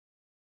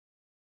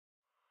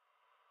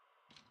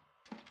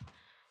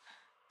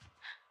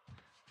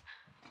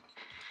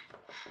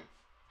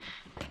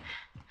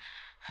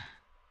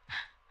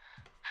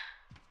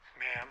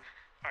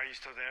you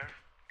still there?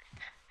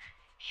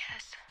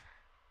 Yes.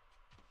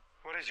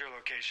 What is your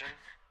location?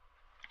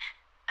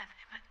 I'm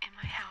in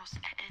my house,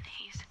 and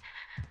he's...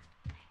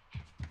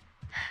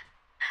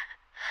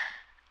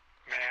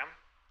 Ma'am?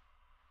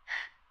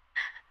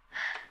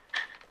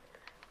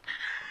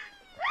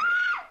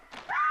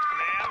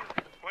 Ma'am?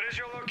 What is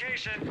your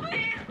location?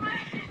 Please,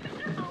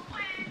 please, no,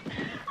 please.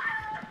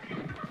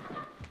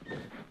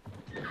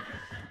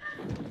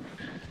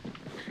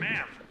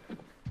 Ma'am?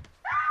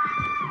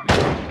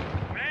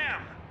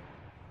 Ma'am?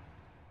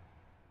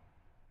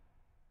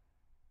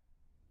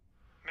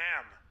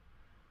 Ma'am?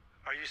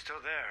 Are you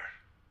still there?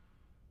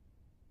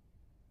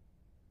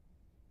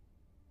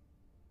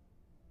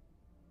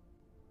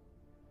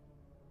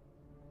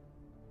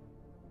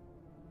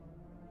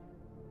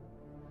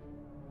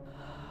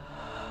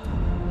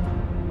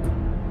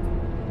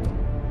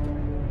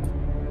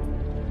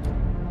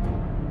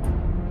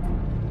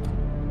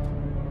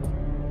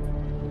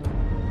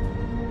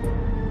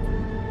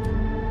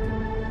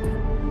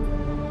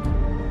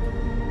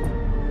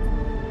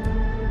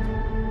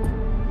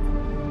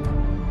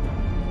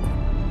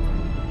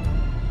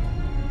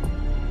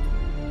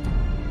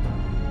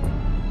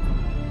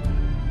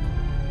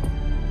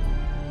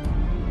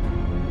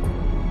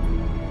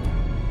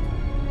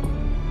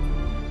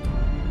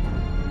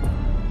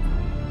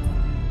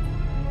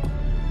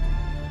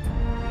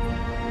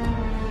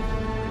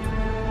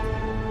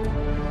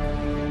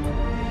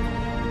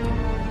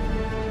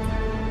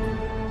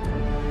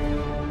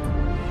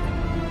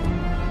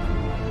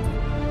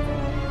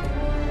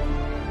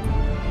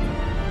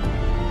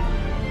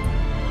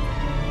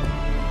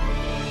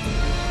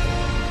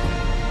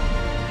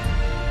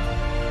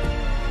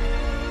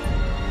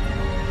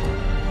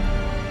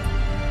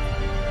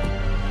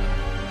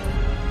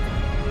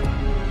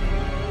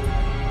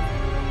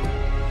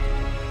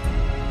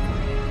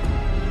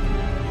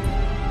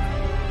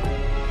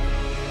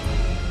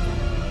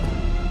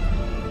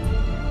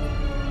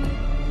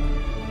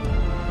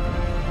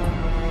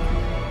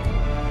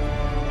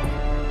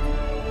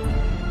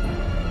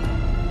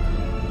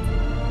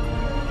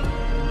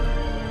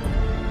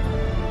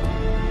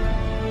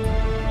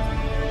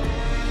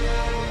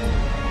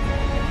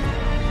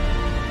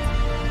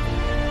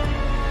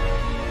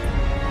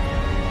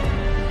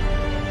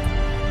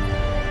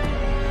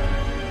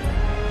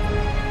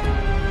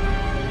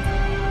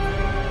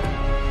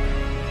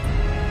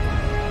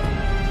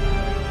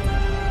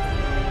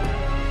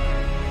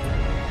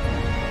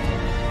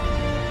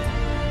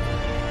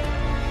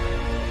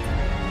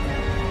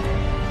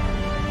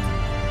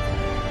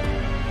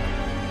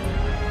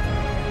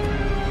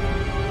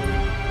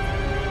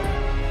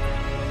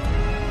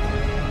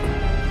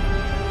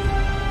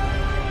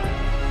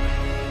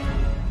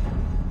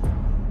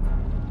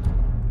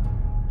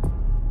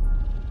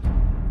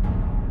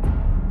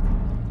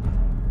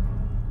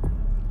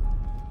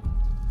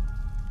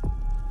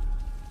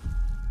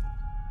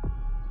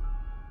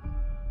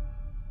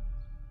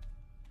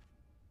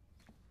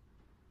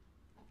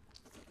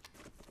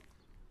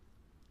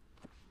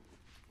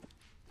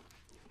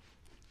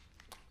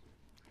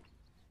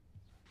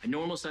 A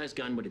normal-sized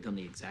gun would have done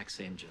the exact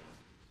same job.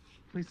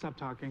 Please stop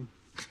talking.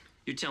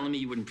 You're telling me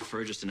you wouldn't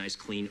prefer just a nice,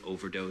 clean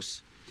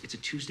overdose? It's a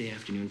Tuesday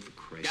afternoon, for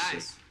Christ's sake.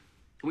 Guys,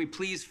 can we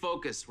please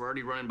focus? We're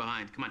already running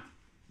behind. Come on.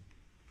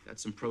 Got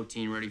some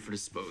protein ready for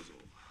disposal.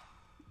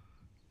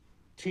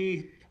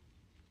 Teeth.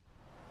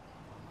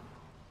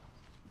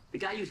 The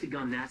guy used a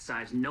gun that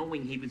size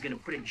knowing he was going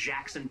to put a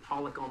Jackson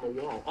Pollock on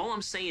the wall. All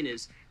I'm saying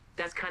is,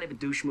 that's kind of a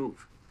douche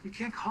move. You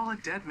can't call a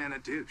dead man a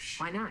douche.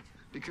 Why not?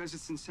 Because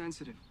it's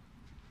insensitive.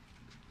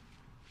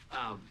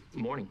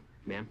 Morning,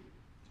 ma'am.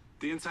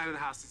 The inside of the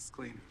house is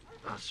clean.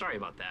 Sorry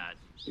about that.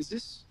 Is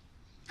this,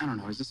 I don't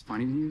know, is this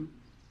funny to you?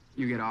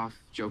 You get off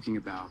joking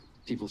about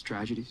people's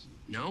tragedies?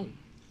 No,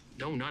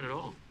 not at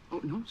all. Oh,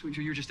 no? So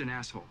you're just an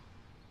asshole?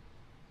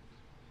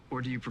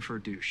 Or do you prefer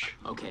douche?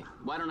 Okay,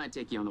 why don't I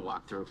take you on the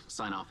walkthrough,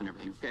 sign off and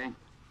everything, okay?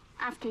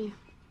 After you.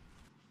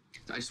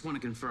 I just want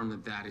to confirm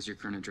that that is your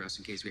current address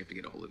in case we have to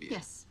get a hold of you.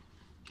 Yes.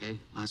 Okay,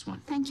 last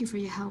one. Thank you for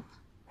your help.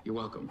 You're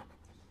welcome.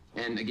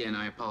 And again,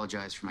 I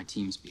apologize for my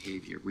team's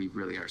behavior. We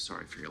really are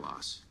sorry for your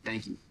loss.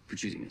 Thank you for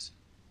choosing us.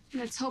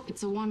 Let's hope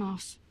it's a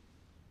one-off.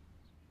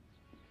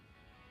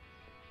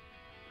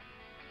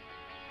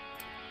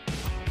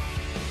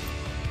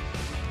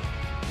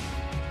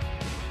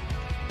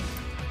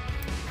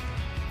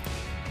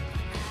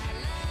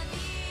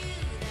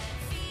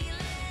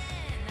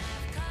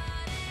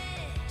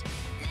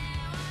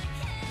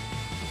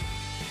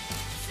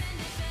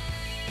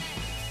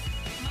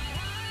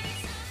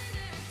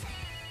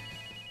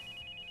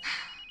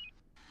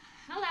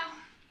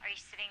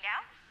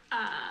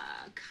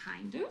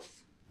 Kind of.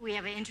 We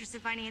have an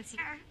interested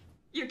financier.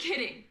 You're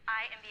kidding.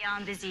 I am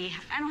beyond busy.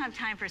 I don't have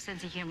time for a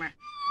sense of humor.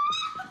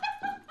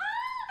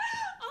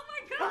 Oh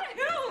my God,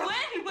 who,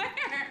 when,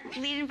 where?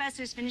 Lead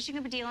investors finishing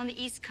up a deal on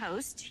the East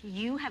Coast.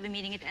 You have a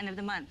meeting at the end of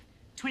the month.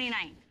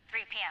 29, 3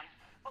 p.m.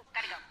 Oh,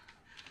 gotta go.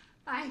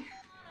 Bye.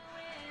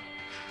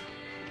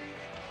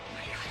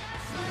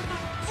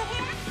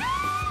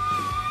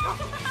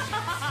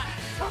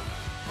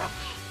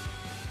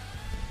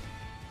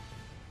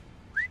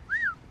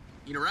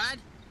 You need a ride?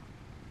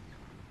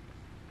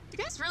 Do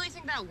you guys really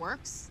think that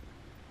works?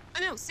 I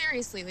know,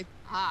 seriously, like,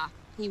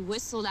 he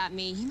whistled at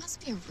me. He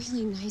must be a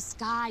really nice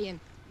guy, and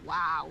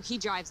wow, he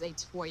drives a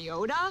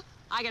Toyota.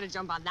 I gotta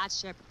jump on that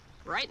ship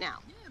right now.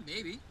 Yeah,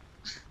 maybe.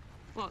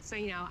 Well, so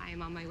you know, I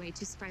am on my way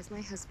to surprise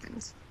my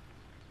husband.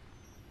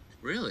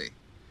 Really?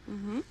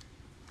 Mm-hmm.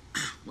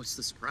 What's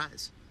the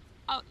surprise?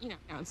 Oh, you know,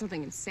 no, it's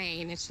nothing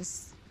insane. It's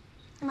just,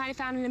 I might have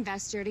found an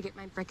investor to get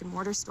my brick and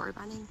mortar store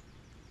running.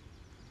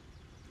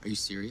 Are you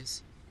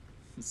serious?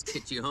 Let's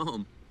get you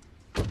home.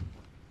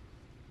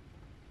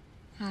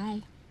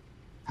 Hi.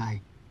 Hi.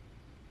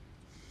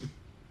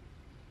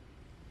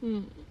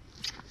 Hmm.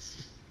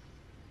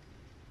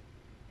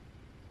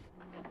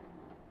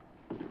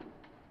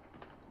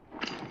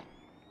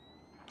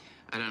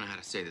 I don't know how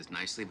to say this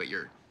nicely, but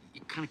you're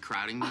kind of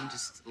crowding me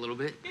just a little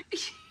bit.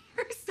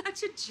 You're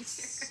such a jerk.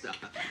 Stop.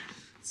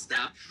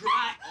 Stop.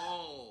 Try.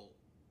 Oh.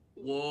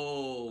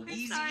 Whoa.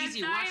 Easy, Sorry,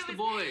 easy. sorry, Watch the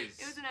boys.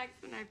 It was an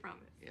accident, I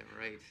promise. Yeah,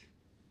 right.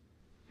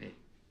 Hey,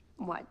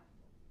 What?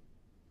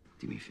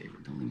 do me a favor.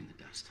 Don't leave me in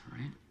the dust, all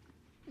right?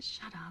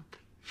 Shut up.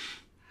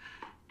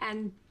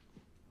 And,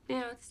 you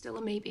know, it's still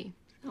a maybe.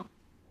 No.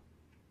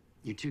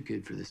 You're too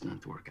good for this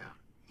not to work out.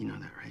 You know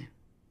that, right?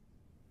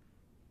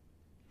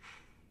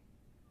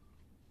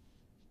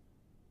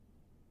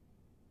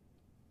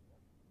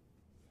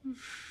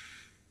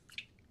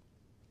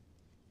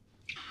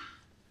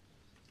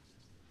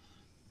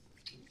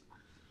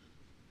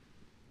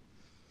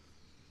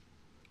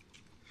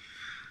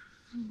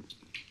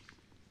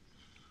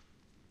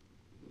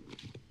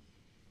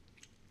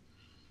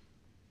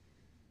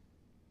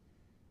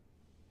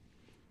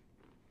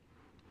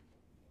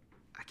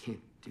 I can't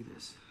do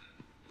this.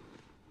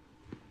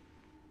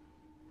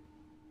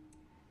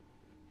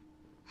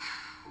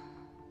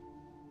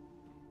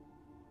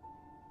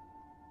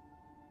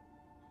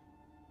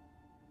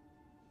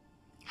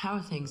 How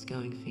are things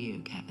going for you,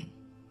 Kevin?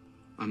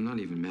 I'm not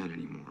even mad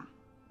anymore.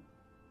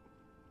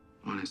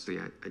 Honestly,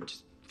 I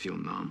just feel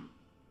numb.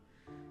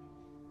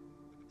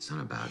 It's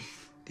not about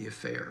the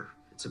affair.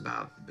 It's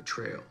about the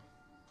betrayal.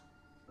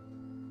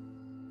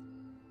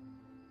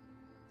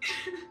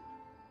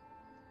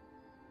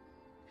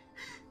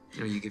 You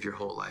know, you give your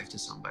whole life to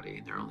somebody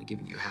and they're only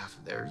giving you half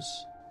of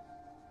theirs.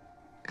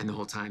 And the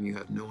whole time you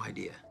have no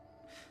idea.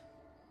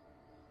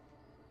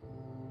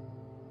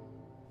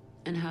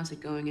 And how's it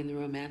going in the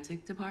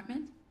romantic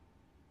department?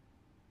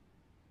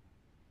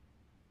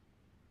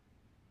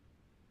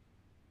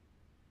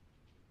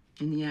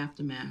 In the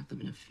aftermath of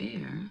an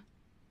affair,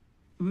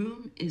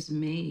 room is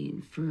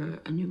made for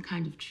a new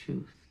kind of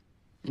truth,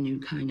 a new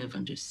kind of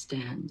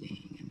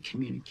understanding and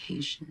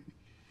communication.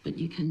 But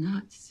you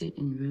cannot sit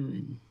in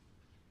ruin,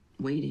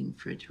 waiting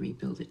for it to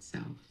rebuild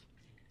itself.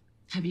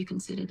 Have you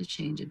considered a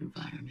change of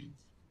environment?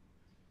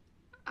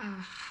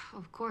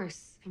 Of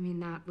course. I mean,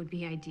 that would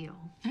be ideal.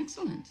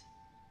 Excellent.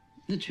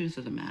 The truth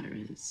of the matter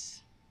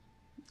is,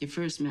 your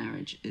first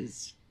marriage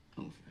is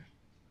over.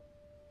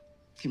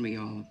 Can we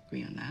all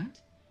agree on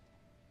that?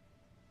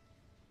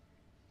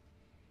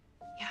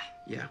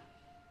 Yeah.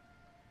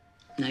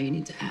 Now you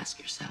need to ask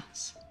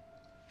yourselves,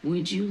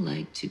 would you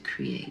like to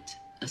create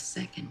a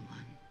second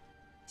one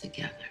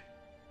together?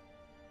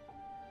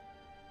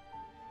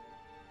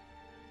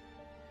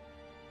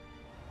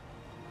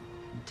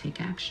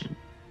 Take action.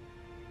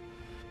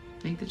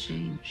 Make the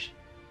change.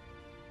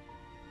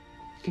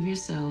 Give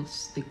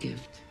yourselves the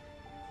gift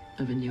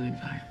of a new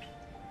environment.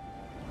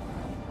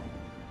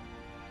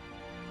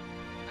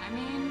 I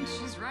mean,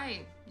 she's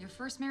right. Your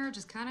first marriage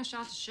is kind of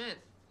shot to shit.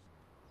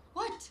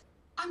 What?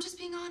 I'm just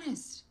being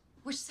honest.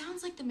 Which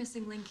sounds like the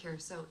missing link here,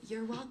 so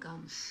you're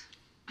welcome.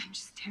 I'm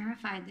just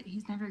terrified that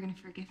he's never gonna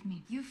forgive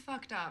me. You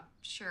fucked up,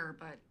 sure,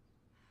 but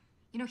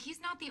you know, he's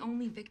not the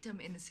only victim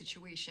in the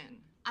situation.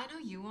 I know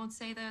you won't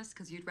say this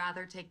because you'd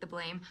rather take the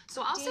blame,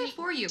 so I'll say it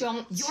for you.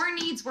 Don't. Your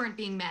needs weren't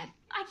being met.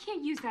 I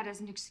can't use that as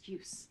an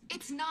excuse.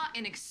 It's not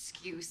an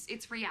excuse,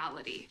 it's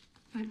reality.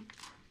 But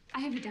I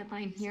have a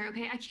deadline here,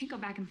 okay? I can't go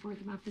back and forth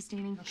about the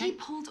staining. Okay. He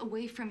pulled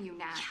away from you,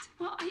 Nat.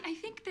 Well, I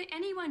think that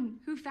anyone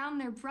who found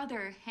their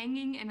brother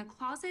hanging in a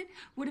closet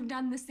would have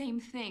done the same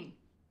thing.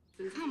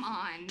 Come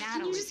on, Natalie.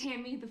 Can you just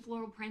hand me the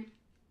floral print?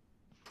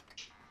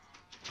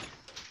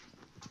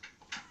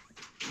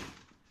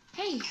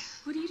 Hey,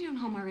 what are you doing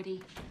home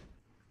already?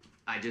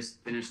 I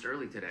just finished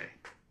early today.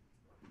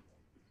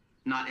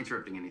 Not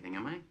interrupting anything,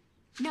 am I?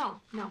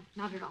 No,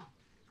 not at all.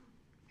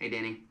 Hey,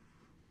 Danny.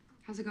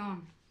 How's it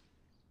going?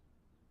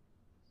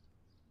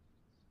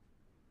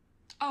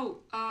 Oh,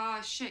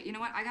 shit, you know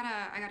what? I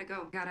gotta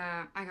go.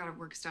 I gotta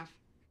work stuff.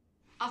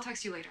 I'll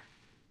text you later.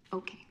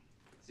 Okay.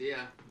 See ya.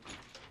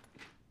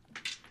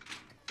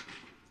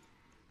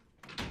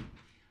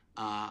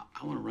 I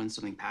want to run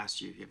something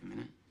past you if you have a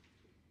minute.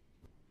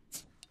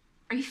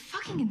 Are you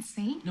fucking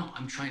insane? No,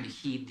 I'm trying to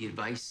heed the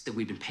advice that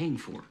we've been paying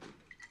for.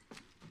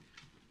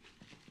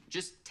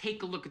 Just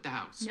take a look at the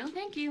house. No,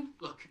 thank you.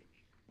 Look,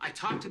 I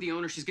talked to the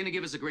owner. She's gonna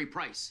give us a great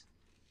price.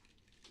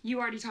 You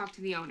already talked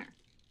to the owner.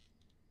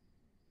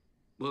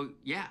 Well,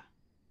 yeah.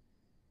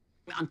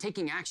 I'm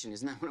taking action.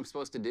 Isn't that what I'm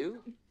supposed to do?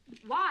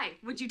 why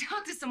would you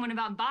talk to someone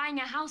about buying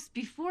a house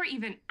before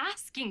even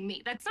asking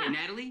me? That's not... Hey,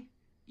 Natalie,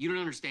 you don't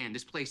understand.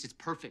 This place is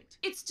perfect.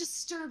 It's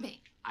disturbing.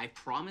 I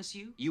promise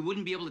you, you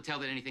wouldn't be able to tell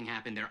that anything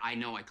happened there. I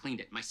know I cleaned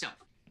it myself.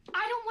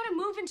 I don't want to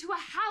move into a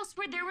house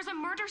where there was a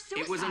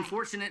murder-suicide. It was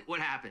unfortunate what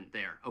happened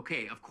there.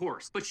 Okay, of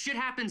course. But shit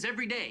happens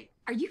every day.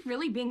 Are you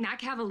really being that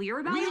cavalier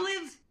about it? We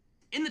live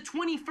in the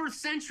 21st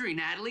century,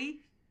 Natalie.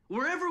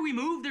 Wherever we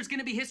move, there's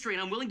gonna be history,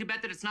 and I'm willing to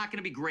bet that it's not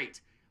gonna be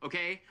great.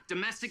 Okay?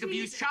 Domestic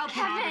abuse, child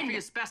pornography,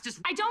 asbestos.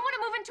 I don't want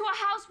to move into a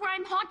house where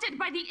I'm haunted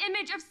by the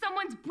image of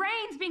someone's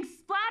brains being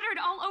splattered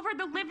all over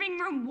the living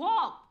room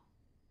wall.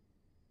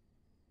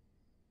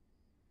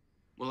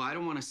 Well, I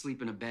don't want to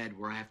sleep in a bed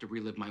where I have to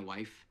relive my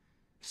wife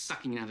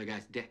sucking another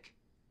guy's dick.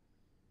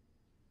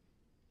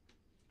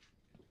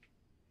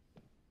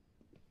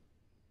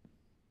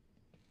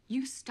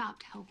 You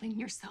stopped helping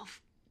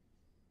yourself.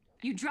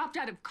 You dropped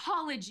out of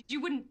college.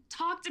 You wouldn't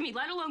talk to me,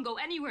 let alone go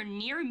anywhere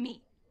near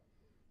me.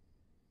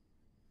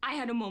 I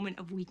had a moment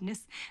of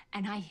weakness,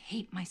 and I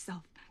hate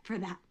myself for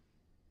that.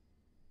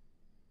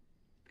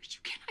 But you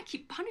cannot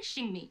keep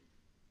punishing me.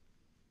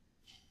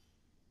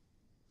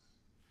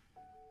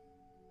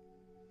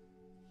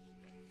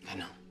 I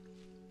know.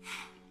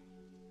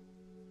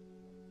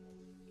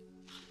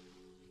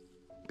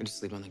 I'm gonna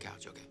sleep on the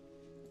couch, okay?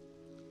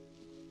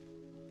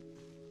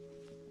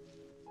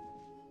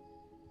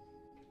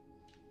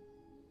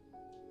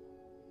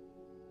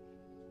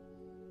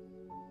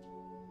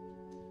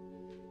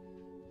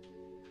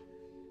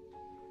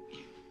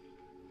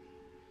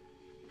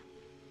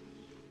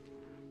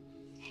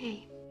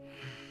 Hey.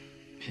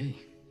 Hey.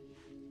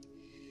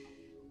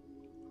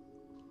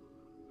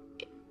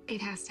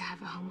 It has to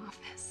have a home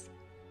office.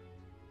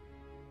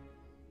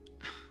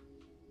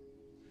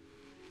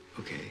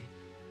 Okay.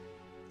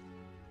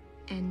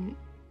 And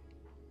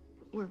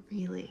we're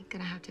really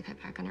gonna have to cut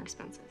back on our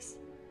expenses.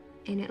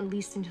 And at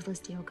least until this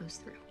deal goes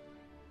through.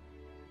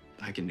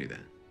 I can do that.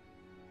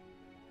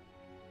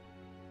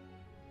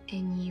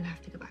 And you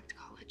have to go back to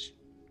college.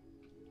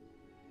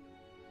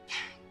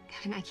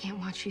 Kevin, I can't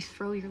watch you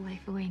throw your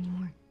life away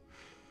anymore.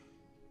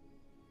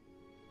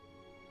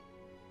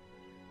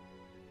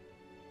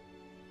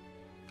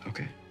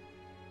 Okay.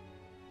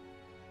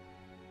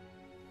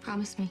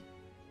 Promise me.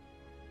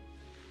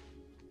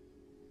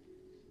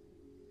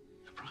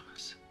 I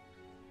promise.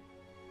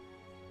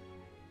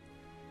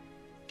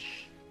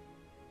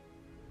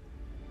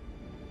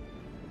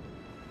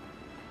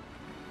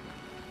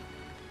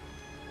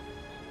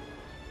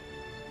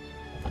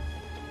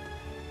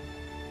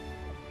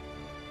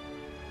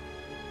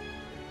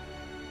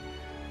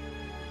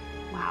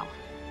 Wow.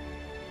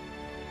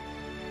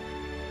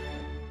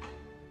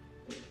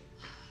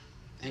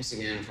 Thanks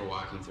again for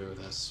walking through with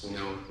us. We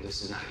know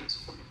this is not easy.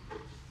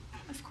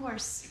 Of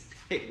course.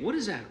 Hey, what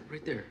is that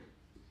right there?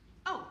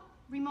 Oh,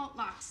 remote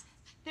locks.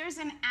 There's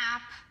an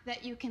app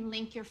that you can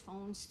link your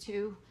phones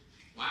to.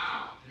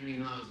 Wow, I didn't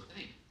even know that was a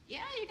thing.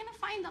 Yeah, you're gonna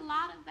find a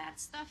lot of that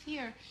stuff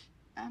here.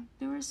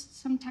 There was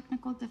some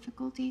technical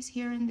difficulties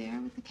here and there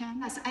with the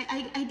camera. Yes,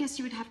 I guess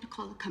you would have to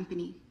call the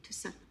company to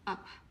set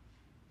up.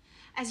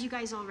 As you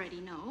guys already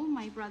know,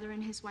 my brother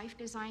and his wife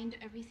designed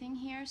everything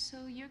here,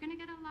 so you're gonna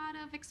get a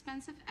lot of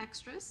expensive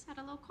extras at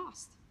a low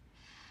cost.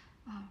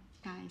 Oh,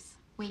 guys,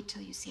 wait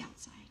till you see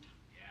outside.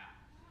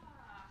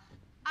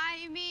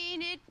 I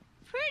mean, it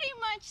pretty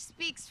much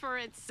speaks for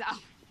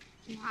itself.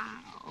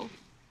 Wow.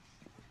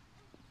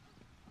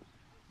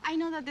 I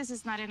know that this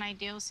is not an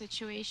ideal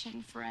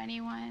situation for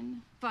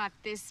anyone, But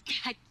this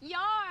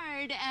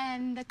backyard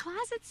and the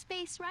closet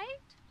space, right?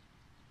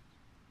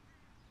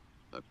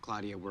 Look,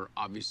 Claudia, we're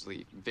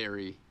obviously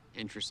very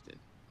interested.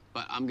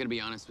 But I'm gonna be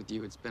honest with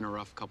you, it's been a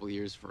rough couple of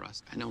years for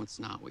us. I know it's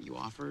not what you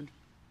offered,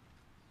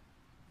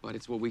 but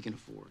it's what we can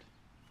afford.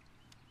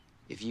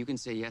 If you can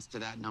say yes to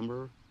that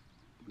number,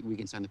 we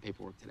can sign the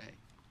paperwork today.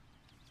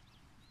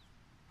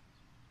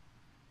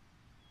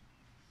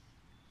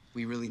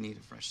 We really need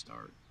a fresh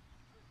start.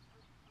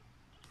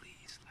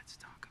 Please, let's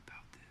talk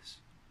about this.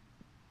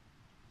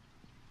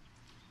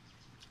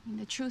 I mean,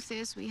 the truth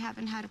is, we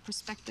haven't had a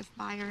prospective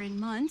buyer in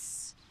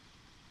months.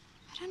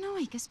 I don't know,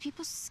 I guess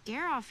people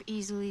scare off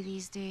easily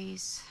these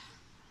days.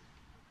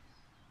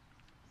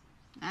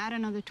 Add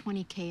another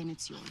 20K and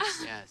it's yours.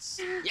 Yes.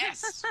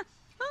 Yes!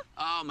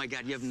 Oh my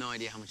God, you have no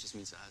idea how much this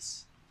means to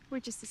us. We're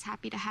just as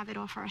happy to have it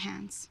off our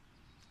hands.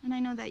 And I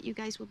know that you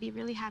guys will be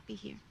really happy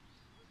here.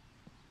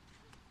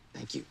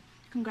 Thank you.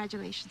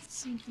 Congratulations.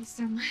 Thank you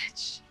so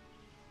much.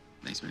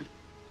 Thanks, man.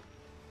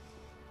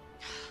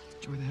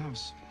 Enjoy the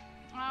house.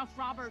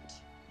 Robert.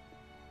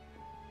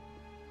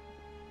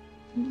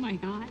 Oh my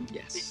God.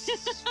 Yes.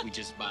 We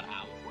just bought a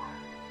house.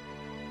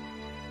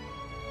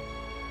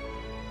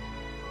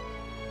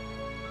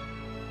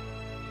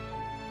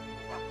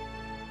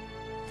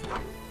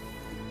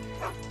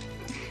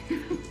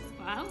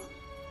 Well,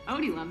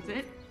 Odie loves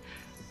it.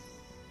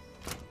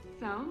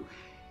 So,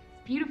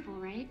 it's beautiful,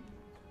 right?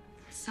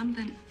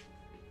 Something.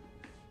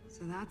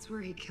 So that's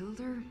where he killed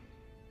her?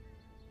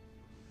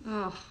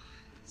 Oh,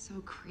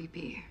 so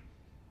creepy.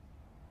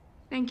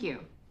 Thank you.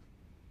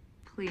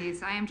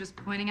 Please, I am just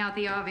pointing out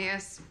the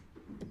obvious.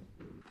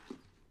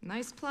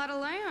 Nice plot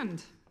of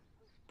land.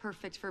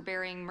 Perfect for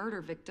burying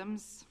murder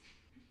victims.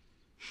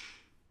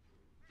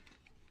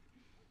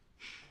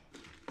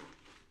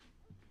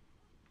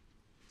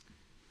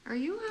 Are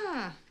you,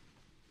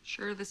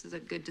 sure this is a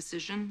good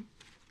decision?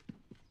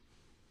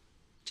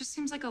 Just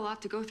seems like a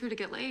lot to go through to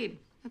get laid,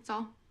 that's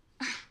all.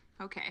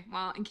 Okay,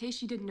 well, in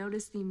case you didn't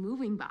notice the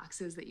moving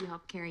boxes that you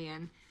helped carry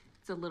in,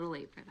 it's a little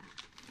late for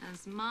that.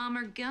 As Mom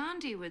or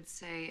Gandhi would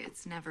say,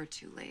 it's never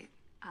too late.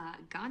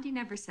 Gandhi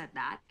never said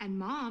that, and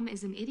Mom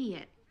is an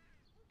idiot.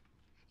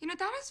 You know,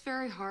 that is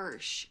very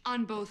harsh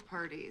on both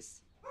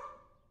parties.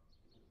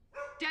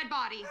 Dead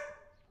body.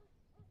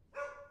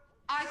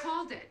 I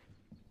called it.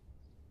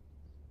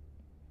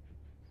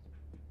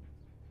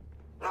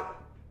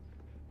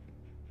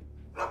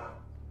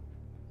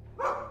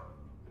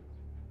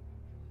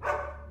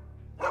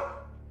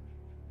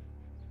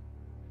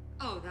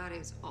 Oh, that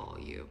is all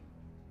you.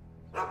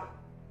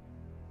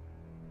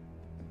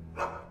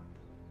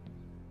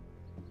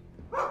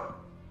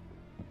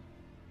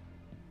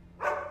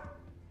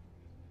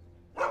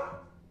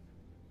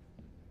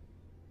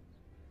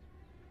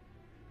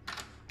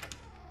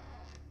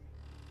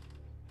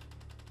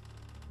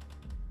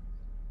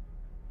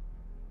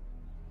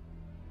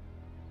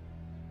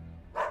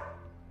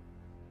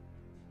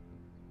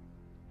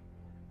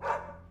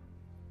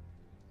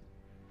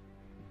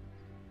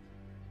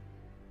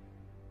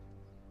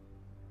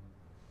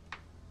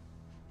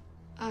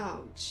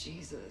 Oh,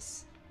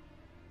 Jesus.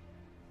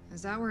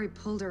 Is that where he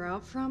pulled her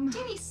out from?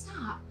 Danny,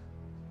 stop.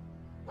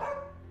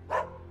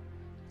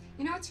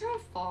 You know, it's your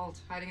own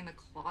fault hiding in the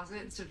closet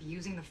instead of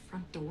using the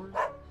front door.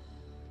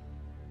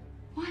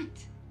 What?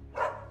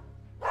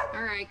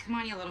 All right, come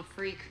on, you little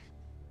freak.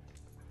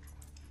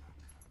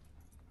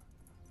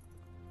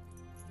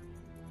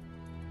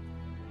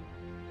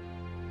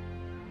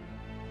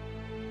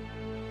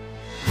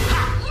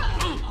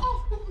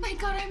 Oh my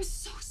God, I'm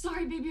so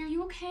sorry, baby. Are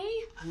you okay?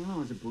 I don't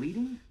know, is it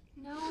bleeding?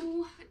 No.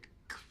 What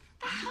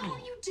the hell are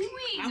you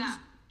doing? I was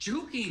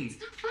joking. It's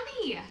not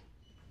funny.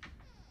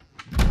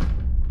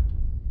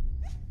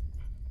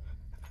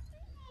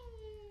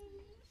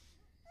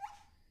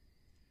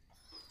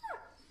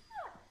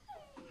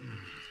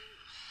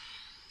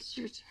 It's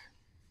your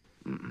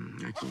turn.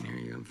 I can't hear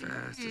you. I'm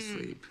fast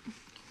asleep.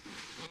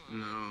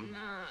 No.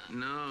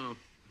 No.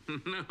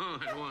 No,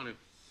 I don't want to.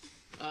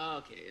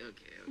 Okay.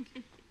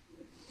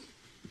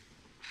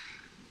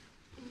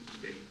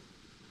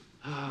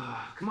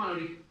 Come on,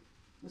 Odie.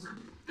 Let's go.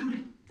 Come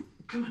on.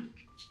 Come on,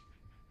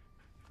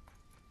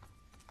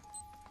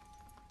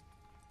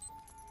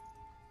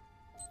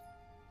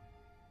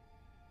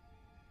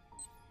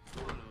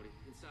 Odie.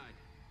 Inside.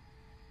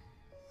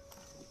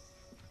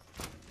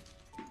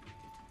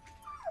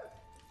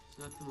 There's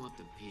nothing left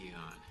to pee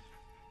on.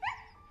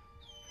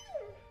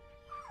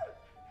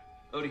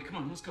 Odie, come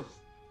on, let's go.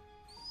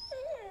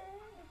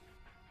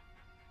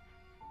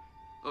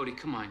 Odie,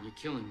 come on, you're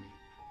killing me.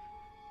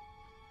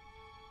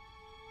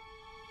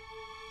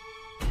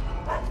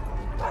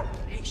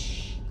 Hey,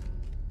 shh.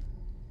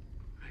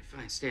 All right,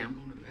 fine, stay. I'm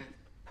going to bed.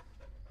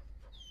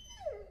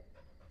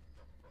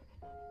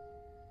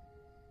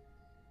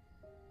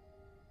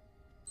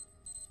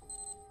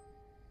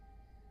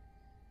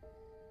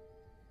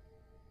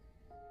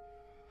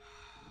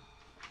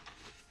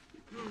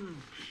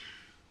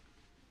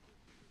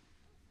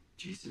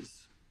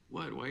 Jesus.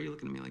 What? Why are you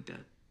looking at me like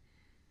that?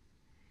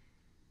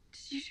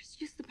 Did you just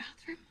use the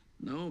bathroom?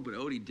 No, but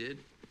Odie did.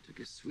 Took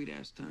a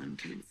sweet-ass time,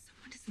 too.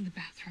 Someone is in the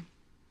bathroom.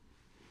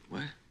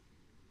 What?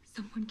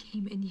 Someone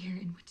came in here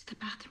and went to the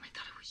bathroom. I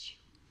thought it was you.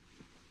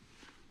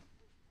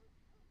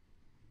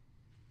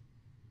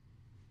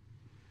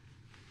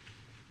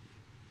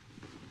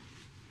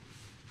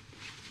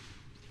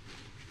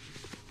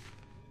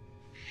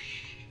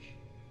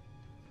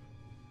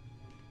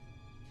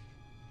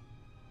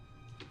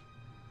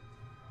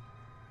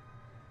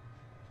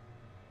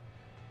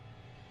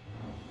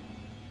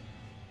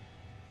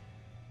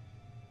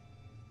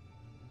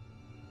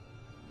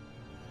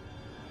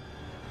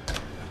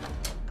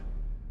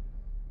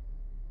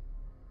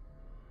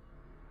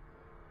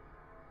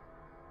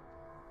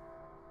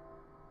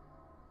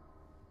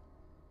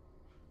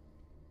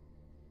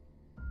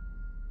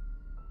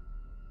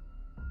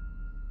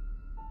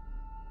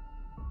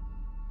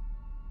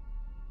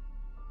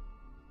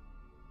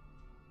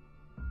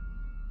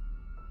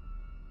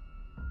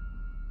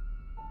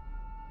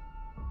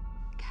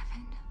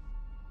 Kevin?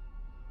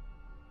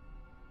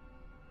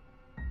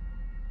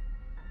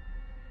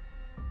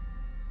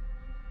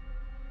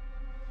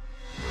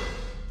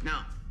 No,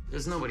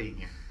 there's nobody in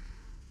here.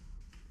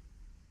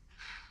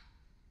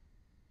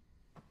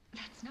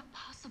 That's not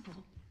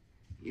possible.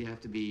 You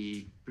have to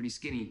be pretty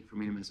skinny for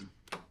me to miss him.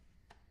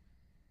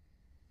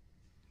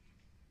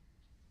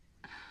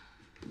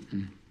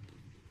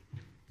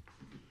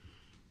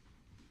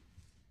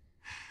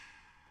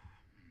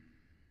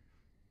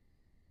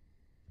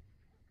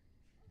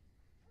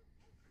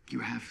 You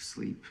were half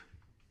asleep.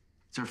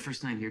 It's our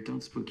first night here.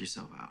 Don't spook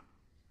yourself out.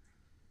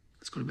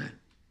 Let's go to bed.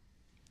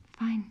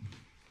 Fine.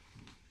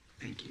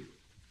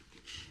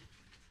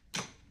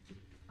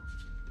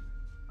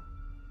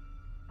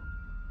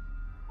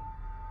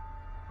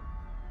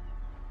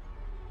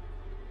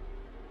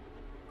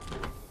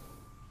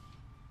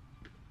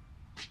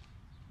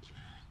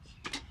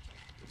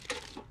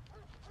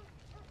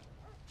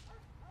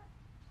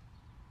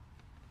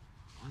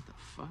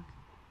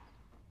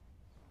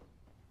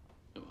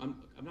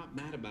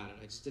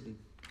 just didn't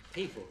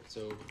pay for it,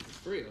 so it's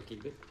free. I'll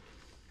keep it.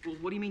 Well,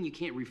 what do you mean you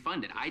can't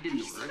refund it? I didn't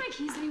Have you order seen my it.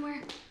 keys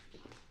anywhere?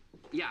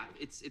 Yeah,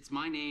 it's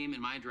my name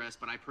and my address,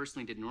 but I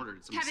personally didn't order it.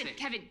 It's a mistake.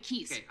 Kevin,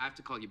 keys. Okay, I have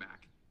to call you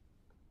back.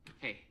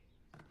 Hey,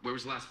 where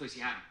was the last place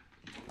you had them?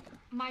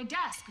 My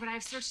desk, but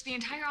I've searched the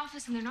entire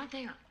office and they're not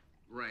there.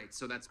 Right,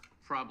 so that's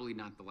probably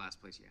not the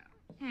last place you had them.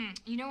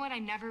 You know what? I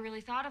never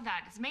really thought of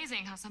that. It's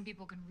amazing how some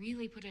people can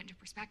really put it into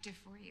perspective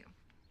for you.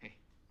 Hey.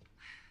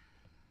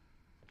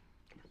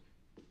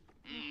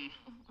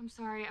 I'm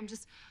sorry.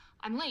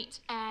 I'm late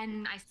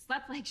and I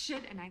slept like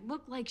shit and I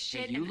look like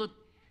shit. Hey, you look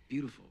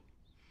beautiful.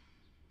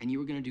 And you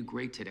were gonna do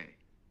great today.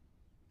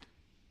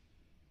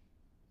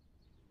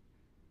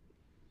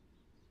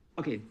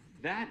 Okay,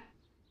 that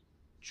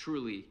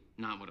truly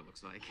not what it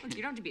looks like. Look,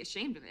 you don't have to be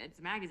ashamed of it. It's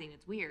a magazine.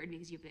 It's weird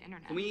because you have the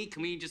internet.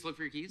 Can we just look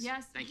for your keys?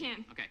 Yes, Thank we you.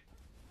 can. Okay.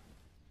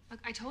 Look,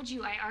 I told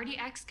you, I already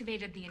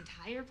excavated the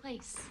entire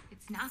place.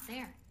 It's not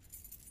there.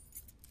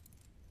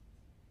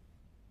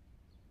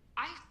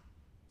 I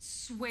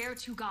swear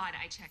to God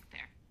I checked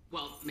there.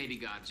 Well, maybe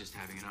God's just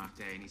having an off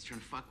day and he's trying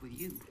to fuck with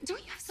you.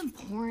 Don't you have some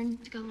porn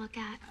to go look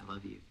at? I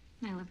love you.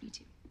 I love you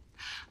too.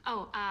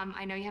 Oh,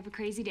 I know you have a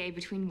crazy day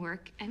between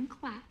work and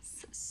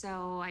class,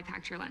 so I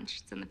packed your lunch.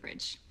 It's in the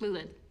fridge. Blue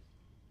lid.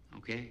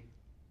 Okay.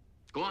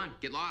 Go on,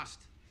 get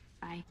lost.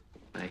 Bye.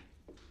 Bye.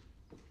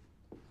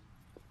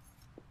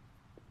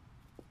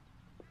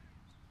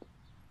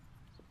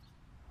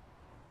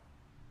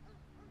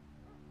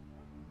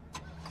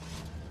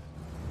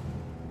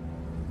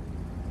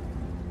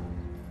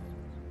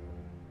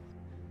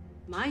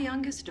 My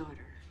youngest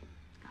daughter,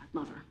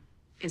 godmother,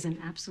 is an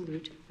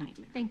absolute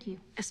nightmare. Thank you.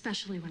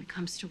 Especially when it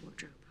comes to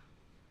wardrobe.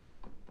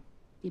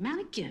 The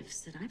amount of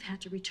gifts that I've had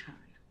to return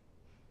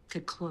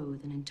could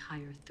clothe an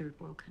entire third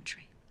world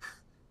country.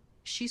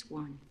 She's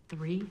worn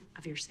 3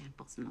 of your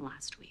samples in the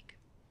last week.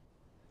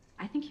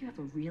 I think you have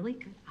a really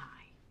good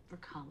eye for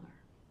color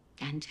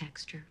and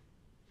texture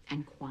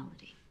and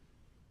quality.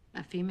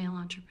 A female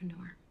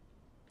entrepreneur,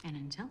 an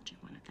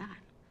intelligent one at that.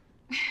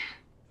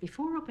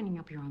 Before opening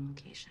up your own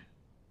location,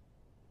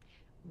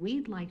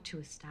 we'd like to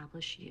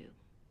establish you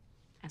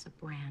as a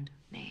brand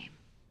name.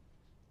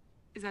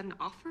 Is that an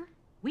offer?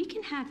 We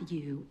can have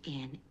you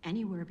in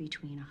anywhere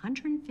between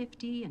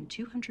 150 and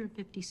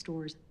 250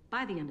 stores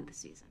by the end of the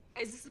season.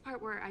 Is this the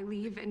part where I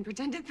leave and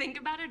pretend to think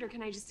about it, or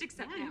can I just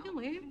accept it? Yeah, you can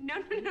leave.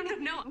 No.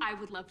 I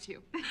would love to.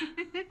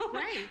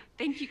 Great.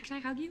 Thank you. Can I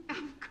hug you?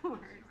 Of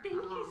course. Thank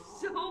you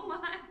so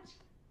much.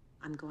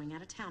 I'm going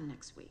out of town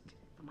next week,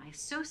 but my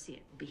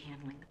associate will be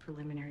handling the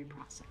preliminary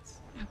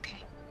process.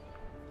 Okay.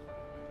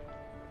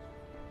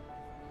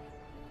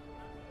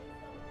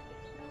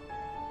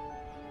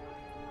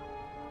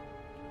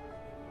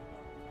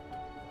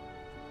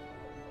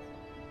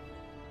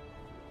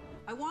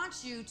 I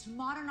want you to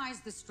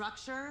modernize the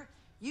structure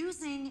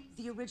using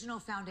the original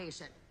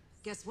foundation.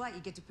 Guess what?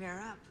 You get to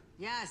pair up.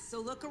 Yes, so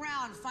look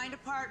around, find a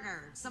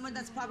partner, someone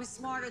that's probably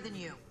smarter than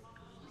you.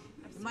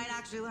 You might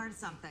actually learn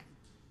something.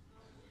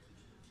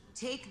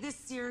 Take this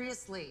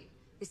seriously.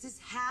 This is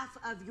half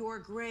of your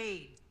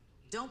grade.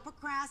 Don't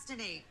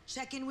procrastinate.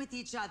 Check in with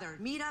each other.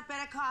 Meet up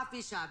at a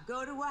coffee shop.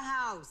 Go to a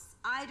house.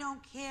 I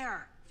don't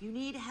care. If you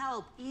need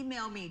help,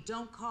 email me.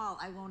 Don't call.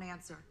 I won't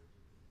answer.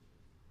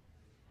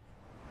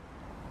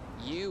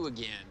 You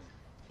again.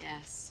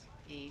 Yes,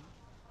 me.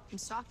 I'm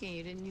stalking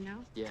you, didn't you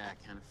know? Yeah, I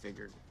kind of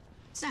figured.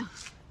 So,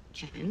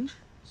 Kevin.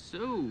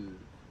 So,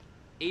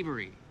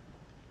 Avery.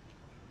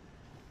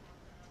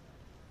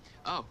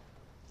 Oh.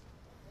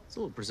 It's a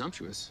little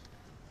presumptuous.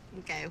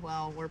 Okay,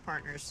 well, we're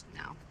partners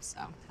now, so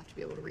I have to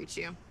be able to reach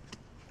you.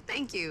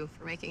 Thank you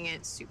for making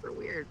it super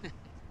weird.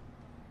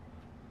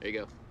 There you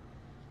go.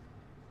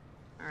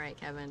 All right,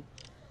 Kevin.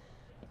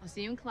 I'll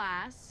see you in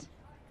class.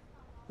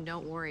 And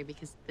don't worry,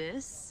 because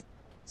this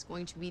is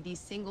going to be the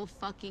single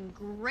fucking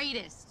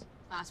greatest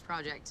class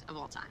project of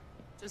all time.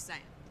 Just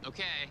saying.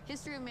 Okay.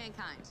 History of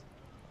mankind.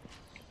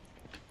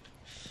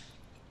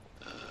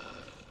 All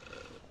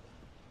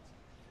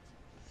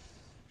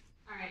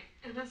right.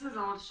 If this is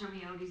all to show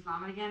me Odie's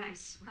vomit again, I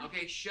swear.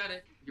 Okay, shut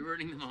it. You're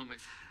ruining the moment.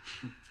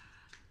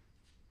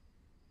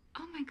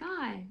 Oh my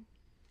God.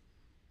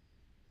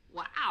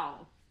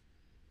 Wow.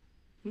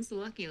 Who's the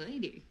lucky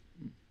lady?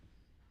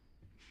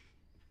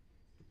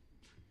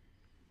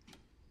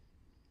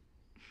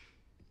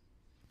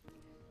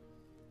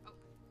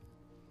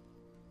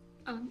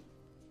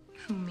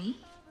 Who, me?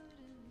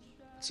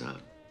 What's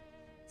up?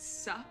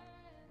 Sup?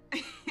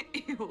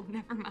 Ew,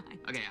 never mind.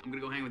 Okay, I'm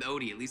gonna go hang with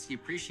Odie. At least he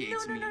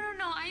appreciates me.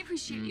 No, I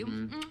appreciate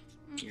you.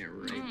 Yeah,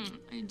 right.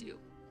 I do.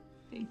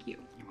 Thank you.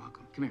 You're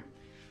welcome. Come here.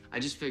 I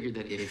just figured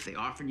that if they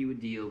offered you a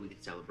deal, we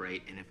could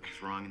celebrate, and if it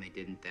was wrong and they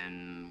didn't,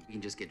 then we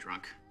can just get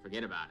drunk.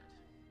 Forget about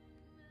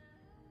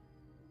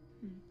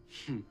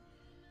it.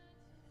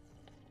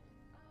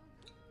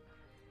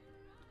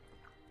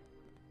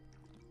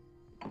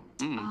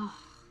 Oh,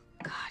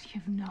 God, you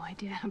have no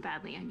idea how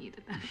badly I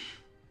needed that.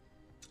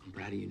 I'm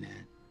proud of you,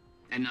 Nat.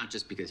 And not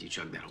just because you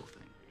chugged that whole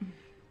thing.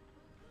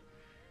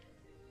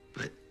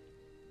 But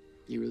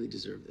you really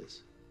deserve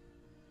this.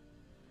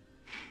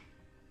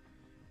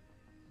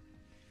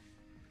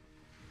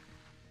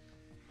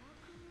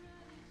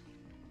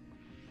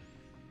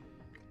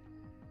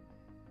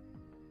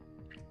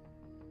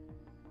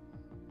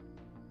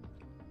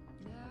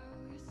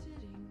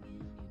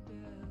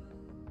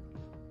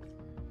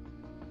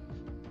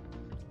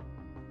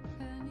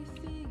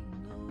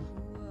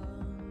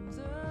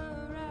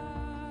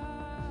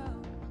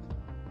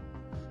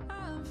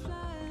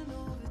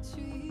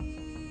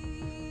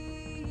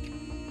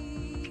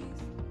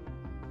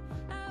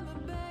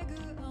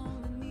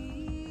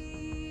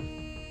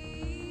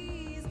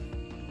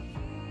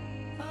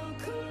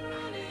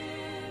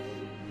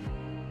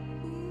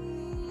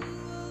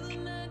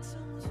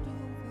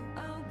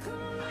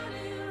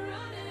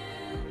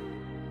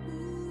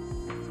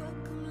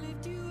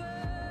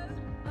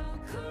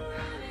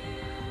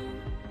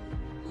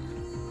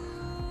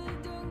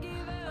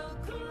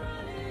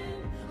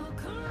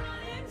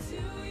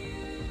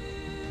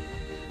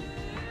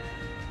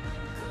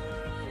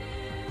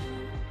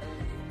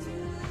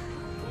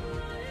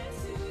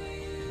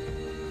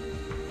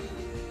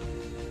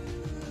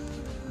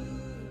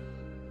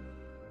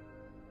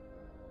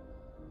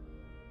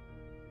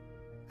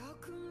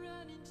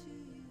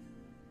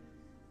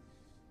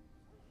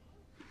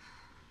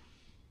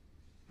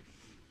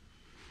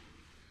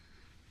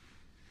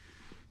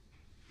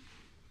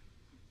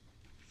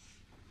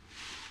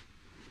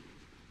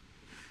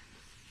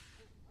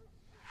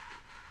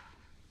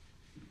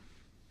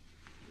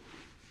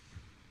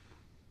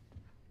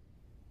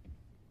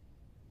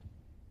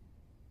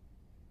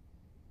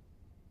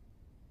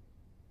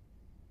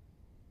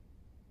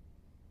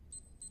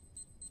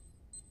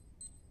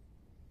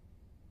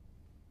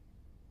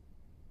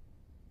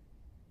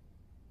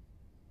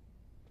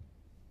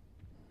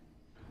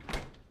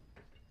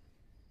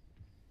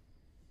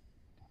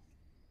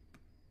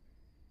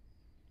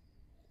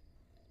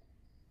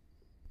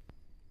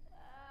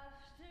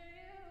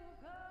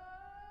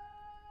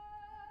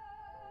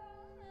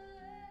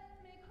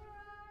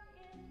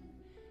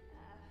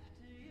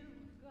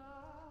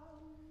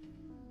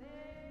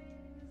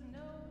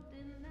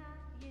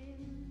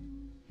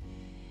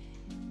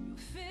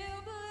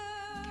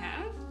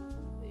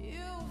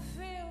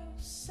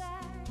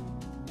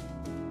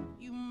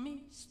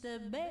 The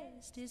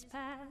bestest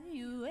pie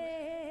you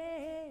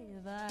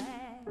ever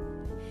had.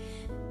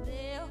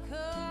 There'll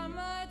come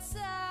a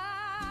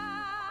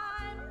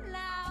time,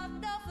 now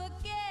don't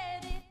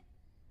forget it.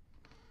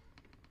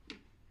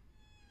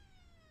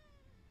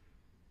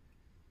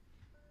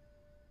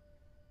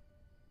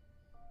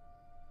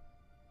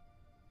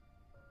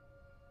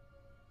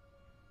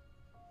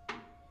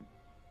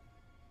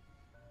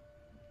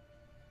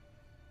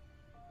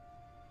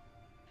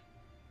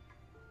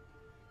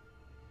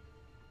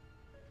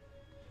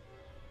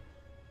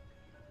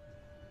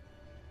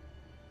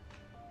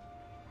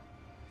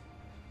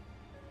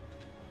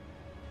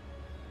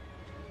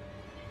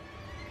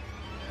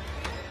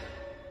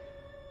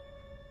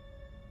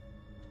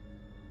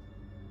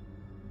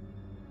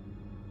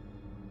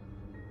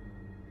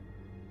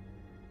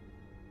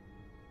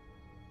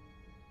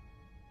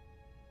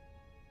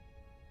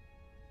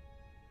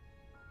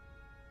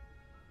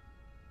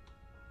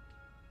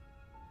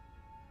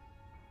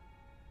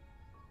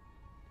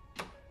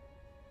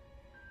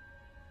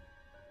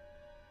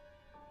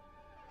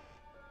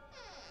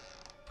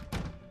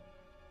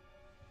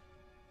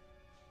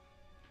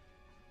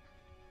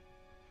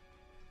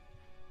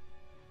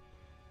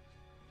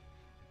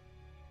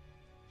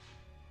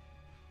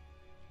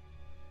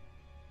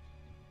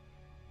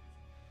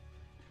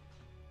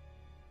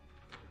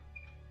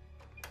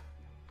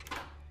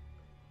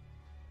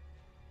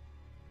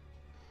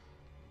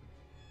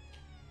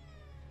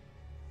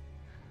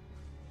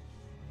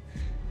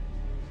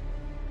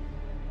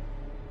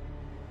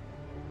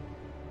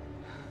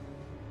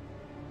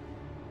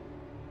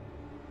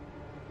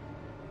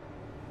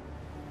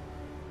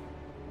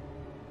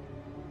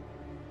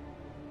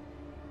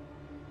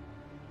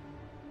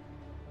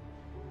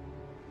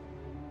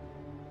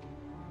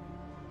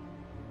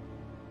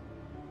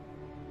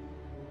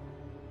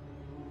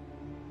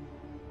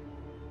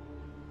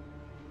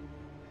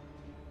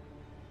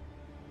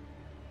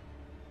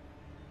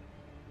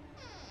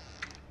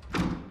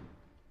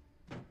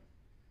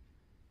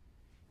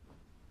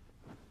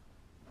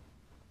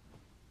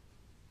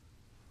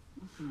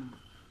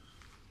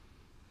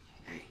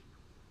 Hey,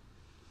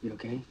 you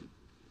okay?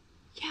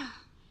 Yeah.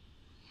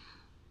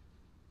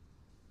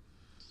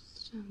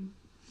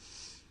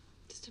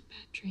 Just a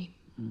bad dream.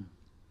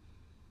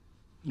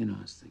 You know,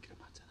 I was thinking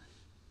about tonight.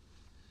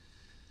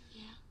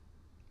 Yeah.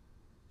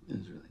 It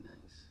was really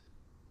nice.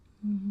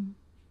 Mm-hmm.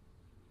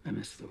 I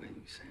miss the way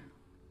you sang.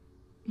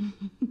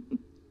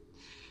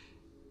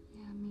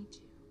 Yeah, me too.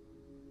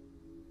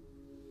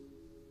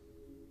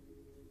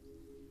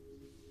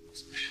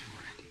 Especially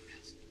when I do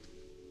this.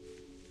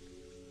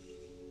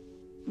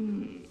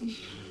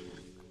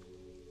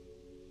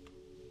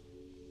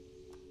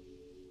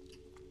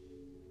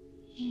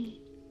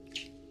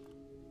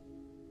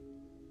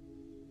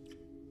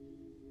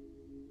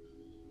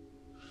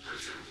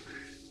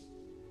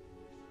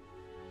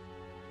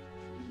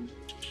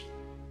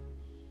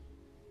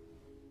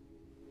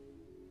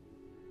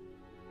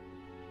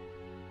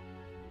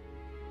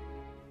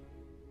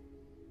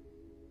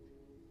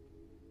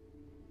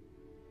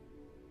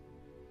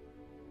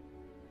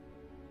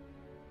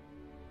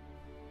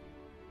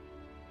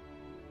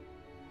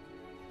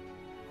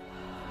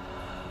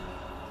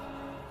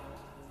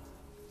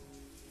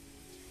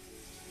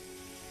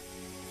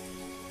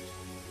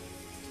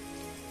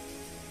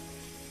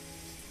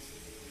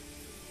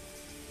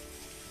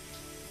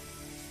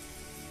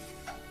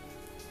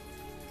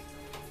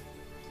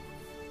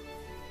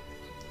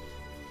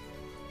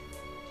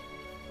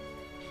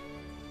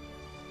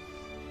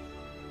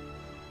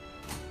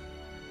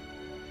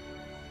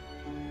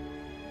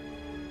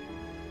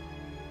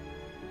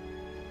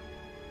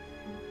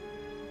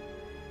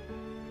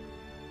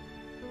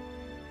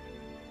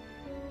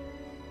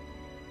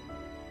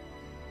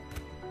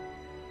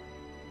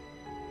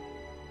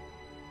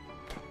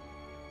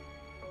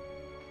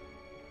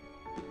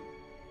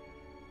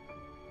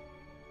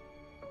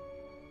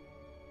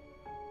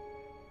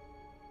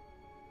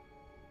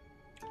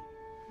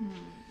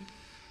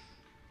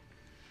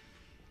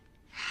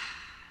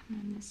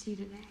 I miss you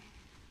today.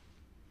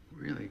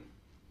 Really?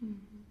 Mhm.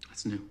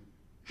 That's new.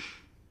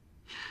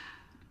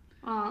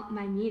 Well,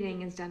 my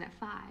meeting is done at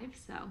 5,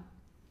 so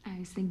I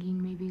was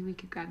thinking maybe we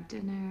could grab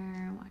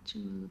dinner, watch a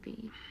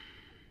movie.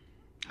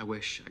 I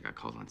wish I got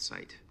called on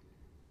site.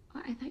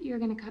 Well, I thought you were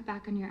gonna cut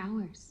back on your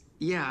hours.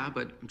 Yeah,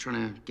 but I'm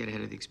trying to get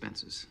ahead of the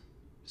expenses.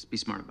 Just be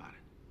smart about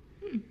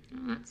it.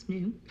 Well, that's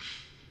new.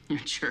 You're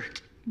a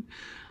jerk.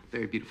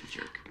 Very beautiful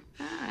jerk.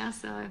 Ah,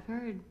 so I've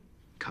heard.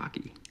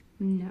 Cocky.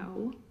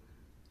 No.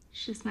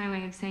 It's just my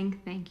way of saying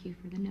thank you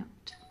for the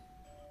note.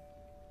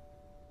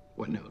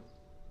 What note?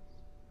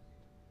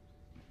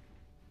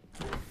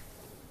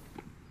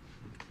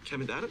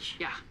 Kevin Dadich?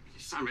 Yeah.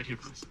 Sign right here,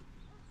 please.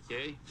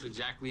 Okay, what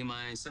exactly am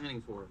I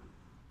signing for?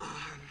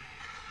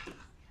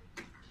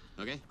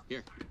 Okay,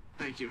 here.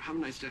 Thank you. Have a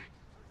nice day.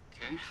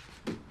 Okay.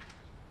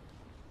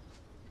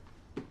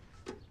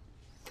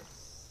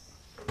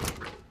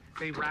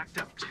 They racked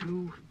up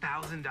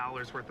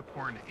 $2,000 worth of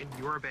porn in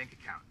your bank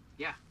account.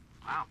 Yeah.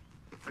 Wow.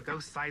 A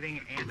ghost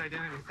sighting and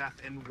identity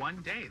theft in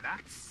one day.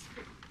 That's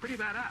pretty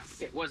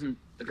badass. It wasn't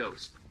a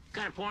ghost. What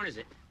kind of porn is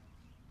it?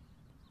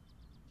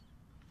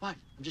 What?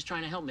 I'm just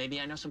trying to help. Maybe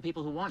I know some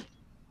people who want it.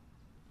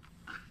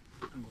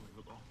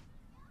 Unbelievable.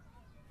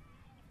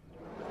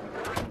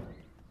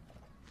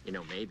 You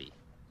know, maybe.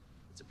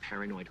 It's a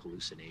paranoid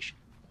hallucination.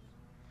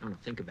 I don't know,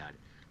 think about it.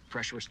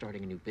 Pressure of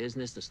starting a new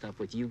business, the stuff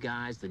with you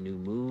guys, the new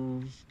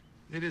move.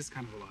 It is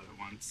kind of a lot at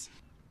once.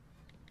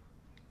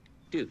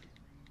 Dude,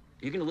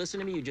 are you gonna listen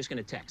to me or you just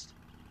gonna text?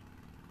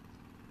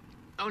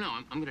 Oh, no,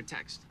 I'm gonna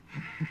text.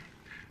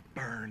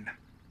 Burn.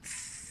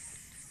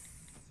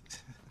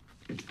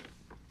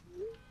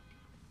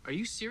 Are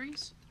you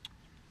serious?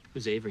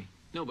 Who's Avery?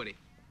 Nobody.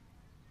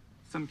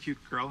 Some cute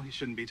girl he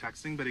shouldn't be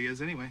texting, but he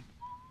is anyway.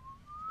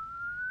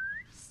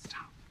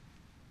 Stop.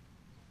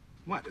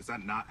 What, is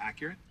that not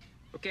accurate?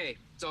 Okay,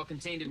 it's all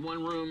contained in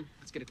one room.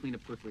 Let's get it cleaned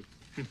up quickly.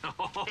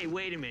 No. Hey,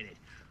 wait a minute.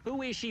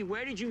 Who is she?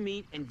 Where did you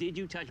meet? And did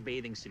you touch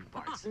bathing suit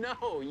parts?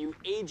 No, you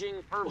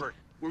aging pervert.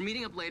 We're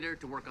meeting up later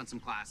to work on some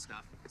class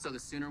stuff. So the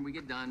sooner we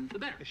get done, the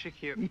better. Is she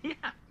cute? Yeah.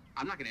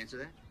 I'm not gonna answer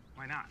that.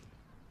 Why not?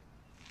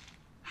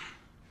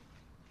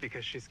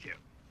 Because she's cute.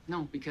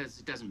 No, because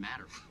it doesn't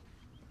matter.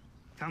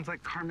 Sounds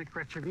like karmic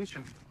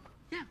retribution.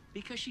 Yeah,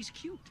 because she's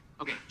cute.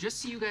 Okay,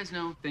 just so you guys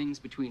know, things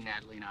between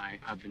Natalie and I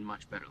have been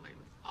much better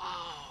lately.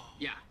 Oh.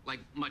 Yeah, like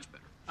much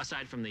better.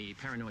 Aside from the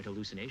paranoid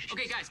hallucinations.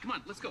 Okay, guys, come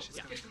on, let's go.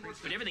 Yeah.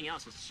 But everything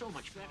else is so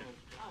much better.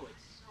 Oh,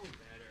 it's so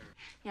better.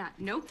 Yeah,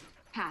 nope.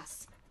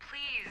 Pass.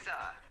 Please,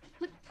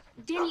 Look,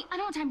 Danny, I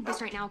don't have time for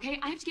this right now, okay?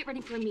 I have to get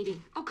ready for a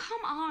meeting. Oh,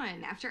 come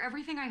on. After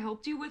everything I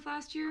helped you with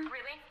last year?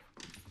 really?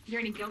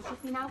 You're any guilt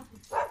with me now?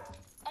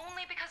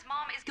 Only because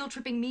Mom is Guilt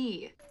tripping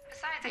me.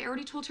 Besides, I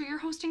already told her you're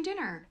hosting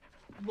dinner.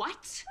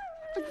 What?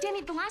 Look,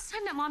 Danny, the last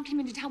time that Mom came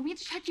into town, we had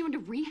to check you into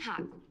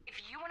rehab.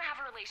 if you want to have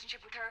a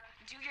relationship with her,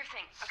 do your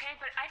thing, okay?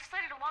 But I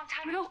decided a long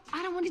time No,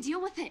 I don't want to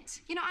deal with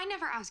it. You know, I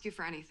never ask you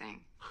for anything.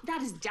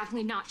 That is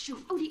definitely not true.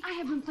 Odie, I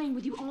have been playing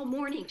with you all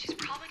morning. She's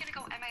probably gonna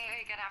go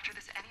MIA again after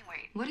this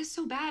anyway. What is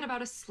so bad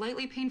about a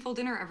slightly painful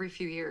dinner every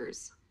few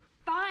years?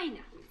 Fine.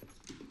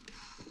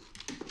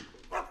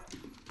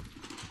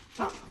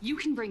 You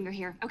can bring her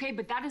here, okay?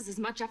 But that is as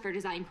much effort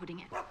as I am putting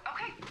in.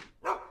 Okay.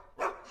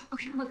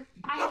 Okay, look,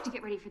 I have to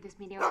get ready for this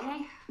meeting,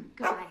 okay?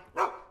 Goodbye.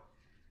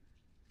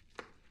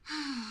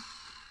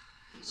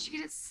 Did you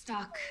get it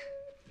stuck?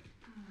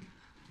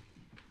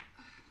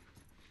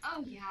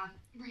 Oh, yeah,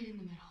 right in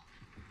the middle.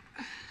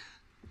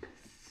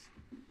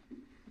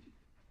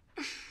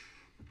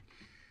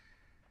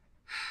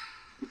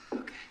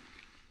 Okay.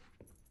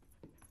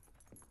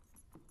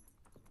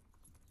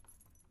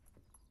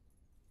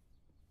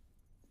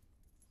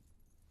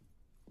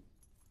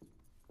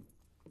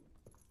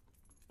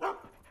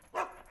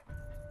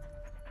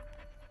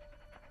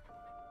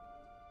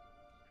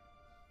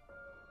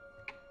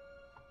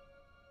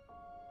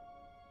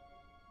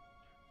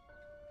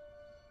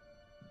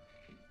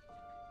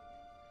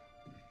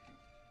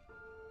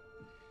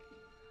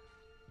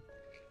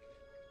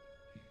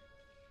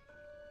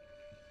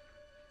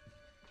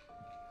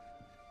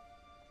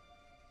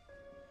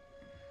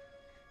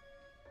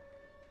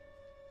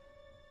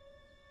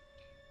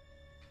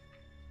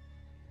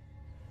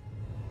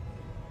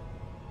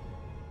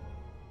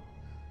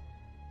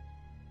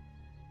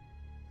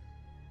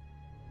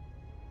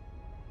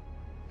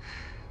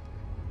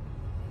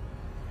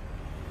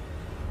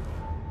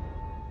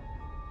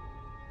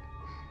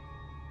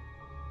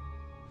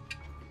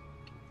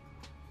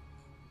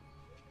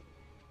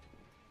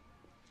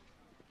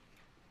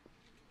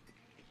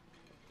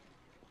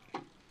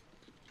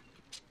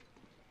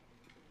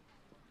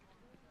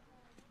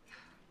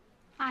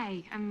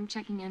 Hi, I'm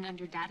checking in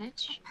under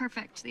Dadich.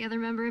 Perfect. The other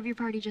member of your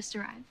party just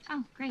arrived.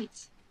 Oh,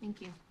 great.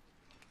 Thank you.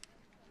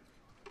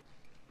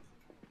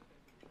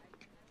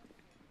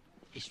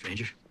 Hey,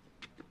 stranger.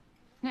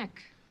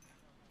 Nick.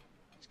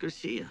 It's good to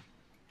see you.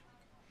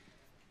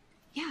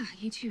 Yeah,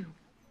 you too.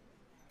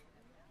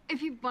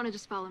 If you want to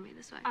just follow me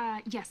this way.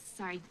 Yes,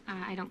 sorry.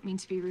 I don't mean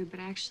to be rude, but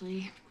I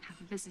actually have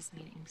a business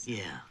meeting. So.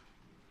 Yeah.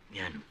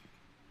 Yeah, I know.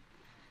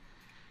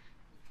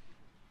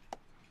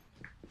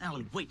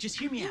 Natalie, wait, just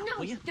hear me out, You will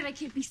know you? that I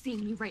can't be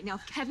seeing you right now.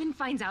 If Kevin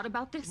finds out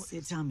about this.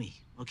 It's on me,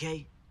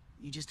 okay?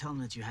 You just tell him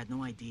that you had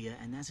no idea,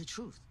 and that's the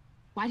truth.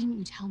 Why didn't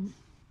you tell me?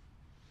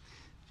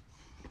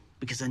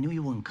 Because I knew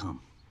you wouldn't come.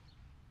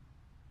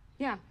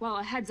 Yeah, well,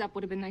 a heads up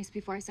would have been nice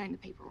before I signed the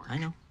paperwork. I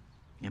know.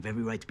 You have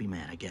every right to be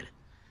mad, I get it.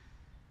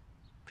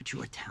 But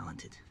you are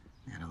talented,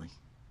 Natalie.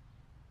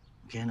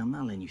 Okay, and I'm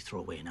not letting you throw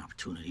away an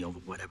opportunity over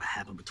whatever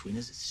happened between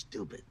us. It's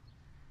stupid.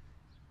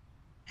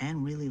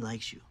 Anne really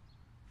likes you.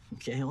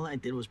 Okay, all I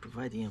did was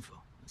provide the info.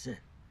 That's it.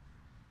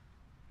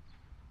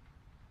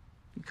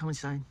 You come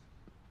inside,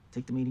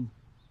 take the meeting,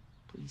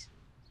 please.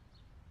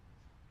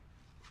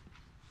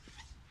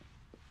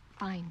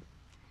 Fine.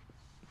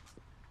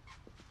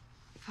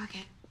 Fuck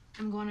it.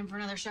 I'm going in for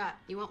another shot.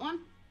 You want one?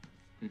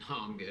 No,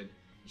 I'm good.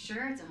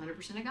 Sure, it's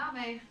 100%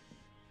 agave.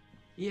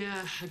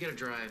 Yeah, I gotta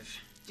drive.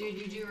 Dude,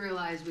 you do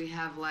realize we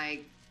have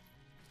like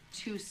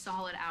 2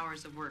 solid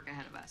hours of work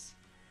ahead of us.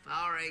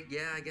 All right,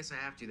 yeah, I guess I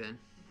have to then.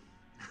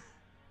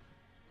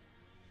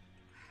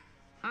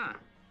 Huh.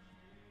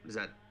 Is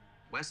that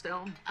West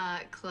Elm?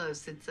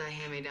 Close. It's a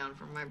hand-me-down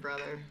from my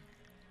brother.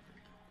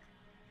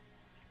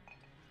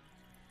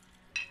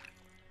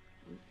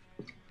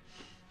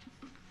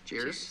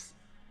 Cheers.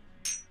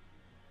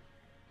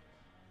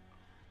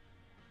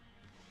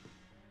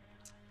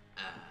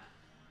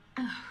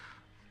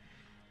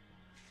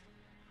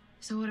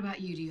 So what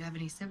about you? Do you have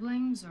any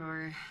siblings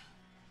or?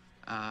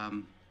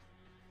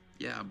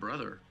 Yeah, a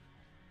brother.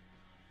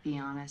 Be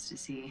honest,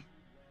 is he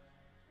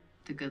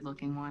the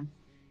good-looking one?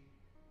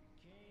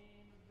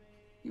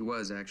 He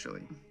was,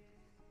 actually.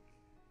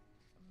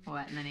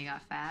 What, and then he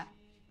got fat?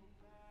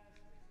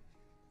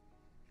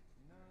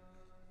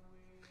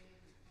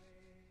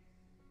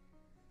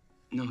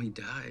 No, he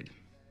died.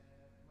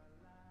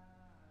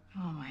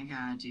 Oh my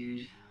god,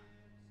 dude.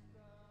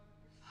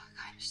 Fuck,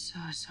 I'm so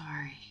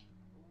sorry.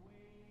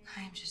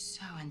 I'm just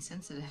so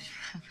insensitive.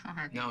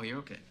 No, you're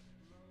okay.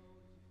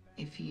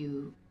 If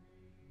you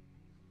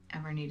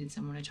ever needed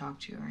someone to talk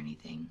to or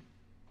anything.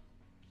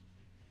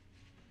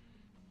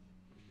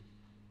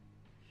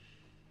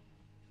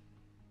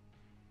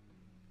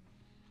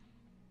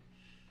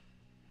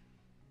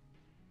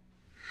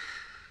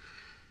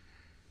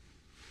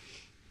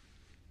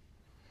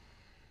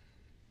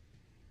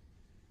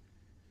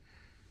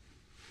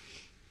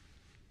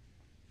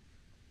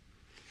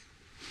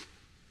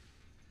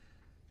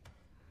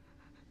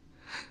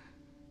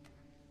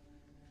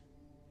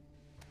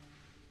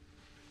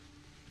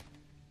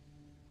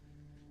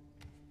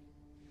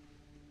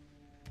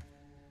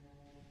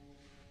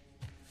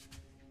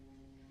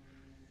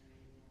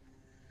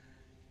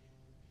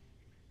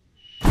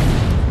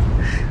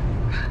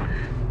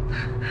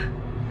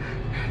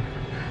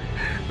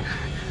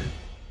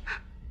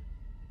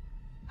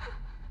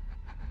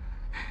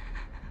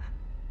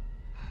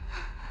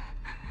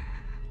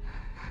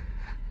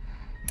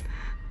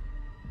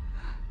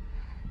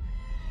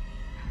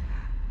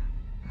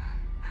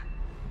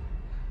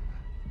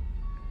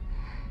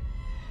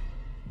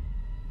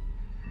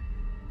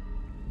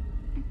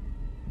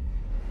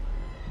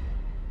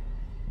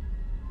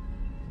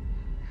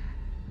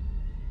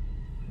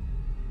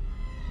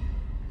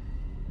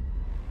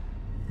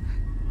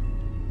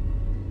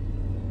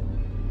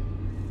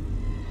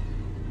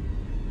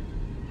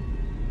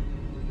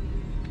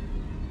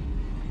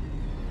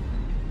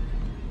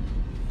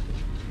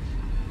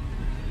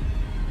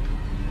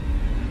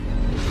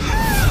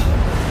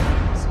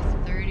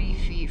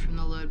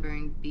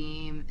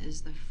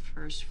 Is the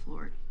first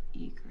floor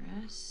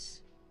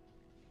egress.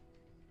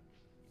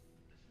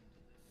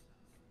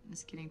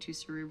 Is getting too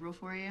cerebral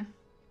for you?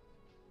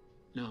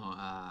 No,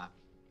 I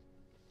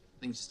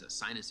think it's just a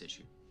sinus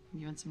issue.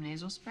 You want some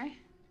nasal spray?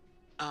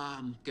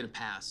 I'm gonna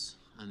pass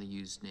on the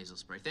used nasal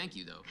spray. Thank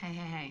you, though.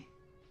 Hey.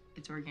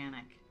 It's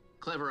organic.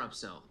 Clever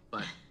upsell,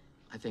 but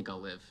I think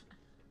I'll live.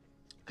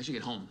 I should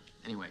get home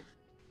anyway.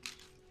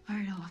 All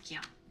right, I'll walk you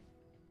out.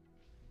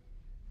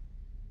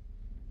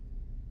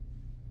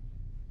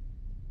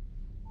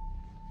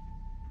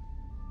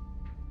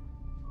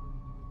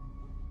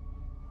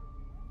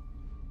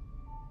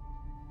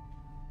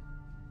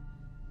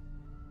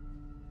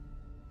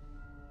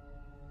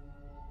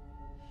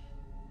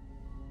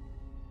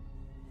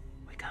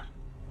 Wake up.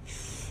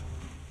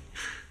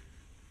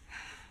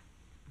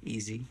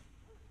 Easy.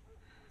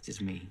 It's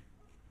just me.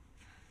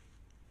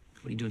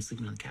 What are you doing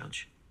sleeping on the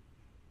couch?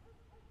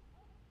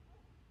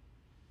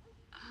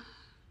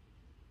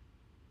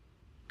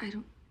 I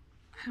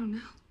don't know.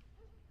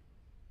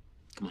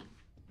 Come on.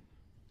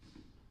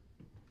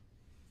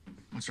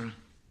 What's wrong?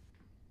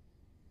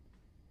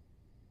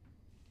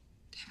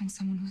 Having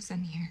someone was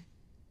in here.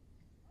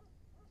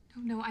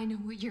 No, I know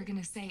what you're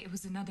gonna say. It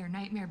was another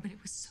nightmare, but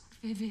it was so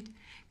vivid.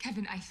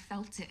 Kevin, I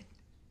felt it.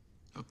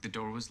 Look, the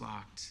door was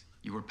locked.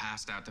 You were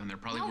passed out down there,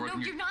 probably No,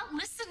 working. you're not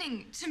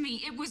listening to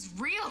me. It was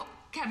real,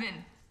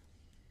 Kevin.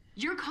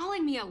 You're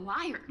calling me a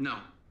liar. No,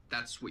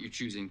 that's what you're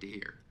choosing to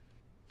hear.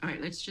 All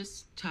right, let's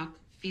just talk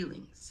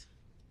feelings.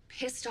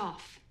 Pissed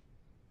off.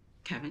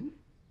 Kevin?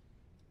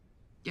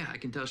 Yeah, I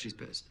can tell she's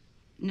pissed.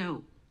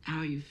 No, How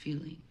are you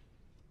feeling?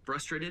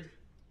 Frustrated?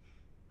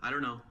 I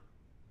don't know.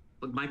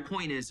 But my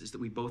point is that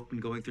we've both been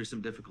going through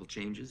some difficult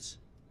changes.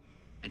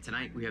 And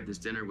tonight we have this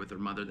dinner with her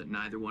mother that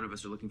neither one of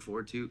us are looking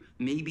forward to.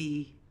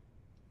 Maybe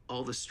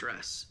all the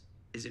stress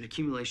is an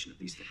accumulation of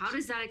these things. How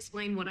does that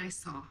explain what I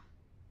saw?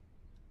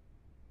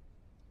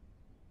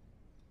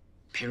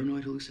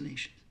 Paranoid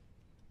hallucination.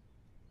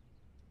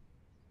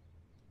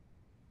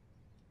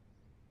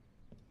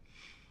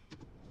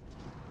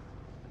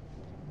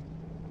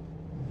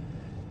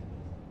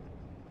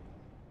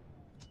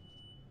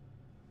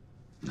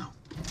 No.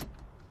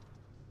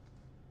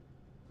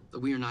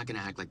 But we are not gonna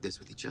act like this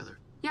with each other.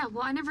 Yeah,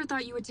 well, I never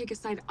thought you would take a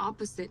side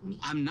opposite me.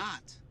 I'm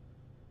not.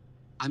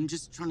 I'm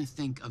just trying to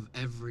think of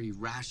every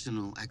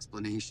rational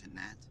explanation,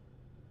 Nat.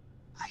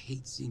 I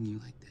hate seeing you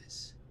like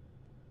this.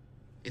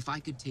 If I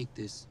could take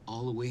this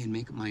all away and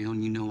make it my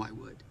own, you know I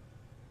would.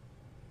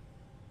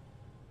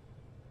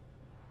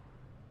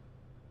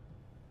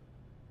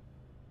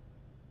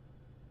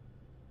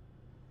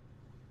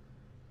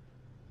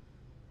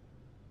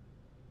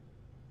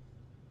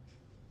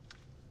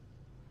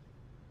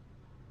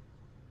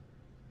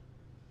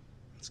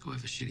 Let's go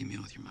have a shitty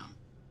meal with your mom.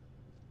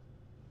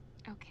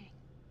 Okay.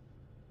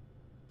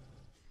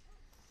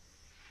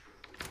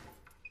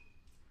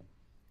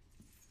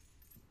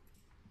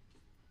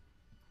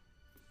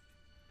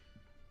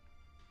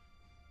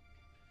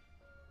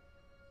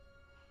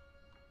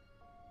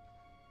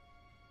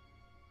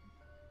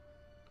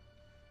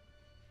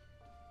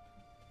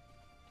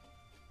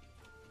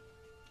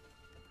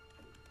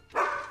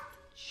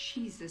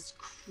 Jesus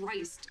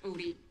Christ,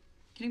 Odie.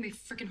 Getting me a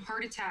freaking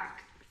heart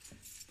attack.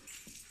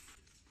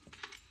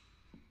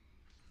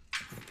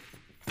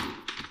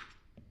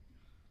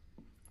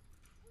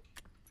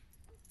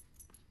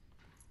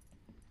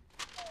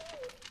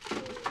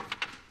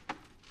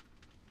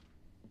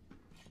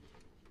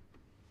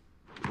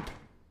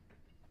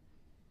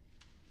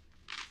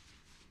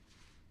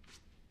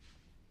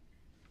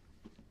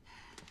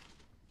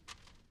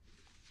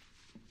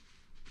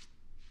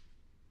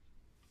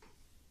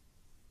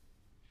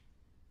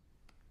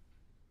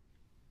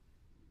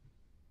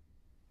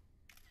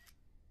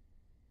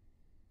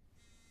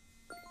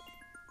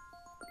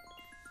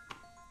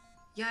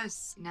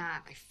 Yes,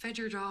 Nat, I fed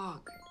your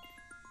dog.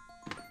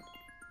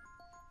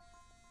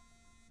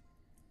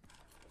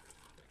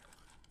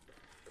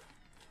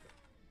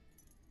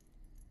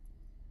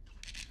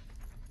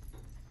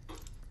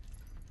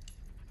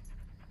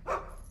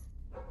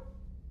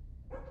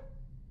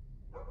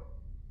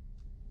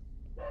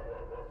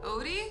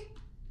 Odie?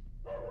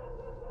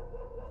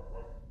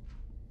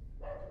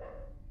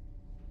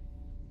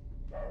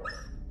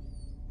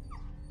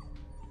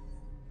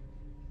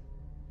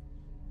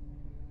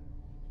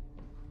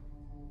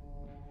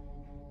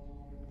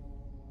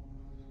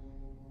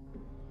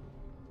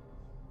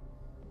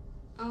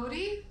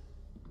 Odie?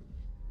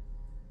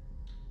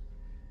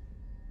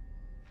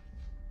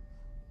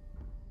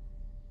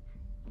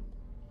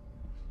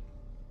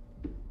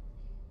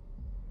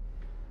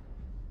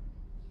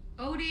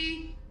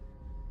 Odie?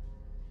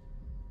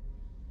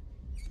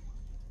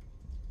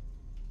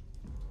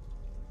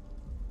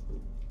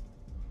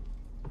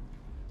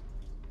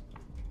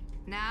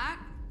 Nat?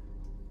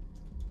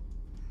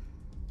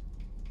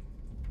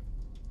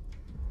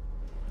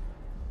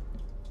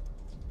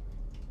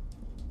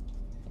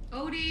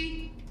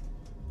 Odie?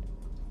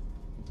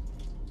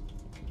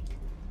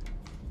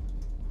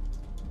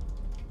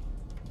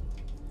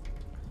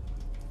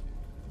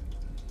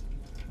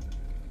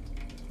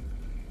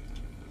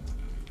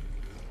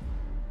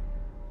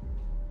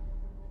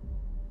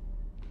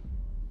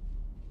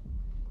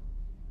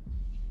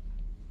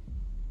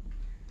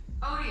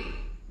 Odie?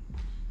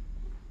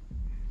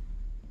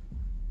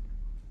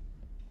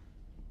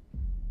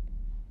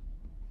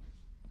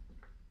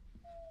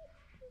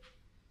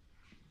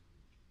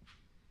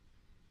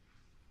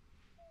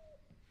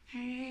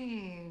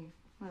 Hey,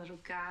 little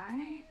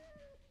guy.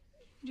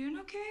 Doing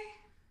okay?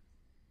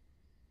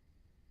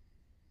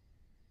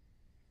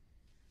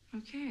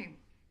 Okay.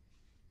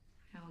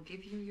 I'll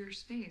give you your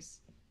space.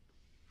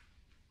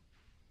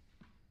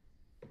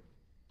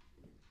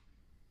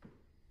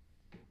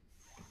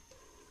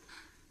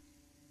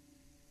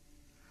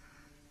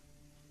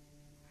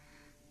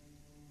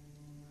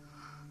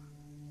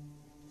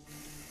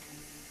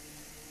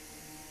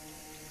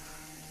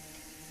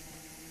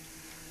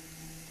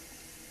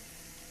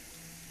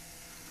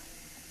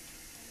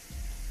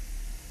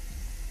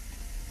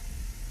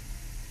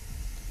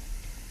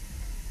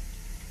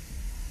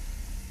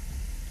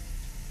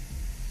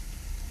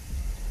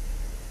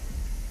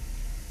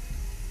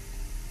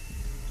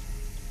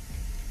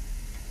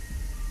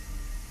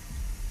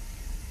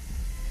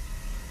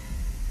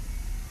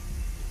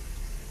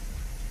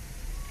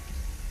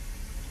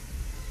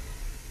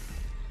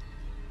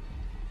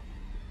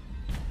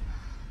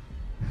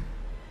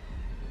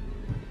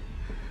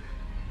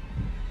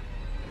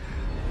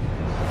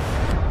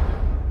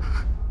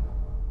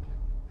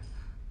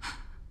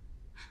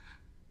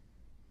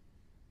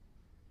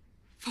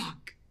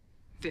 Fuck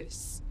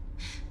this.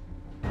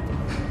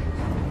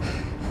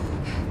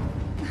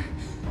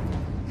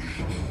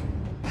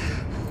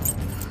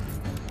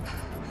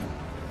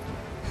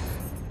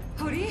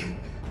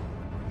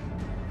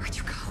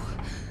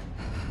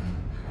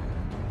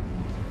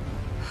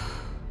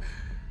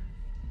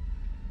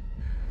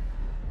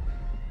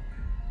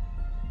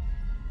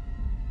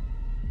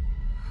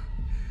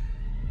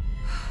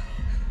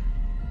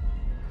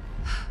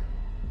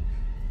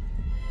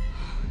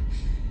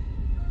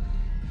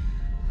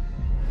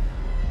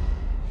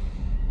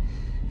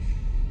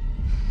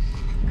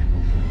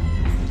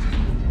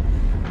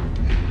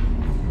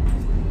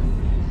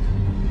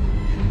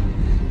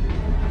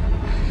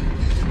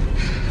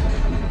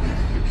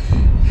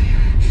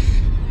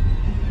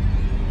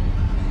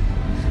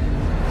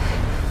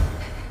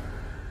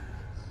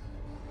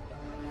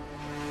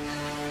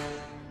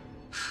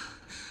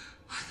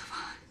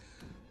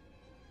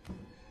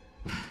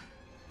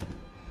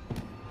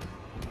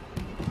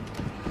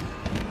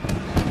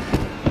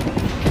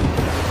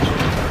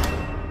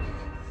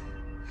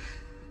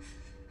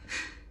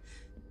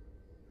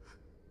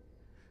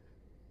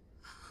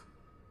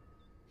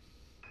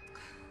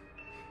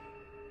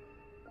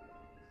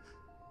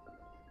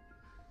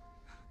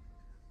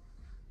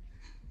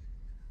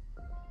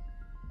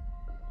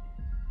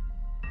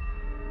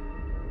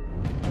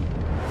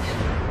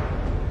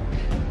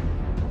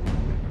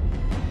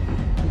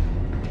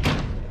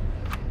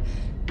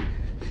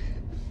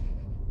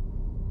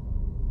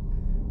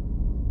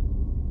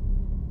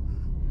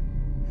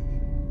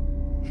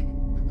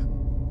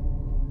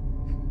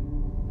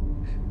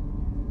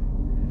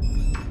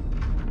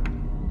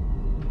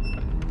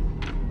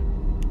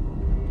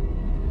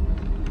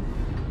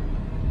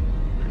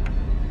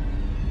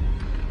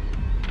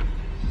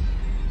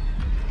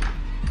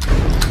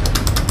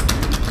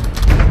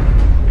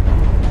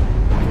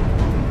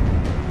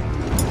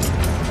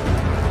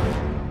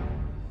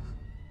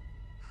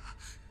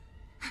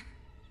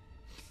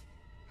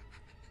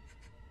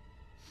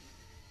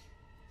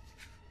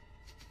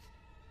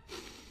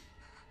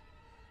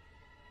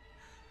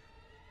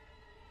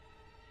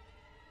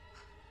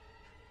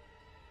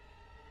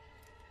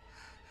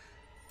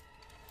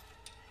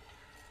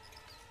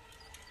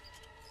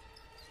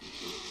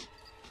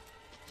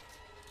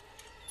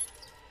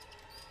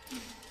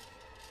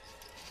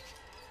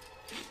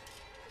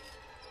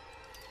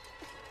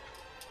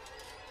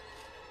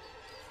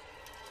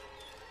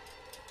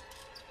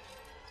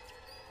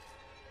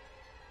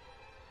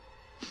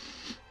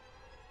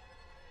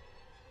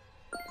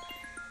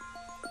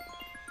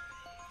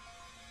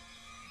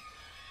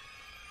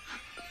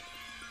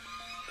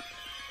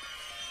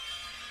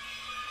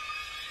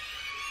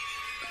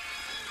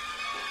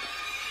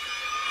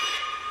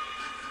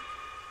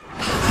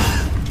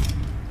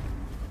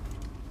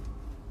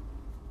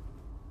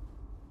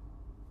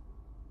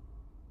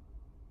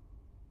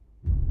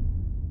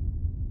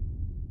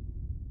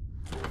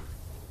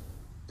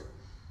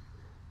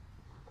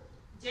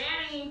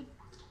 Danny.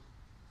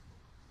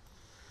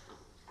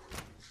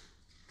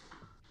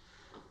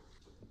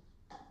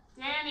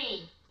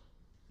 Danny.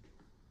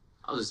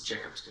 I'll just check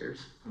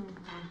upstairs.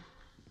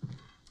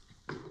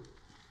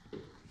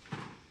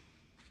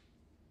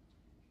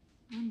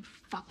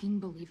 Unfucking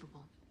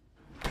believable.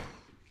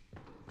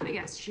 But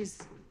yes, she's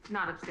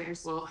not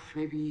upstairs. Well,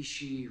 maybe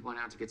she went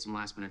out to get some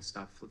last minute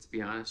stuff. Let's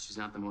be honest, she's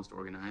not the most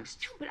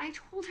organized. No, but I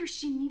told her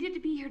she needed to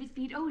be here to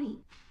feed Odie.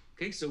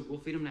 Okay, so we'll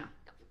feed him now.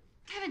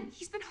 Kevin,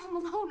 he's been home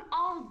alone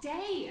all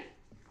day.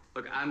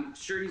 Look, I'm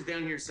sure he's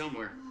down here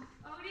somewhere.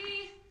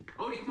 Odie!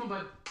 Odie, come on,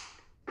 bud.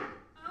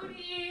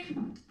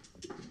 Odie!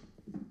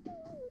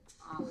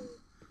 Oh,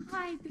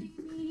 hi,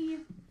 baby.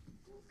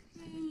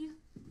 Okay.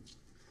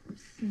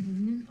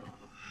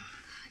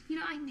 You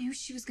know, I knew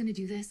she was gonna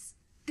do this.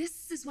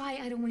 This is why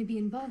I don't want to be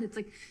involved. It's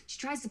like she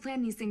tries to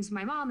plan these things with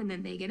my mom, and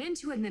then they get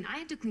into it, and then I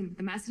have to clean up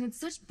the mess, and it's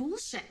such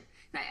bullshit.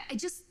 I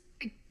just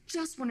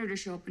want her to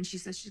show up, and she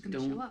says she's gonna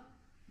show up.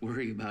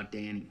 Worry about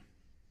Danny.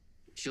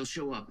 She'll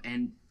show up,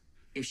 and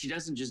if she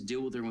doesn't, just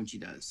deal with her when she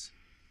does.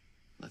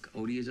 Look,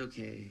 Odie is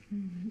okay.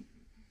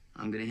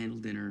 I'm gonna handle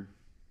dinner.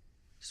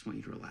 Just want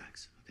you to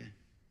relax, okay?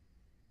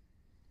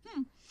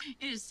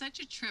 It is such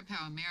a trip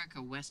how America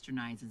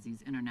westernizes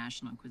these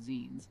international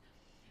cuisines.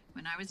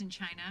 When I was in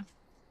China,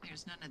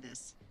 there's none of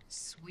this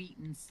sweet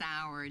and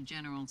sour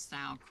General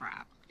Tso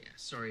crap. Yeah,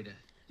 sorry to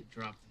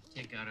drop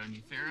the takeout on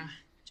you, Farah.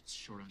 Just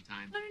short on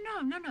time.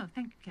 No.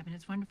 Thank you, Kevin.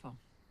 It's wonderful.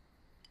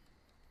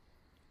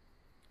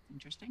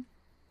 Interesting.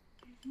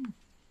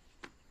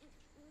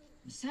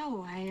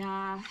 So,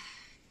 I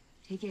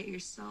take it you're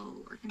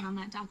still working on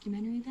that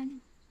documentary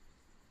then?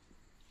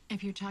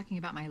 If you're talking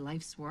about my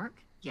life's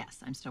work, yes,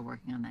 I'm still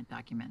working on that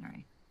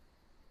documentary.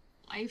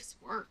 Life's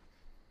work?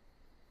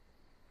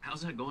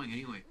 How's that going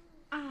anyway?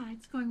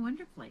 It's going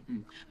wonderfully.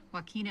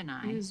 Joaquin and I...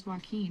 Who's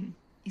Joaquin?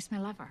 He's my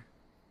lover.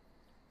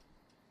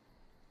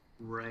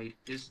 Right.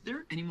 Is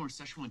there any more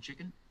Szechuan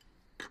chicken?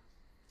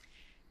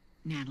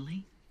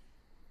 Natalie,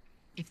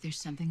 if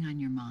there's something on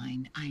your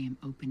mind, I am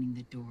opening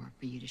the door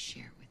for you to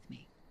share with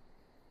me.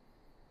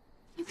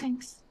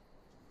 Thanks.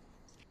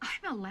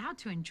 I'm allowed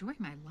to enjoy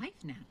my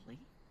life,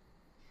 Natalie.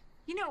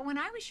 You know, when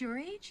I was your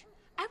age,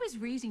 I was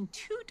raising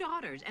 2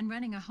 daughters and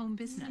running a home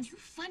business. You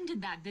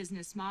funded that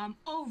business, Mom.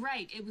 Oh,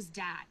 right, it was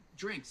Dad.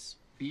 Drinks,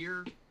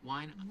 beer,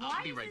 wine. Why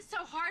I'll be right. is it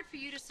so hard for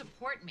you to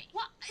support me?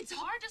 Well, it's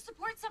hard to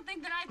support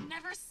something that I've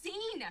never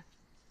seen.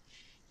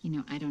 You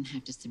know, I don't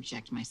have to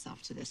subject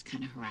myself to this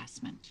kind of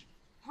harassment.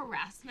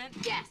 Harassment?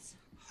 Yes,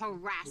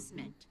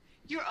 harassment.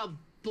 You're a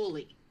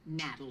bully,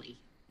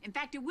 Natalie. In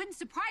fact, it wouldn't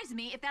surprise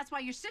me if that's why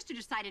your sister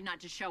decided not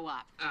to show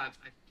up. I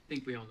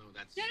think we all know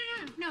that's...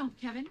 No,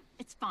 Kevin.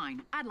 It's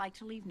fine. I'd like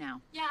to leave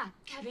now. Yeah,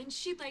 Kevin,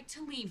 she'd like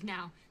to leave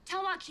now.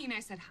 Tell Joaquin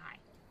I said hi.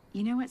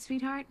 You know what,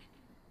 sweetheart?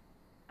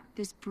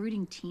 This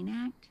brooding teen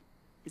act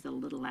is a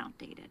little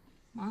outdated.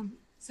 Mom,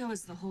 so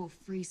is the whole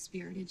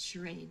free-spirited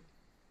charade.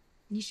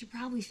 You should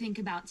probably think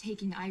about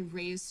taking I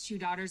raised 2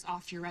 daughters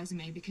off your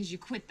resume because you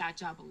quit that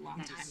job a long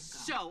time ago.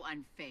 So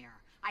unfair.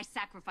 I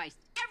sacrificed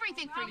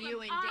everything for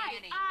you and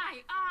Danny.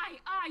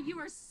 You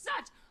are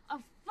such a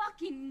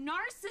fucking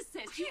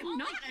narcissist. I am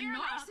not a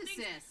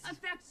narcissist.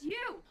 Affects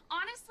you.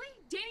 Honestly,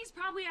 Danny's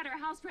probably at her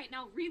house right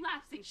now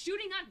relapsing,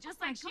 shooting up just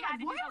like she had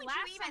to do why the would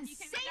last you time even you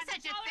came say to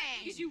such a college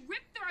thing? Because you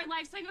ripped through our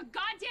lives like a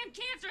goddamn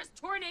cancerous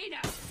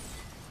tornado.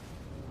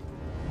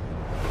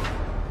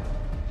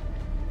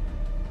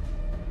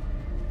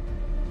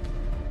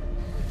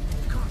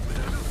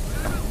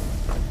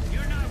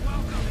 You're not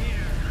welcome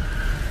here.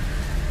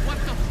 What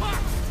the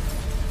fuck?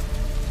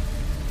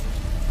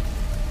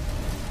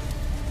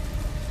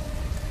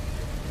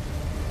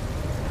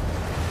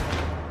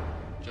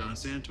 John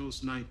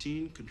Santos,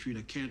 19,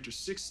 Katrina Cantor,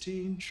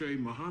 16, Trey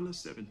Mahana,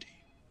 17.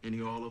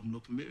 Any all of them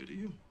look familiar to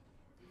you?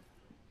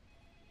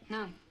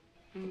 No,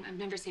 I've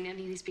never seen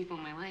any of these people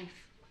in my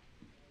life.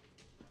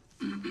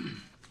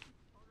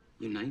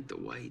 Unite the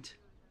white.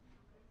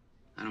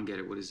 I don't get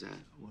it. What is that?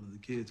 One of the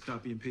kids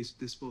copy and pasted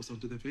this post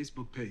onto their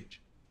Facebook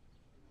page.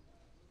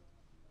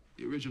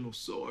 The original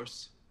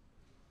source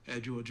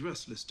had your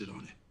address listed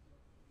on it.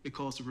 It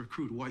calls to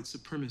recruit white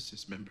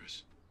supremacist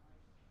members.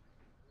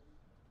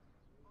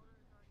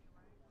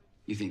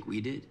 You think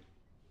we did?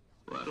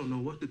 Well, I don't know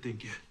what to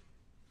think yet,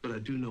 but I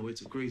do know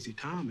it's a crazy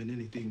time and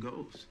anything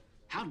goes.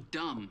 How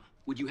dumb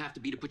would you have to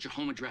be to put your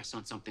home address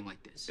on something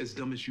like this? As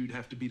dumb as you'd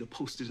have to be to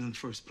post it in the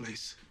first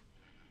place.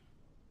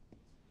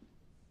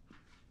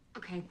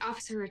 Okay,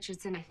 Officer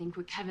Richardson, I think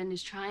what Kevin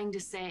is trying to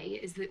say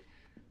is that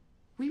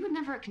we would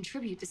never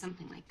contribute to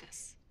something like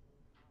this.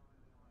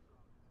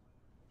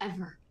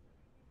 Ever.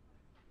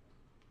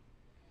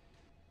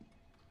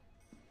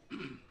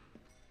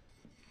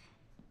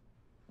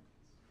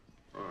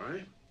 All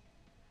right.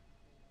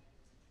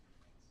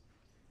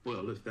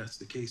 Well, if that's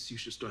the case, you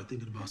should start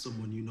thinking about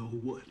someone you know who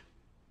would.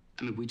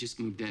 I mean, we just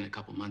moved in a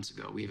couple months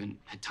ago. We haven't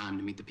had time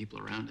to meet the people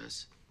around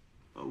us.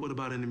 What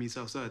about enemies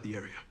outside the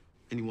area?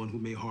 Anyone who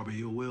may harbor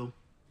ill will?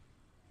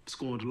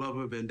 Scorned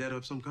lover, vendetta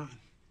of some kind?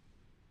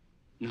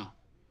 No.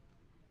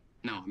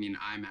 No, I mean,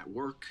 I'm at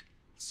work.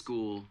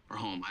 school, or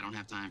home. I don't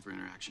have time for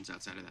interactions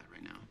outside of that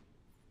right now.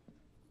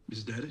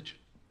 Ms. Dadich?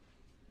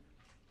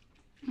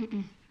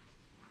 Mm-mm.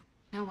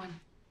 No one.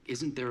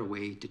 Isn't there a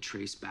way to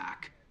trace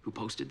back who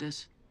posted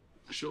this?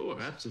 Sure,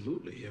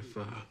 absolutely, if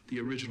the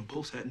original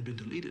post hadn't been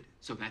deleted.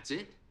 So that's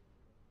it?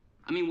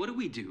 I mean, what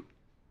do?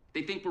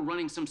 They think we're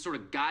running some sort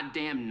of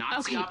goddamn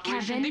Nazi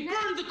operation? Kevin. They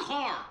burned the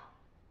car!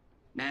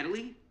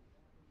 Natalie?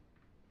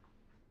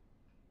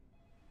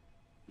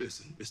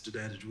 Listen, Mr.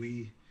 Dadich,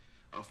 we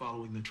are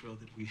following the trail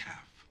that we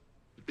have.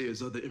 If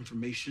there's other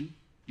information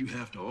you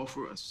have to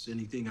offer us,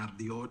 anything out of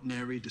the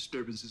ordinary,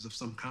 disturbances of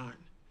some kind,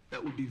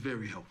 that would be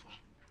very helpful.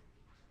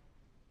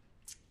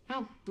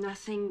 No,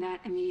 nothing that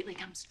immediately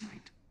comes to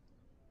mind.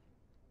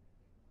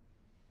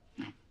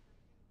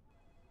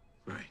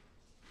 Right.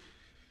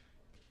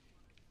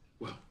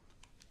 Well,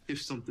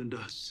 if something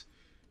does.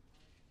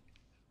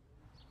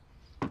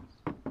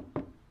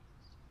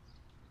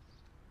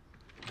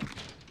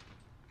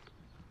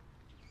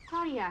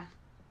 Claudia,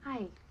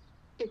 hi.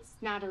 It's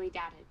Natalie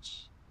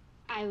Dadich.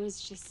 I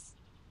was just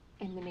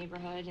in the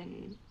neighborhood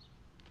and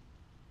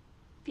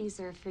these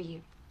are for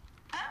you.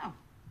 Oh.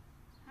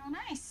 How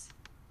nice.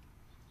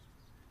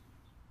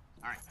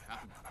 All right,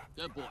 copy.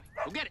 Good boy.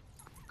 Go get it.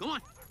 Go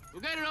on. Go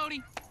get it,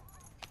 Odie.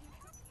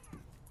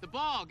 The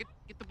ball.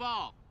 Get the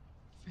ball.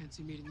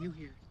 Fancy meeting you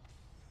here.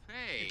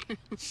 Hey.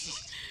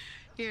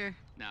 Here.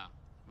 No,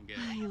 I'm good.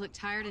 You look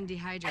tired and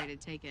dehydrated.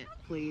 Take it,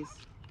 please.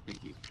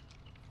 Thank you.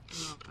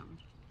 You're welcome.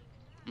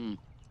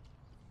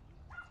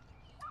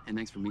 And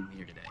thanks for meeting me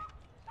here today.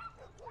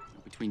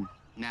 Between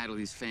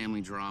Natalie's family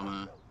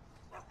drama,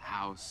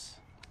 house,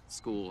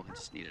 school, I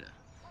just needed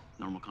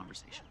a normal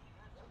conversation.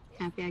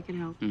 Happy I could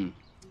help.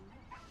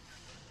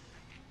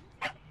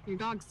 Your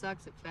dog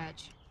sucks at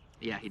fetch.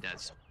 Yeah, he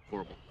does.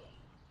 Horrible.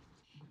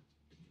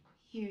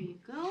 Here you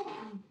go.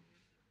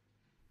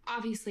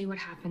 Obviously, what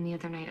happened the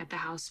other night at the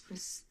house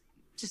was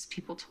just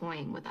people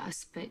toying with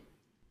us, but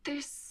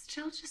there's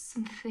still just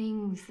some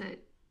things that,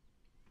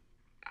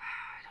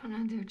 I don't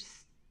know, they're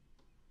just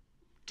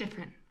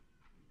different.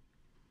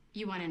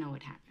 You want to know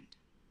what happened?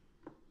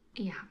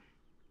 Yeah.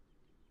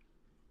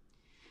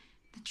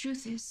 The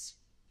truth is,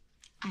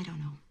 I don't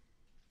know.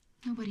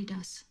 Nobody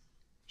does.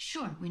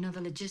 Sure, we know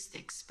the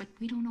logistics, but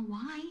we don't know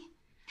why.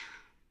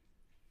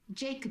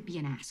 Jay could be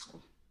an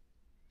asshole.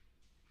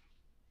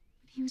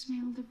 But he was my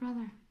older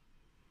brother,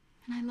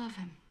 and I love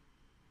him.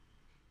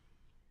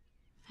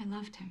 I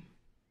loved him.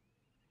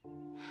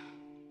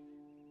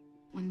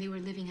 When they were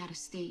living out of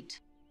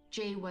state,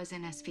 Jay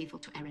wasn't as faithful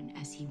to Erin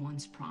as he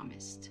once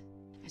promised.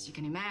 As you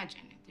can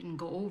imagine, it didn't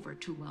go over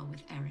too well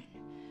with Erin.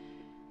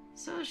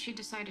 So she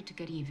decided to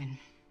get even.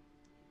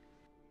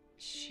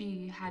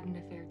 She had an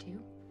affair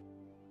too?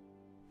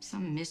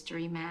 Some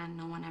mystery man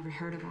no one ever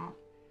heard about.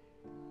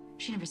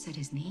 She never said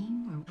his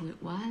name or who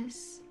it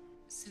was.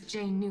 So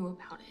Jay knew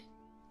about it?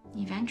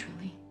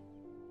 Eventually.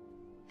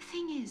 The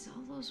thing is,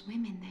 all those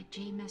women that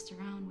Jay messed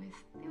around with,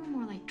 they were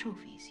more like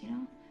trophies, you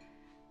know?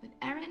 But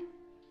Erin,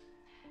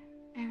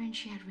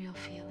 she had real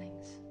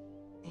feelings.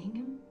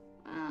 Bingham?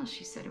 Well,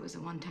 she said it was a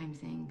one-time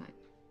thing, but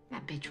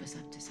that bitch was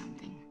up to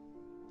something.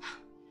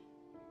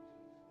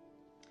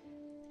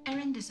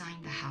 Erin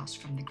designed the house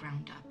from the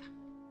ground up.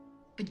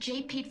 But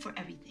Jay paid for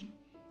everything.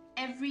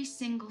 Every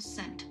single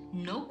cent.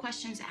 No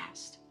questions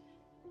asked.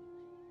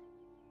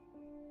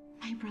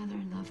 My brother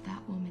loved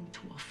that woman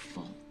to a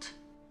fault.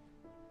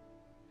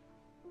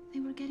 They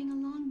were getting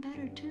along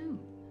better, too.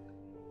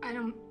 I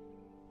don't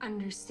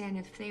understand.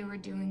 If they were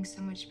doing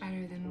so much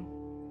better, then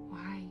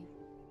why?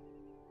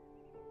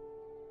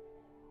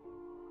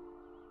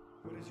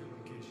 What is your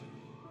location?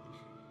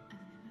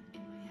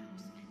 In my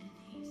house, and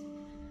he's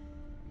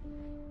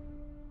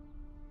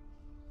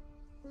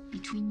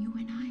between you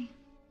and I,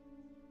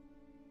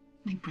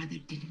 my brother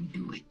didn't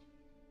do it.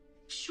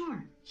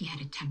 Sure, he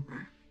had a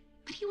temper,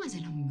 but he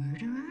wasn't a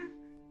murderer,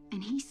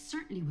 and he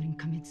certainly wouldn't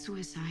commit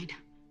suicide.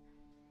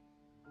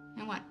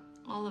 And what,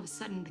 all of a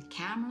sudden the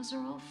cameras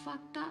are all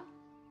fucked up?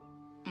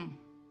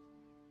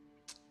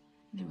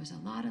 There was a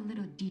lot of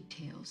little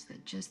details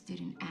that just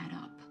didn't add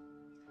up.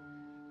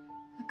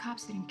 The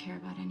cops didn't care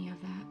about any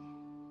of that.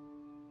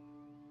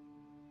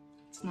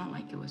 It's not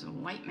like it was a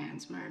white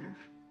man's murder.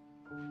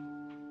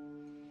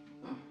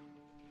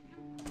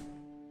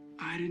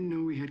 I didn't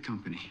know we had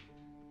company.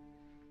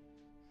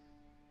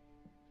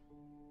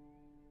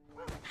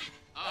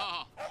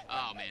 Oh,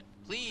 man.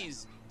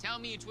 Please tell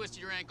me you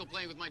twisted your ankle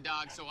playing with my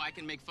dog so I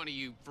can make fun of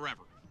you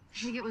forever. I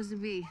think it was a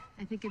bee.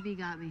 I think a bee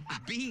got me. A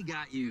bee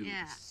got you.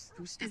 Yeah.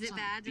 Who steps Is it on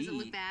a bad? Does it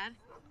look bee? bad?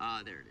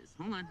 There it is.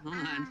 Hold on.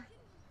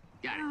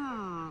 Got it.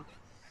 Oh.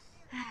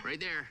 Right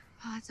there.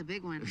 Oh, that's a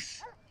big one.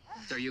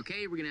 So are you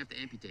okay? We're gonna have to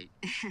amputate.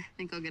 I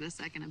think I'll get a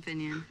second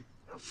opinion.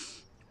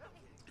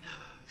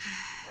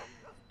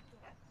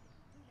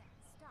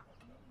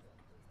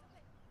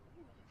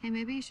 Hey,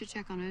 maybe you should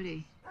check on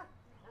Odie.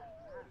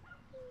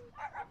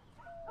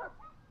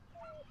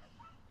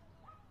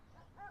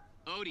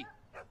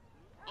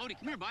 Odie,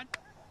 come here, bud.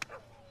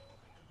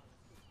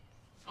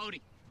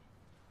 Odie.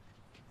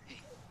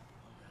 Hey.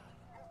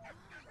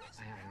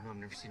 I don't know. I've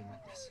never seen him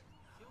like this.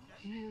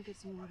 I'm gonna go get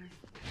some water.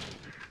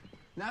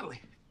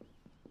 Natalie.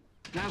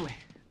 Natalie.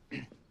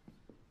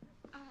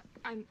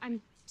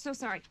 I'm so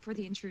sorry for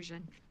the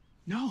intrusion.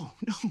 No.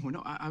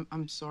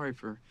 I'm sorry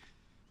for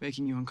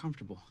making you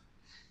uncomfortable.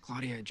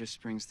 Claudia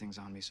just brings things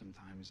on me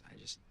sometimes.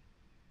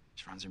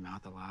 She runs her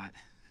mouth a lot.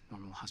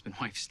 Normal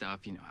husband-wife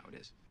stuff, you know how it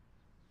is.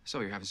 So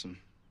you're having some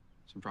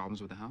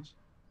problems with the house?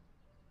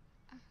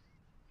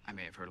 I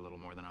may have heard a little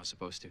more than I was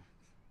supposed to.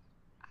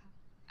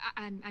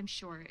 I'm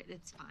sure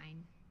it's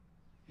fine.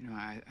 You know,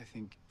 I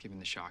think given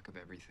the shock of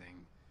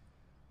everything,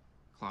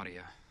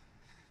 Claudia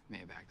may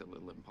have acted a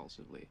little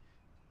impulsively.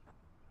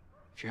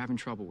 If you're having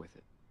trouble with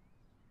it,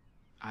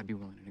 I'd be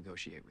willing to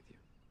negotiate with you.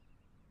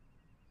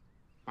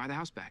 Buy the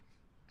house back.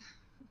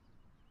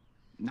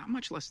 Not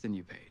much less than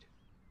you paid.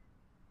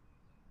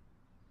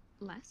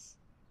 Less?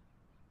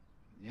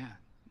 Yeah,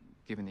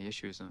 given the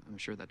issues, I'm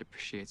sure that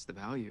depreciates the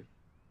value.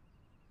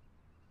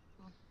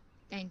 Well,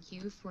 thank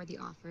you for the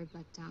offer,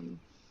 but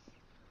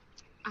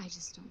I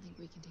just don't think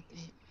we can take the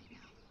hit right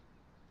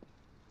now.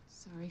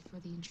 Sorry for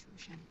the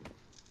intrusion.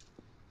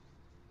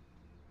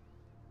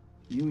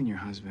 You and your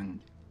husband,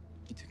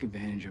 you took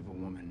advantage of a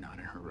woman not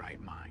in her right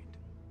mind.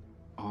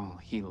 All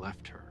he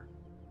left her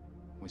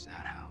was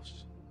that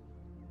house.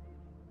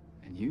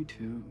 And you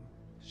two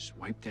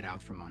swiped it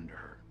out from under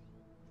her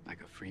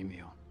like a free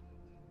meal.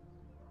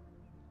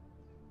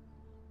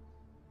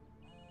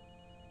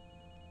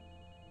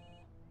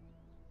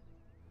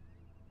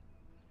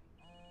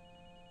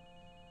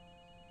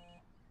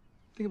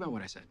 Think about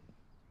what I said.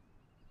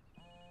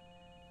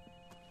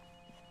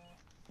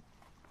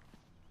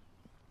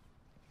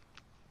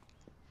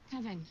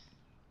 Kevin.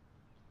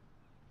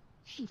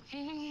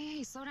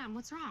 Hey, slow down.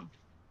 What's wrong?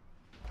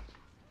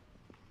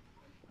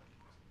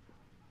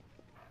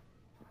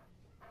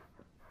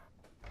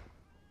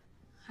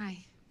 Hi,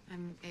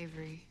 I'm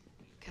Avery,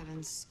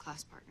 Kevin's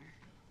class partner.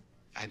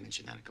 I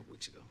mentioned that a couple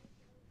weeks ago.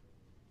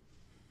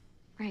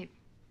 Right.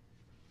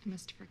 I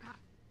must have forgot.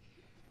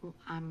 Well,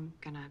 I'm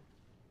gonna...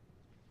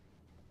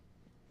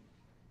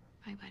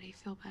 Bye, buddy.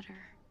 Feel better.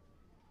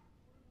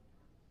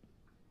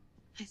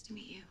 Nice to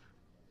meet you.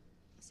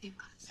 See you in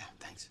class. Yeah,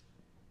 thanks.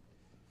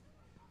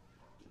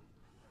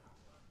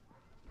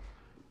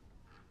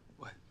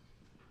 What?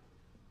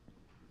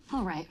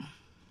 All right.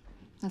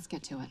 Let's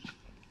get to it.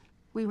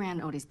 We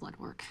ran Odie's blood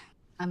work.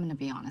 I'm gonna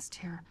be honest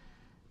here.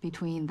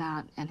 Between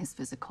that and his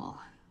physical,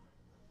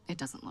 it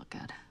doesn't look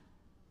good.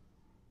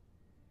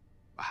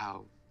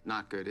 How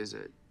not good is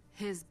it?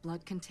 His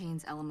blood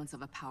contains elements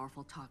of a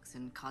powerful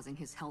toxin causing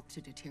his health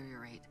to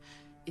deteriorate.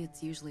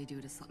 It's usually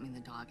due to something the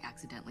dog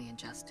accidentally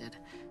ingested,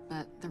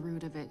 but the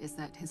root of it is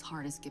that his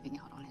heart is giving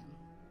out on him.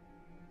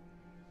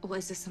 Well,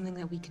 is this something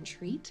that we can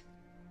treat?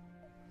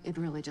 It'd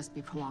really just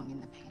be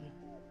prolonging the pain.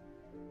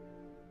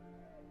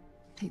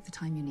 Take the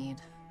time you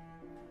need.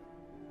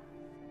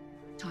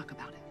 Talk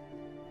about it.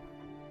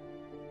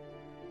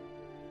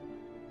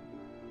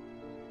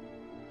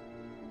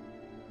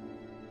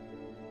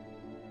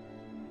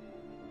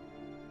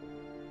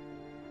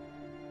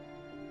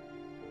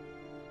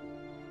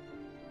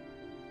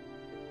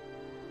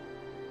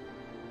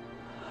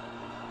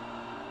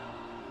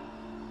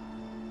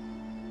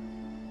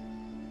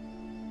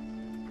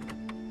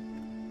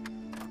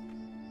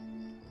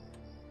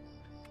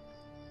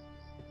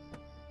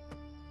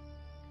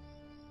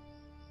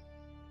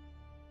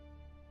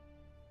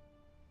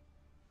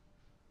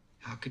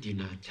 How could you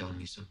not tell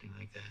me something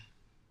like that?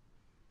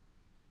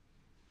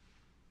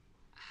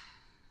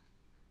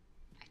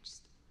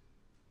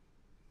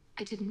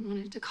 I didn't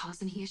want it to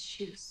cause any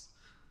issues.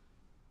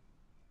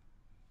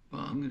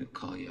 Well, I'm gonna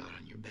call you out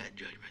on your bad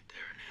judgment there,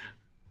 Nat.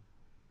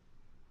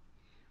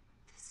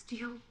 This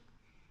deal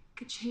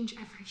could change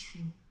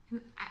everything.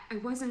 I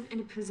wasn't in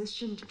a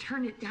position to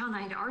turn it down.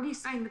 I had already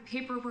signed the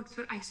paperwork,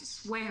 but I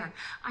swear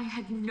I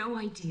had no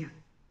idea.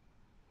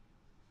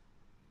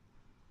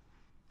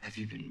 Have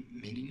you been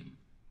meeting him?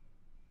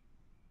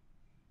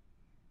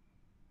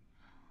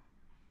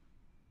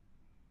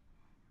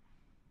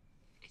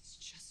 It's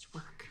just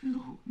work.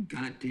 No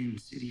goddamn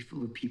city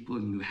full of people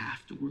and you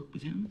have to work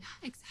with him?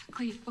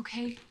 Exactly,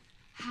 okay?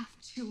 Have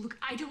to. Look,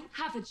 I don't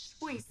have a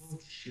choice.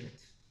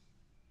 Bullshit.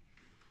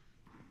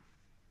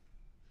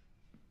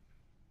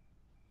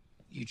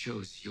 You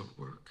chose your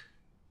work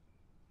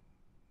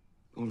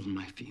over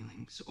my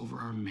feelings, over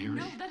our marriage.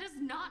 No, that is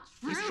not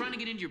true. He's trying to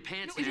get into your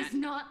pants, No, it Nat. is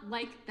not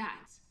like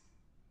that.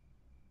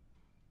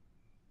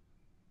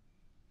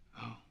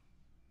 Oh.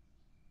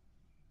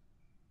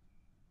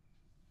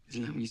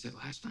 Isn't that what you said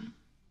last time?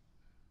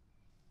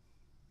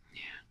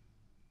 Yeah.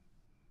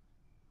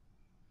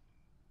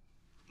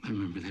 I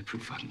remember that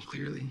pretty fucking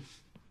clearly.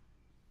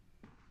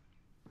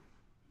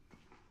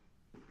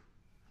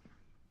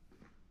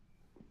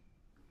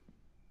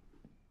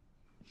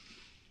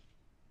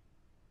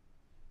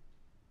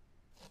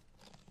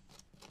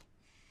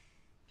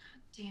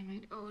 Damn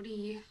it,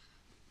 Odie.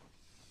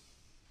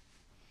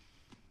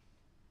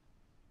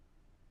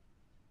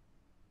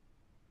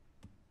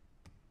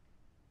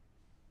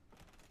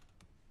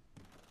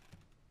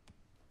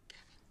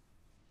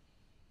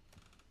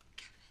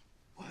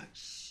 What?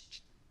 Shh.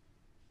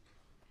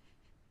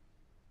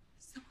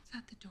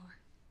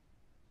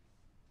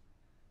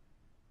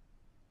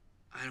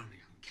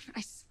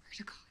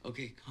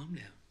 Okay, calm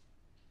down.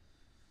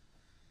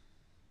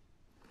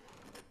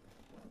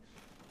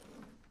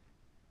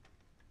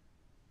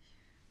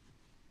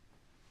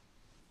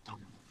 What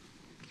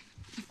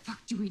the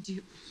fuck do we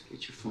do?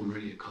 Get your phone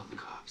ready to call the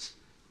cops.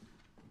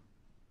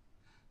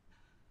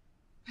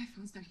 My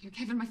phone's not here.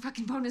 Kevin, my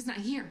fucking phone is not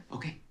here.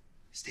 Okay,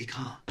 stay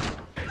calm.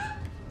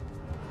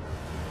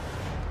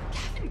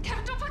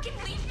 Kevin, don't fucking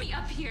leave me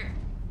up here.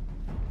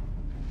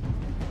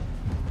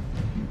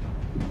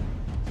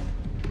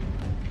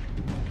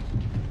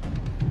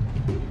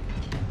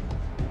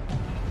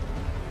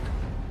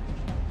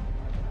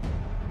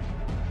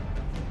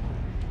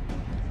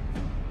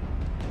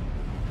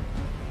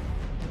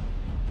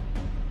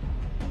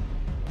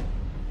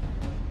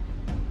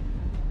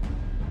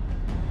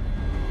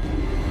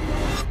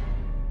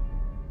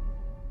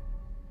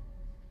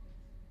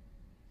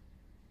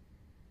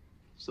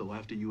 So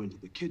after you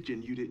entered the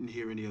kitchen, you didn't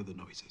hear any other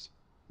noises?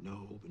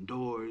 No open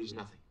doors?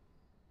 Nothing.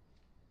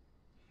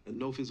 And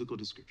no physical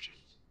descriptions?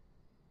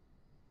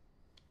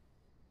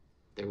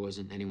 There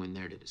wasn't anyone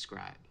there to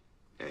describe.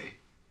 Hey,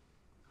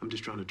 I'm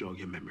just trying to jog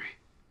your memory.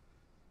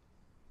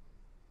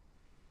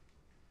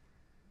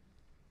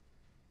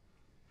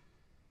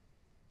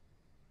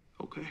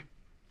 Okay,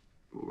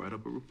 we'll write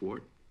up a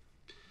report.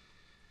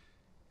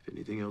 If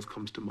anything else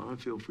comes to mind,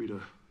 feel free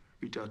to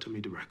reach out to me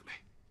directly.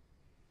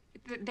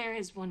 There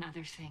is one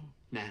other thing.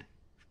 Nat.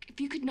 If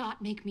you could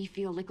not make me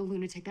feel like a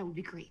lunatic, that would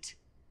be great.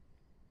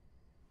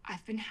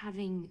 I've been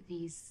having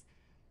these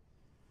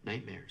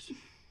Nightmares.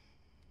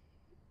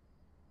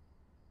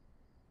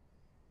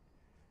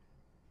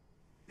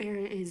 There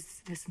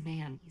is this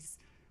man. He's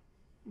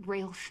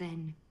rail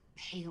thin,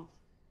 pale.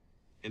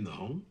 In the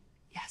home?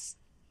 Yes.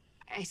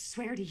 I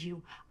swear to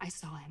you, I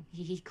saw him.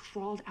 He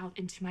crawled out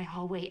into my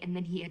hallway and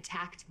then he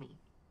attacked me.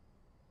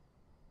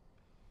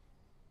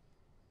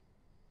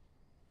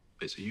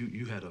 Wait, so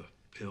you had a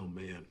pale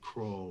man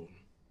crawl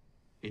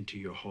into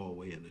your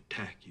hallway and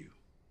attack you,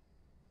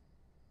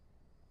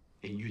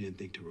 and you didn't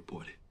think to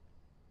report it?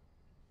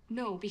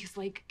 No, because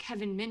like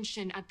Kevin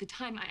mentioned, at the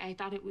time, I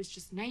thought it was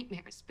just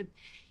nightmares. But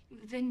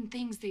then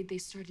things, they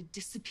started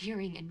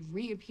disappearing and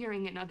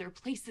reappearing in other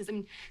places. I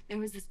mean, there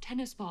was this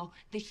tennis ball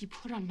that he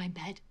put on my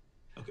bed.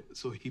 Okay,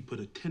 so he put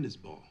a tennis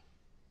ball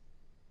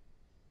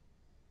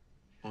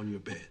on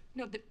your bed?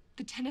 No,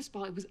 the tennis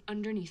ball, it was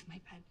underneath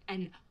my bed.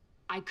 And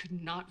I could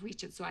not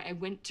reach it, so I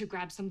went to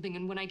grab something,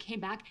 and when I came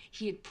back,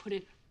 he had put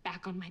it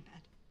back on my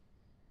bed.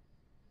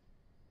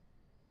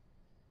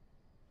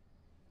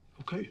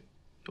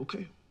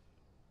 Okay.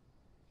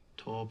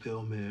 Tall,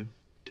 pale man,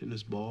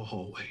 tennis ball,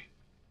 hallway.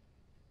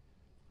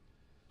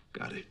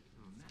 Got it.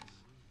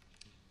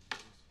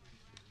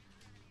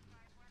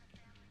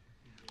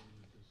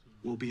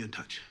 We'll be in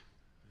touch.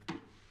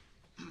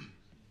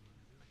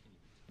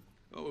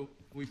 Oh,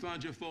 we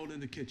found your phone in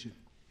the kitchen.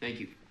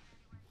 Thank you.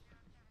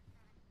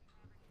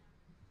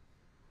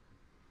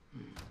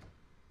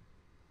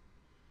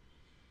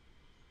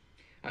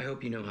 I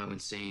hope you know how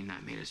insane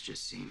that made us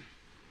just seem.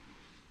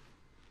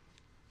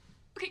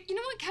 Okay, you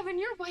know what, Kevin?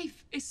 Your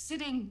wife is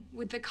sitting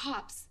with the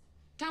cops,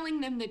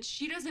 telling them that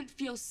she doesn't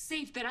feel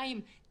safe, that I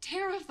am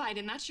terrified,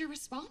 and that's your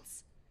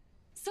response?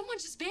 Someone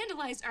just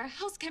vandalized our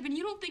house, Kevin.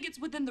 You don't think it's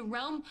within the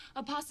realm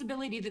of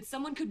possibility that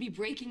someone could be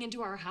breaking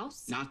into our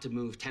house? Not to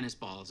move tennis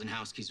balls and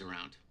house keys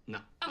around. No.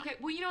 Okay,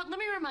 well, you know what? Let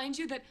me remind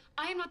you that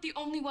I am not the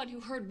only one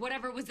who heard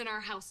whatever was in our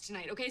house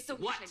tonight, okay? So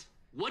what?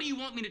 What do you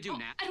want me to do,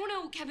 Nat? I don't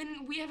know,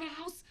 Kevin. We have a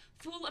house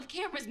full of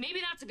cameras.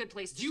 Maybe that's a good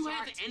place to Do you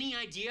start. have any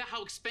idea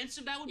how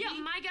expensive that would be?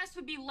 Yeah, my guess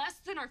would be less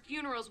than our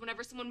funerals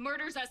whenever someone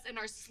murders us in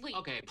our sleep.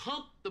 Okay,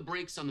 pump the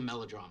brakes on the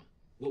melodrama.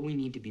 What we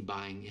need to be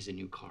buying is a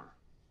new car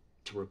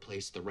to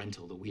replace the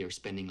rental that we are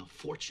spending a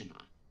fortune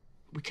on.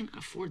 We cannot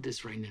afford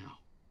this right now.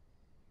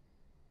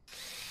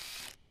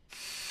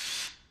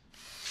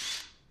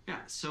 Yeah,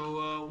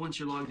 so once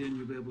you're logged in,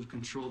 you'll be able to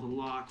control the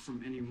lock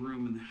from any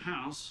room in the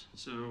house.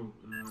 So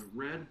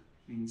red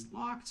means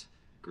locked,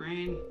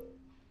 green,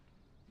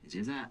 easy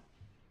as that.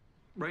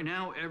 Right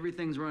now,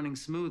 everything's running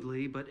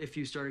smoothly, but if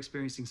you start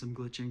experiencing some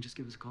glitching, just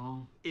give us a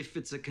call. If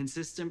it's a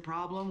consistent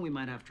problem, we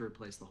might have to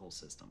replace the whole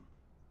system.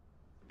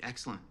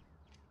 Excellent.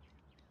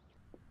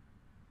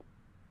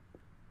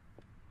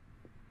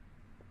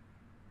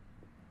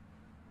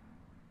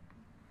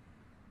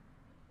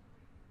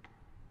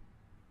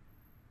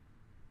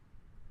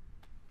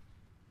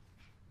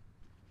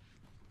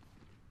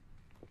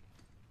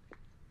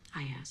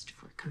 I asked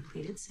for a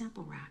completed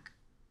sample rack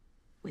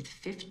with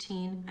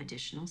 15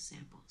 additional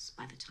samples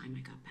by the time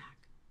I got back.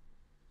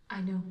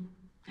 I know.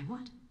 And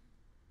what?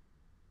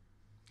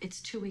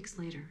 It's 2 weeks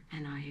later,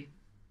 and I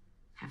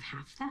have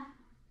half that?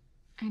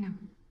 I know.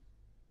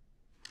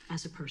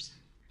 As a person,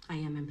 I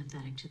am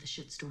empathetic to the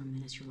shitstorm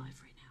that is your life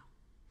right now.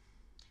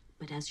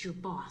 But as your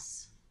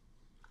boss,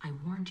 I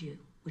warned you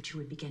what you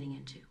would be getting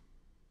into.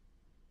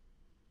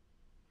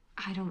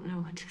 I don't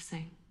know what to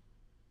say.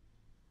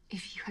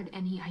 If you had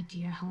any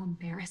idea how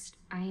embarrassed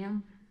I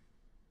am.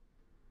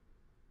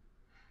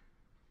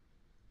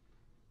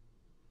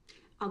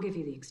 I'll give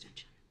you the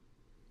extension.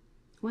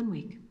 1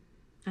 week.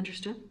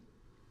 Understood?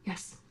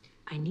 Yes.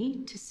 I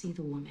need to see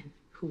the woman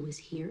who was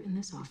here in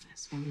this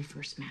office when we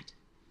first met.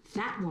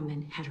 That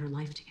woman had her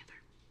life together.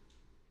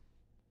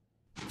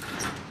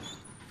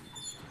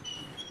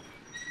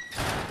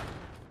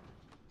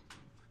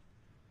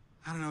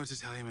 I don't know what to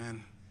tell you,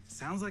 man.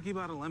 Sounds like you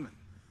bought a lemon.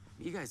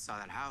 You guys saw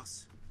that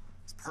house.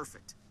 It's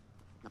perfect.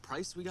 The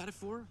price we got it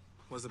for?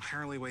 Was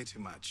apparently way too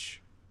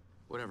much.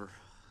 Whatever.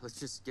 Let's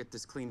just get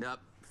this cleaned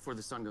up before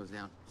the sun goes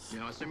down. You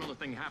know, a similar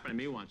thing happened to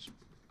me once.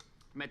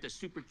 Met this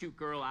super cute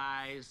girl,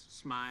 eyes,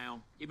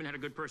 smile, even had a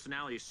good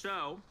personality.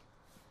 So,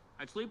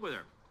 I'd sleep with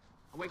her.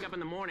 I wake up in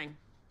the morning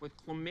with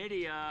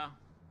chlamydia.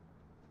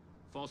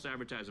 False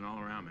advertising all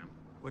around, man.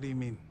 What do you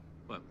mean?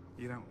 What?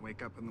 You don't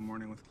wake up in the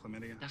morning with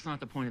chlamydia? That's not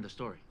the point of the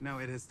story. No,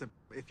 it is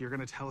if you're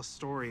gonna tell a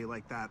story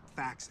like that,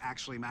 facts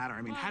actually matter.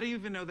 I mean, how do you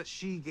even know that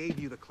she gave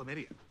you the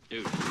chlamydia?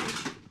 Dude.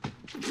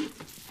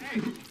 Hey.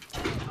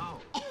 Oh.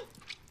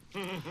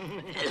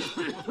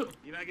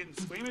 You're not getting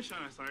squeamish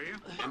on us, are you?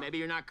 And maybe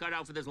you're not cut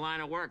out for this line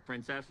of work,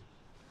 princess.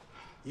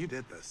 You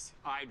did this.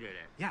 I did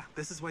it. Yeah,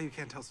 this is why you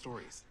can't tell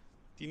stories.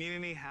 Do you need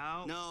any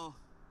help? No.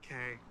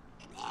 Okay.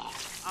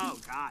 Oh,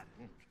 God.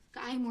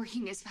 I'm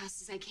working as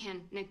fast as I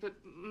can, Nick, but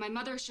my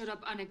mother showed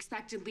up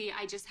unexpectedly.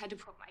 I just had to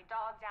put my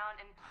dog down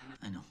and...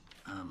 I know.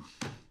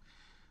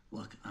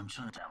 Look, I'm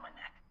trying to down my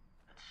neck.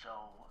 So,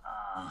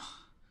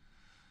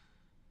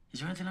 is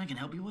there anything I can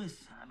help you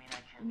with? I mean,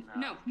 I can,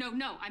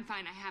 No, I'm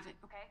fine. I have it,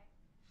 okay?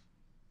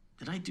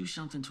 Did I do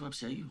something to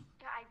upset you?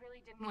 Yeah, I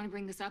really didn't want to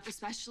bring this up,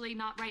 especially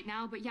not right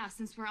now, but yeah,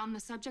 since we're on the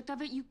subject of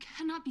it, you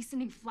cannot be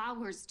sending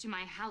flowers to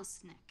my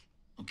house, Nick.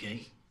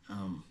 Okay,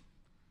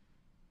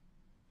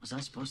 was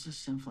I supposed to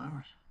send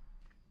flowers?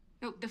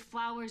 No, the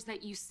flowers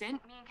that you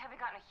sent, me and Kevin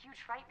got in a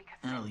huge fight because...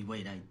 Natalie,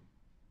 wait, I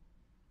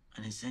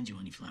didn't send you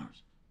any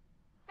flowers.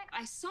 Nick,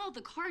 I saw the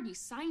card. You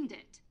signed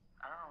it.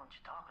 I don't know what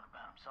you're talking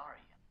about. I'm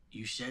sorry.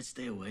 You said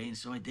stay away, and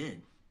so I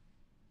did.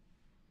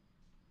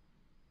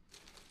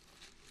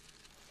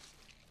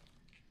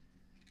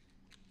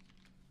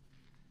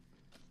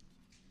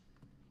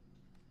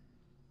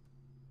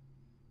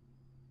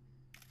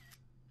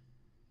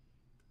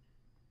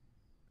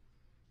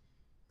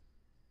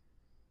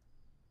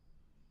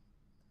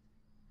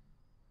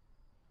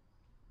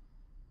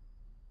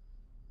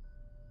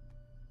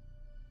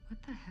 What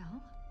the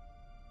hell?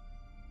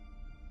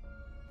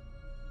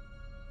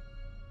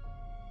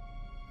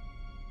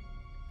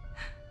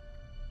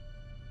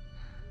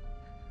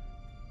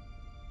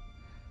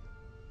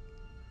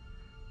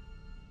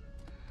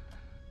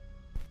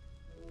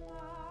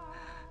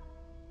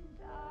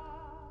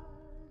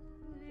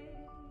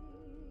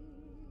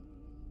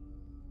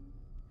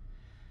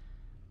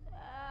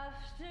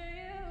 After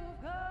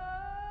you've gone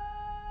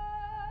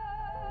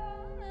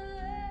and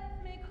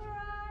left me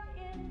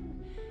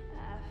crying,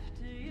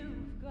 after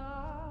you've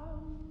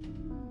gone,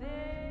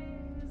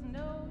 there's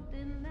no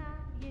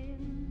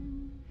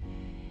denying.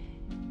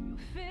 You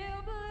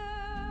feel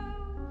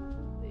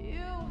blue,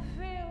 you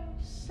feel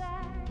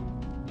sad,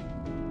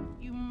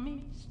 you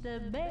miss the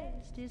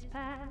bestest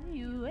pie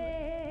you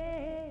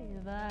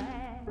ever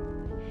had.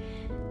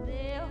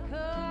 There'll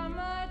come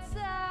a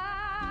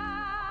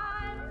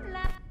time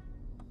like...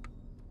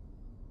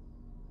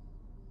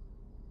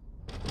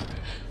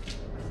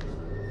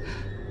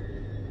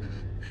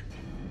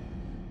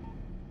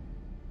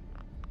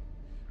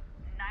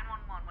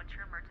 What's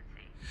your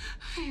emergency?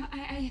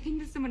 I think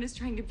that someone is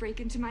trying to break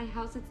into my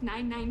house. It's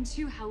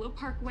 992 Hello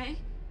Parkway.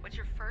 What's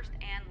your first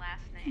and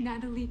last name?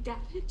 Natalie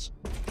Davidge.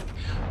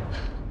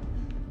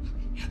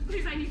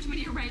 Please, I need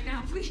somebody here right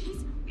now,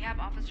 please. We have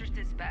officers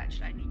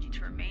dispatched. I need you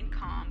to remain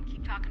calm.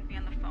 Keep talking to me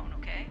on the phone,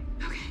 okay?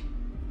 Okay.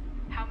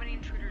 How many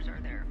intruders are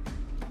there?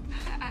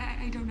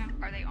 I don't know.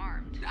 Are they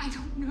armed? I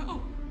don't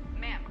know.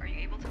 Ma'am, are you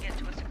able to get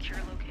to a secure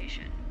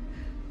location?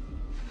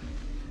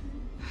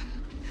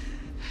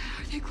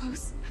 Are they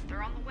close?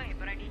 They're on the way,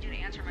 but I need you to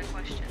answer my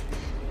questions.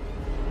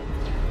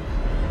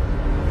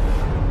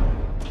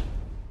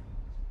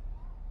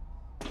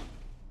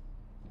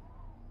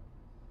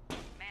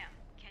 Ma'am,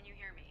 can you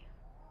hear me?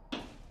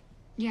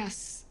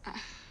 Yes.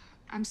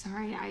 I'm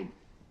sorry. I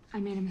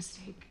made a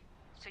mistake.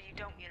 So you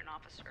don't need an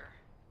officer?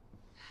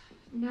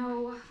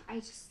 No,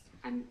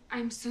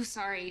 I'm so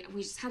sorry.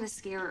 We just had a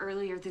scare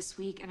earlier this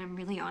week, and I'm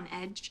really on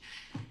edge.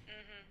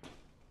 Mm-hmm.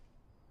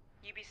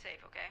 You be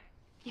safe, okay?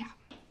 Yeah.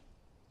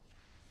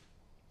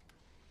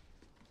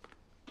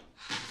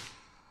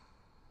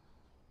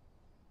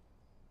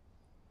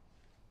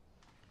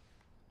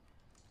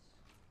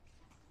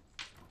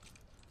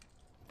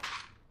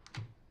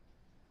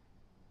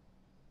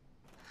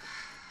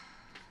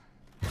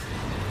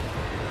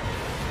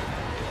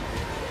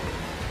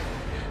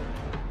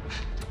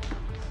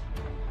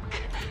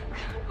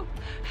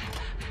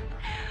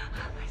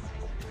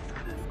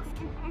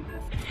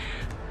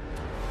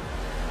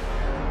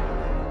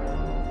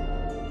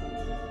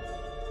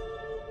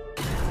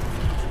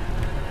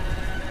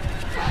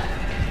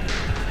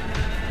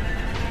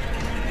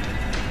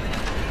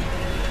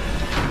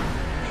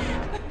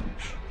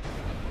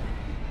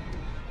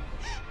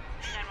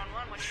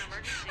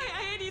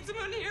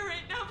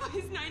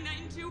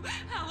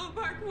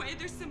 way.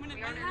 There's someone in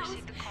We my already house.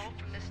 received a call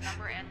from this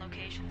number and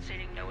location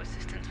stating no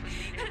assistance was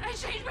needed. And I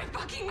changed my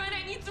fucking mind.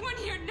 I need someone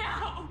here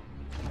now.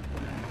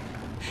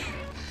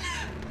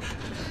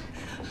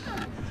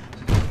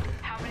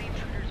 How many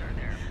intruders are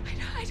there?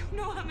 I don't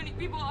know how many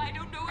people. I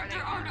don't know Are if they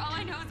there aren't. armed? All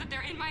I know is that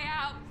they're in my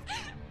house.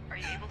 Are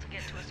you able to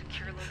get to a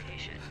secure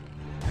location?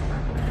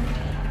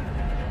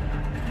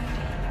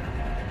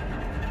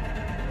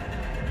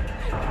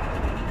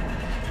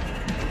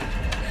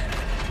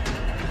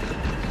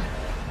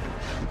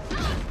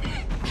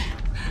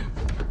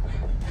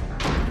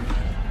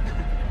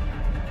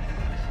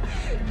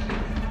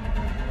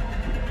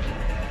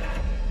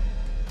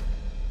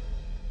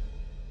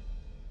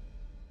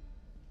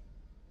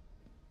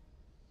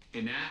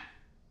 In that.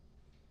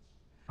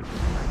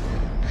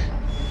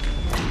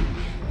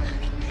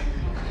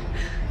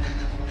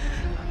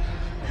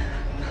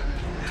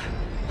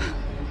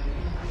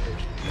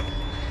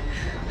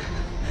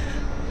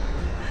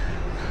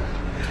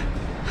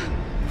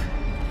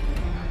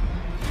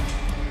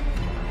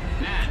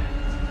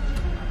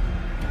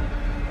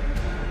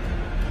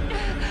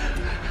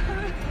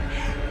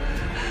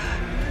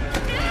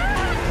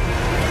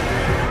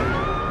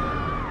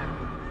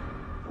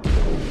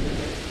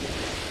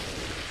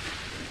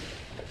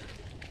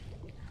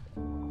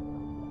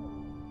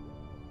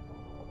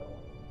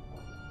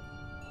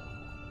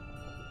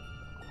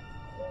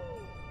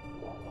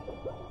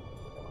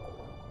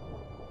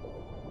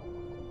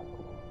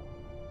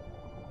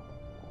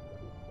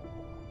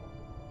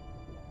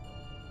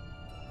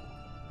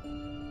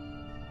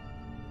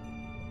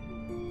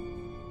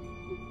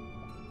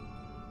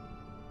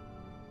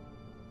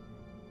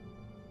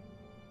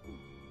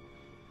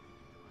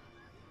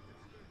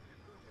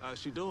 How's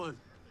she doing?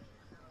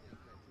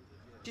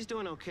 She's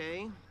doing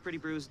okay. Pretty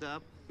bruised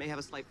up. May have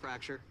a slight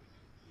fracture.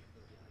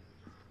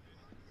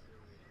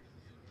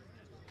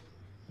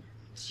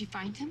 Did you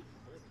find him?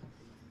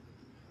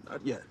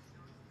 Not yet.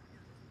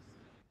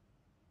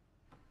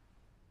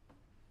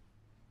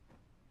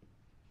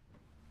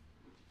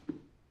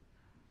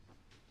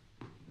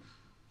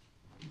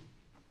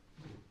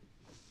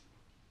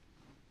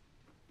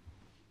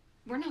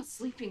 We're not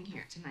sleeping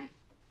here tonight.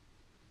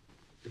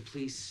 The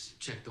police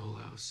checked the whole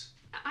house.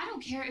 I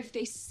don't care if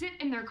they sit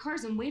in their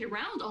cars and wait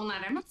around all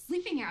night. I'm not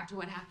sleeping here after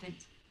what happened.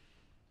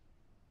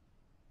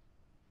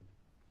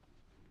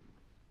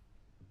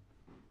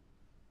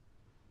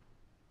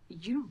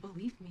 You don't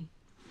believe me.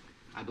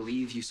 I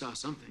believe you saw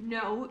something.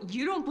 No,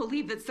 you don't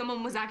believe that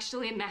someone was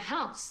actually in the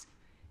house.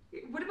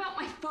 What about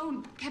my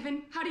phone,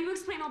 Kevin? How do you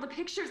explain all the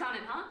pictures on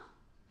it, huh?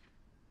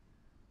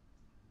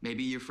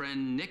 Maybe your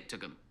friend Nick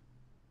took him.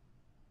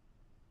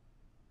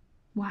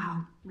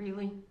 Wow,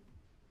 really?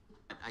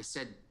 I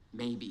said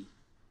maybe.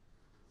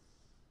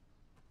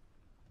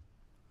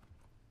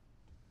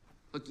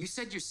 Look, you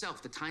said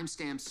yourself the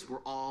timestamps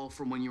were all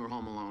from when you were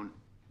home alone.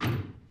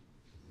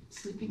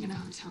 Sleeping in a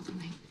hotel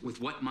tonight.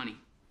 With what money?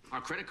 Our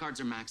credit cards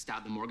are maxed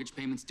out. The mortgage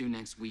payment's due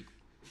next week.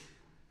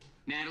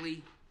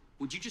 Natalie,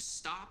 would you just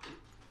stop?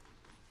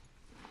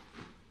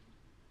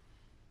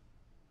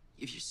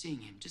 If you're seeing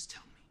him, just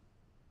tell me.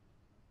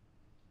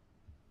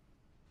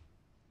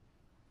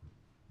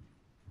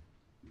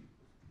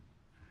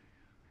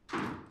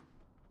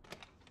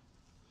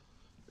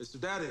 Mr.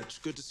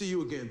 Dadich, good to see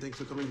you again. Thanks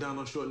for coming down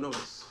on short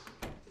notice.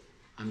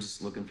 I'm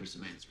just looking for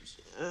some answers.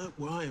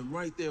 Well, I am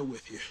right there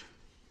with you.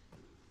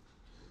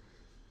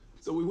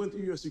 So we went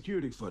through your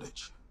security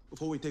footage.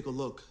 Before we take a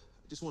look,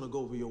 I just want to go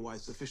over your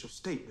wife's official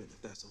statement,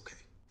 if that's okay.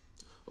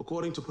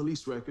 According to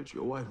police records,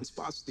 your wife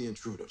spots the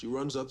intruder. She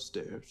runs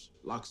upstairs,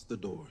 locks the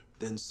door.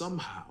 Then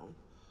somehow,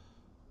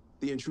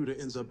 the intruder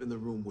ends up in the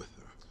room with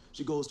her.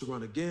 She goes to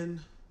run again,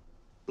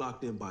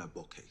 blocked in by a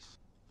bookcase.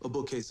 A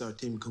bookcase our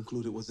team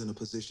concluded was in a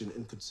position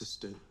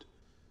inconsistent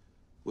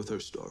with her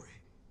story.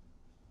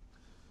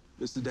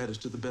 Mr. Dadich,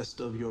 to the best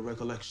of your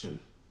recollection,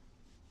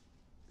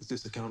 is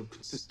this account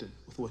consistent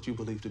with what you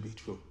believe to be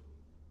true?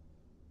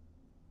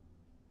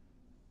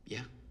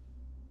 Yeah.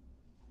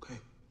 Okay.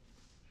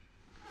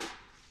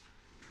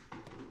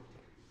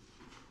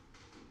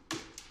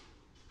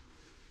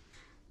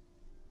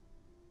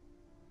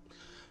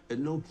 At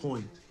no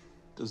point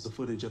does the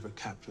footage ever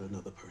capture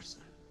another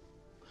person.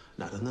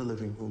 Not in the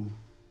living room,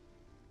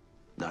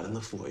 not in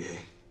the foyer,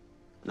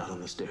 not on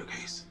the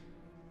staircase.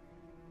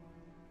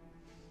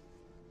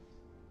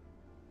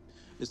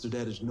 Mr.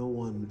 Dadich, no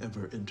one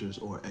ever enters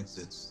or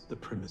exits the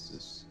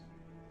premises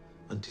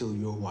until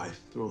your wife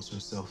throws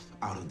herself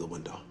out of the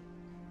window.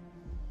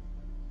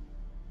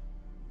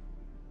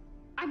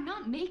 I'm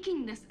not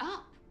making this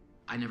up.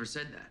 I never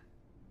said that.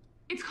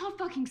 It's called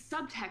fucking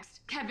subtext,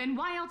 Kevin.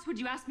 Why else would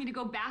you ask me to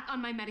go back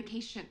on my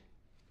medication?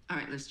 All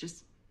right, let's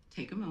just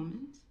take a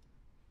moment.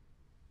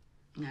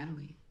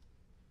 Natalie,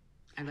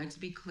 I'd like to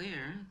be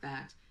clear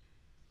that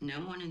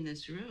no one in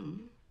this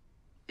room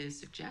is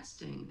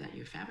suggesting that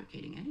you're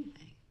fabricating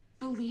anything.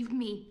 Believe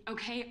me,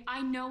 okay?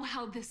 I know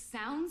how this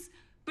sounds,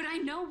 but I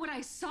know what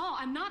I saw.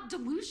 I'm not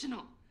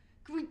delusional.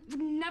 We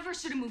never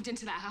should have moved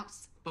into that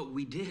house. But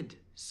we did.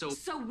 So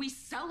we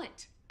sell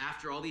it.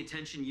 after all the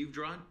attention you've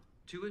drawn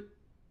to it,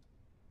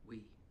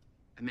 We.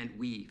 I meant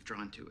we've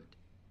drawn to it.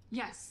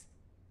 Yes.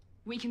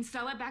 We can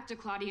sell it back to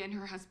Claudia and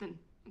her husband.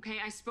 Okay,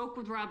 I spoke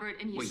with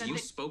Robert and he Wait, said you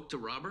that spoke to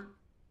Robert?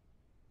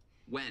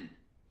 When?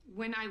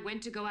 when I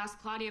went to go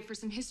ask Claudia for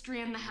some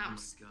history in the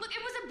house. God. Look,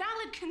 it was a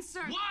valid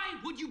concern. Why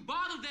would you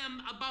bother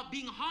them about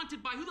being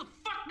haunted by who the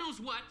fuck knows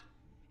what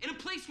in a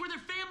place where their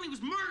family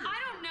was murdered? I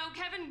don't know,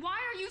 Kevin. Why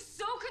are you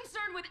so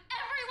concerned with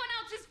everyone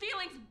else's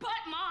feelings but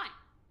mine?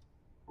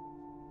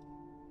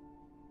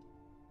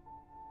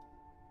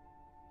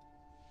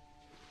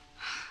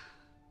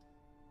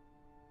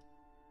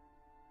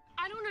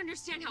 I don't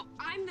understand how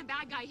I'm the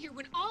bad guy here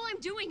when all I'm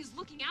doing is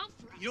looking out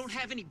for us. You don't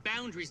have any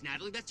boundaries,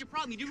 Natalie. That's your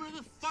problem. You do whatever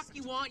the fuck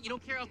you want. You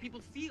don't care how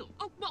people feel.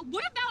 Oh, well,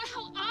 what about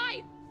how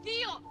I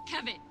feel,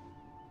 Kevin?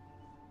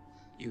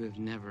 You have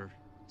never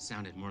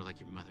sounded more like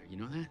your mother. You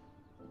know that?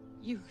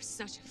 You're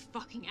such a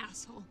fucking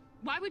asshole.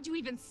 Why would you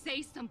even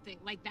say something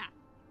like that?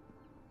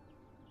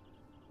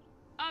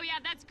 Oh yeah,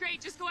 that's great.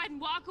 Just go ahead and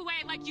walk away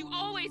like you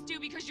always do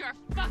because you're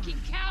a fucking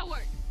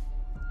coward.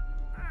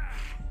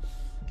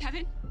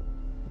 Kevin?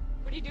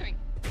 What are you doing?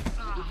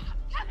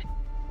 Kevin!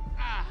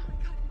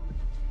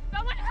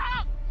 Someone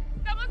help!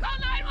 Someone call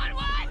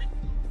 911!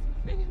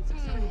 I'm so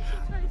sorry.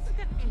 It's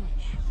okay.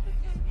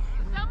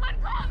 Someone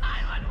call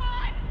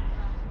 911!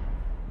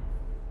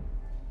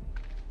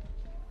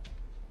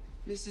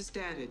 Mrs.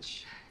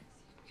 Dadich,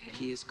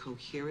 he is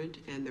coherent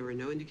and there are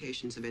no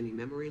indications of any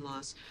memory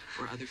loss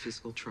or other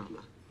physical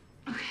trauma.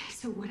 Okay,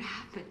 so what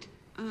happened?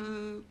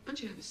 Why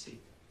don't you have a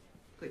seat,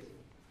 please?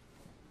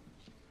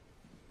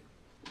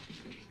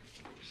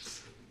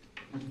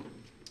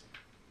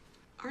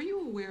 Are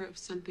you aware of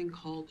something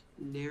called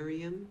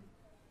nerium?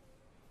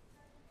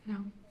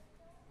 No.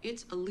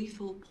 It's a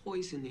lethal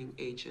poisoning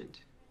agent.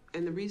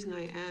 And the reason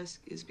I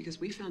ask is because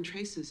we found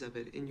traces of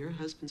it in your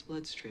husband's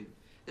bloodstream.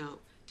 Now,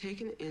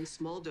 taken in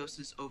small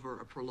doses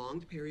over a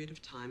prolonged period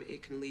of time,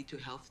 it can lead to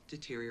health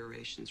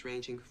deteriorations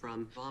ranging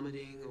from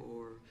vomiting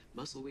or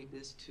muscle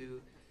weakness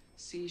to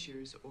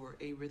seizures or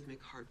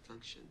arrhythmic heart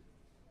function,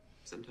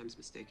 sometimes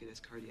mistaken as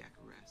cardiac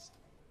arrest.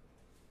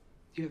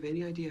 Do you have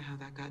any idea how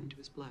that got into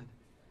his blood?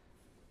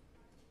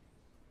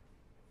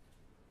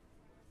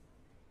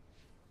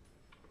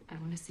 I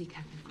want to see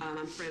Kevin. I'm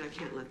afraid I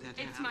can't let that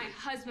happen. It's my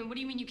husband. What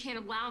do you mean you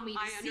can't allow me to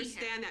see him? I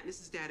understand that,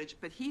 Mrs. Dadich,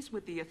 but he's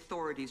with the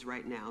authorities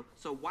right now,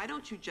 so why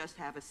don't you just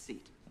have a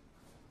seat?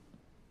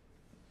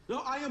 No,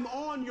 I am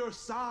on your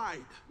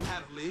side,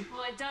 Natalie.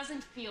 Well, it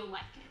doesn't feel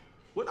like it.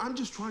 What I'm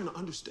just trying to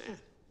understand.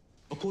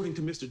 According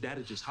to Mr.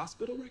 Dadich's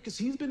hospital records,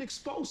 he's been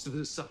exposed to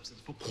this substance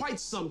for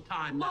quite some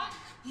time now.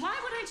 Why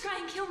would I try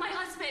and kill my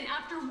husband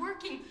after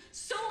working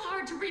so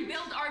hard to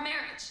rebuild our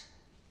marriage?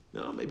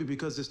 No, maybe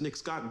because this Nick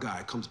Scott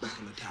guy comes back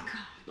into town.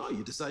 No,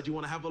 you decide you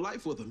want to have a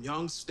life with him.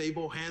 Young,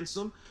 stable,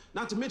 handsome.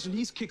 Not to mention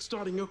he's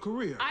kickstarting your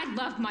career. I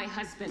love my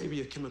husband.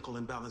 Maybe a chemical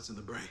imbalance in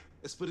the brain.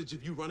 It's footage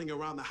of you running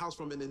around the house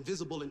from an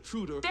invisible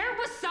intruder. There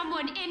was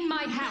someone in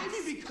my house.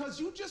 Maybe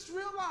because you just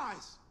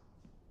realized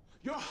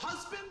your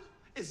husband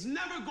is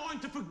never going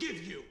to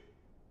forgive you.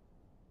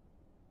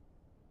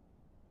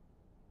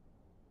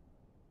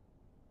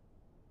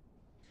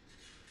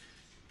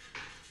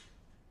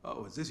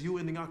 Oh, is this you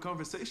ending our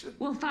conversation?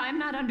 Well, if I'm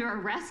not under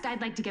arrest,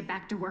 I'd like to get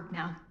back to work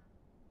now.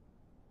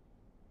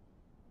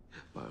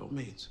 By all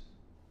means.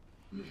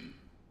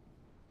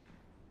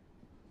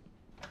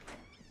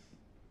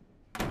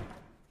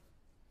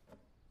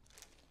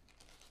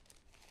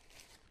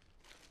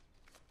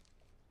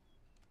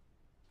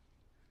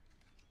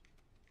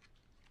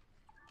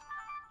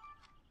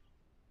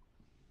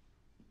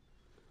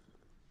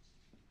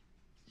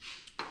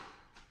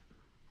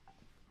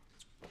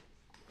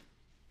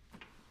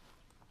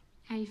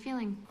 How you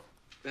feeling?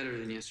 Better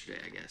than yesterday,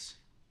 I guess.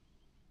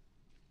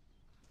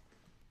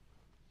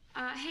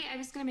 Hey, I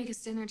was gonna make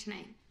us dinner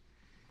tonight.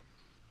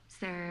 Is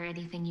there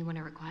anything you want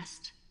to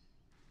request?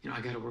 You know, I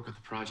gotta work on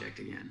the project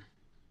again.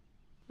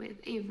 With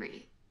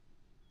Avery?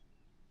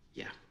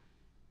 Yeah.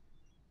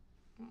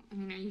 I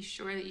mean, are you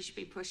sure that you should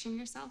be pushing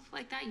yourself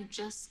like that? You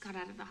just got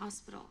out of the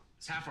hospital.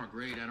 It's half our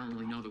grade. I don't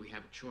really know that we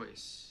have a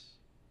choice.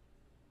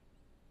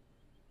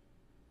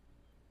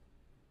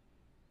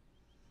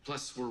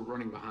 Plus, we're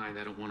running behind.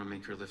 I don't want to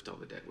make her lift all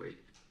the dead weight.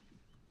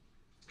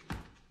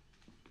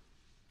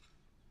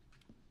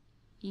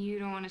 You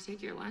don't want to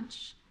take your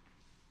lunch?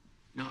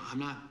 No, I'm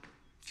not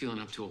feeling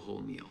up to a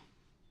whole meal.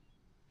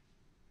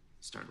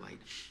 Start light.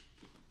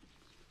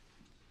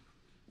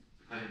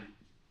 Bye.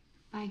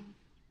 Bye.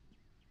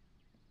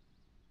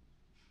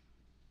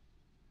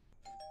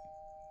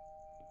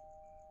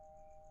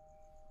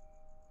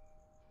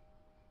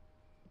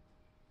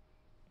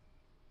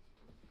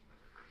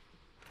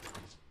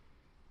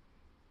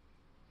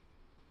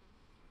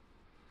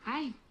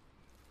 Hi.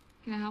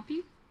 Can I help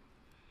you?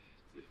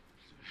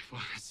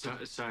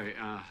 Sorry,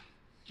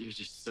 you're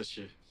just such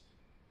a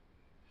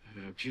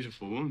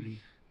beautiful woman.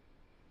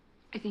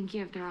 I think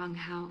you have the wrong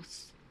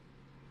house.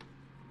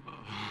 Oh,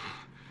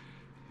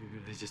 you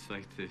really just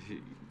like to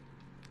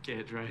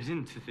get right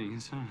into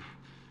things, huh?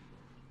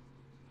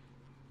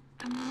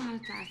 I'm gonna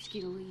have to ask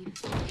you to leave.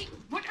 Hey,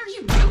 what are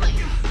you doing?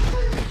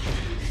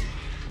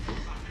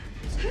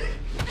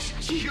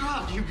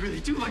 really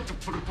do like to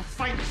put up a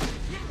fight.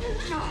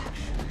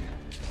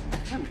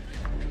 Come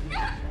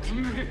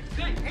here.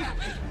 Hey,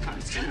 I'm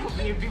just gonna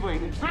open your B-way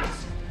in the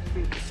dress.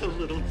 You're so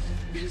little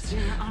busy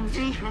on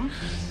me, huh?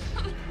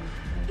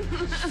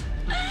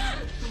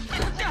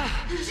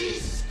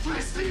 Jesus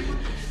Christ!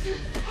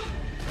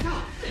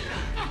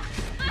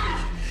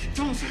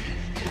 Don't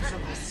get so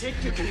sick,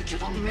 you're gonna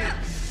get on me.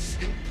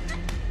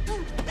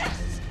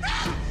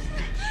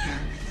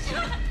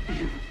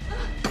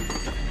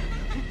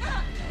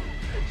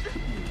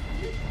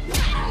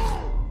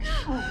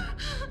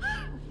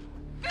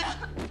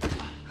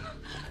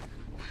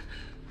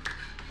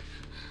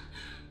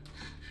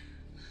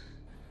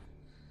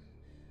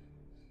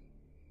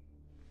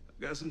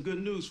 Got some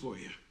good news for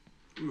you.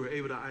 We were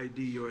able to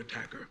ID your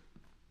attacker,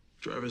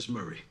 Travis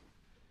Murray.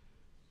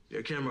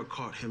 Your camera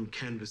caught him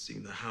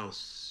canvassing the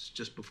house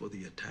just before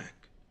the attack.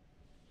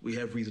 We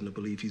have reason to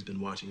believe he's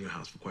been watching your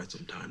house for quite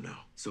some time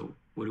now. So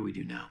what do we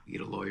do now? We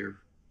get a lawyer,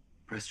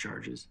 press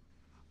charges?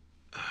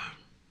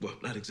 Well,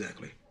 not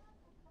exactly.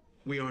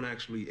 We aren't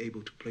actually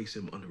able to place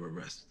him under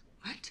arrest.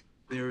 What?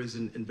 There is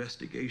an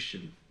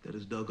investigation that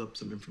has dug up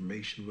some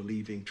information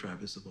relieving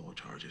Travis of all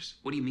charges.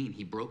 What do you mean?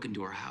 He broke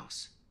into our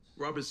house.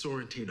 Robert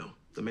Sorrentino,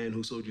 the man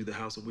who sold you the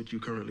house in which you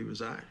currently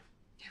reside.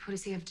 What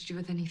does he have to do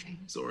with anything?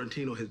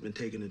 Sorrentino has been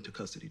taken into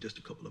custody just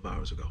a couple of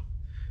hours ago.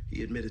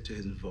 He admitted to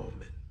his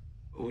involvement.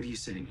 What are you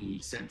saying? He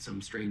sent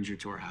some stranger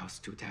to our house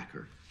to attack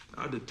her?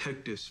 Our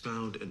detectives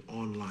found an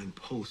online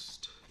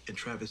post in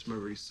Travis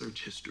Murray's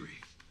search history.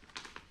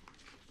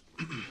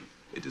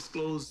 It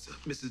disclosed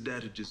Mrs.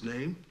 Daddage's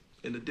name,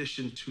 in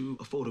addition to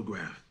a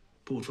photograph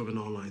pulled from an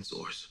online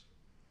source.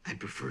 I'd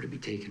prefer to be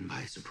taken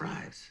by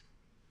surprise.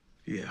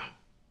 Yeah.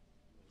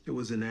 It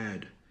was an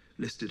ad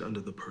listed under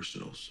the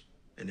personals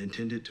and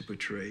intended to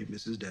portray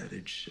Mrs.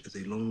 Daddage as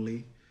a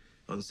lonely,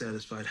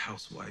 unsatisfied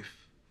housewife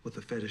with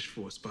a fetish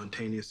for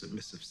spontaneous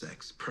submissive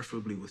sex,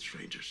 preferably with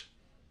strangers.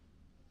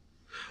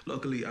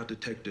 Luckily, our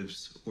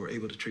detectives were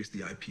able to trace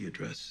the IP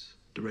address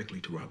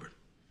directly to Robert.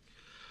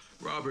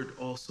 Robert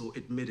also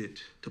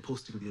admitted to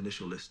posting the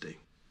initial listing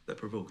that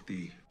provoked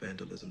the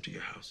vandalism to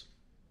your house,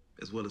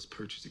 as well as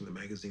purchasing the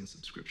magazine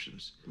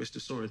subscriptions. Mr.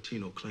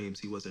 Sorrentino claims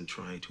he wasn't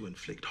trying to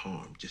inflict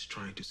harm, just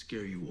trying to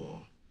scare you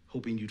all,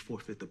 hoping you'd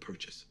forfeit the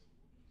purchase.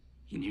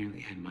 He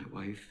nearly had my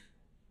wife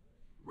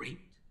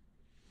raped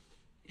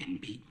and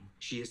beaten.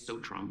 She is so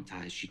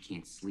traumatized she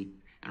can't sleep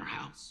in her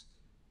house.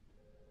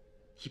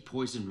 He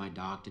poisoned my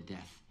dog to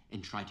death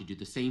and tried to do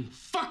the same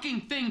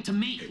fucking thing to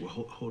me. Hey, well,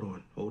 hold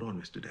on,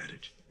 Mr.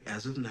 Daddage.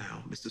 As of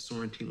now, Mr.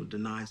 Sorrentino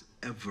denies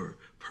ever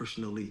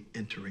personally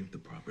entering the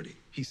property.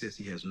 He says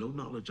he has no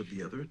knowledge of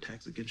the other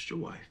attacks against your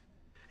wife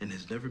and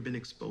has never been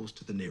exposed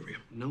to the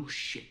nerium. No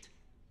shit.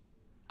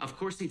 Of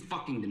course he'd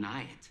fucking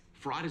deny it.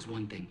 Fraud is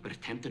one thing, but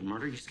attempted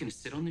murder, you're just gonna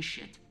sit on this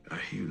shit? I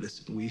hear you.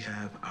 Listen, we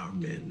have our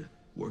men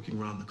working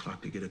around the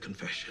clock to get a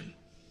confession.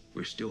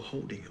 We're still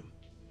holding him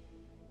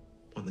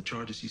on the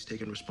charges he's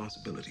taken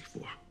responsibility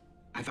for.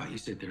 I thought you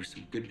said there was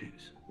some good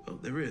news. Well,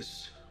 there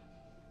is.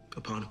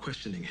 Upon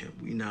questioning him,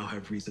 we now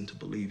have reason to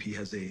believe he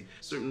has a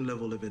certain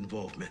level of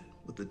involvement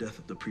with the death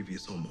of the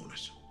previous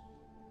homeowners.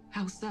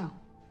 How so?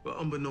 Well,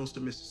 unbeknownst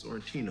to Mrs.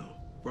 Sorrentino,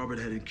 Robert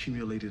had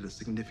accumulated a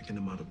significant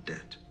amount of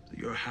debt.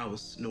 Your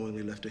house,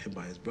 knowingly left to him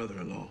by his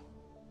brother-in-law,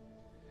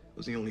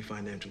 was the only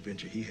financial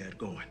venture he had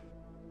going.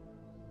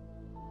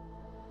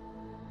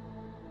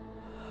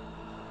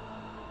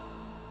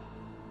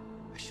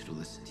 I should have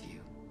listened to you.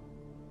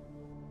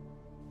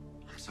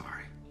 I'm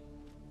sorry.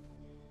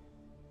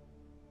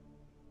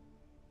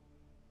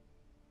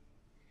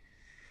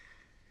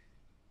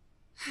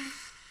 I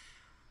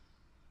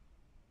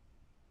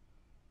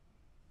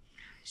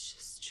was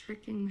just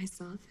tricking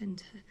myself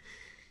into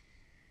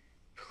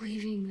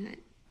believing that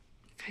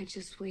if I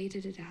just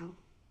waited it out,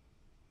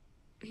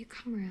 you'd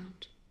come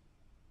around.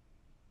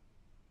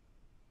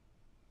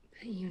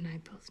 But you and I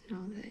both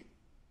know that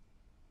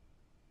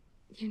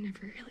you're never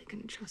really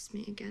gonna trust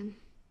me again.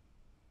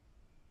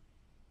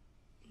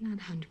 Not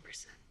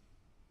 100%.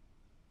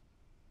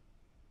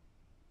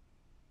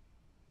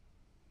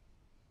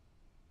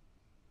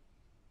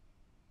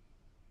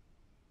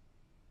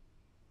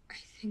 I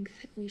think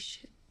that we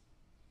should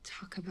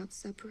talk about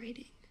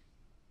separating.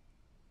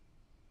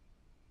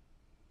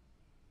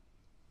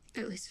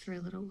 At least for a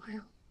little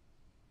while.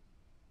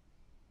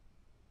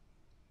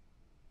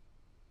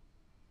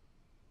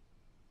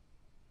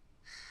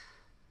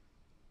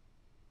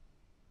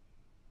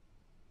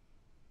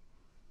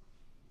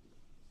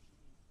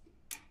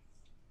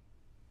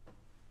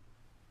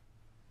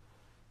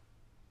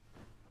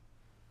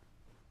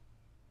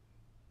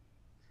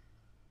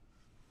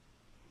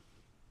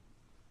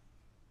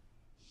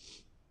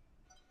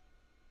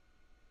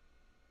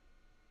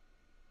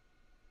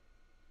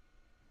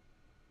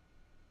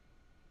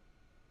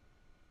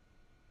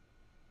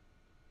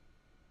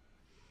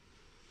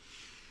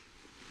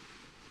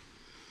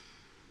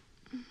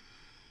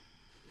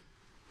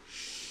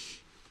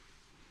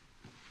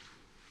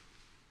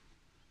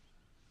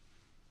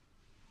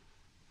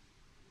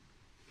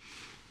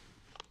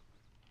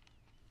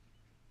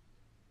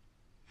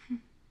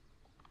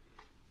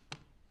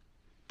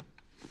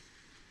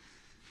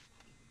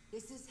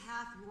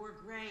 path, your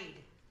grade.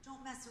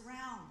 Don't mess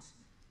around.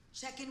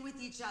 Check in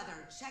with each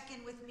other. Check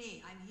in with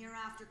me. I'm here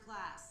after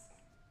class.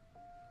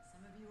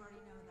 Some of you already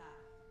know that.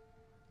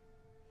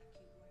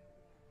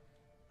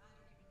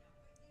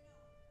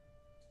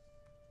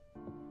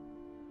 That cute boy over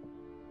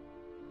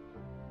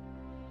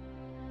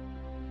there.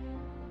 I don't even know,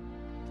 but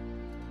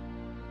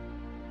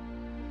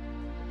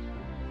you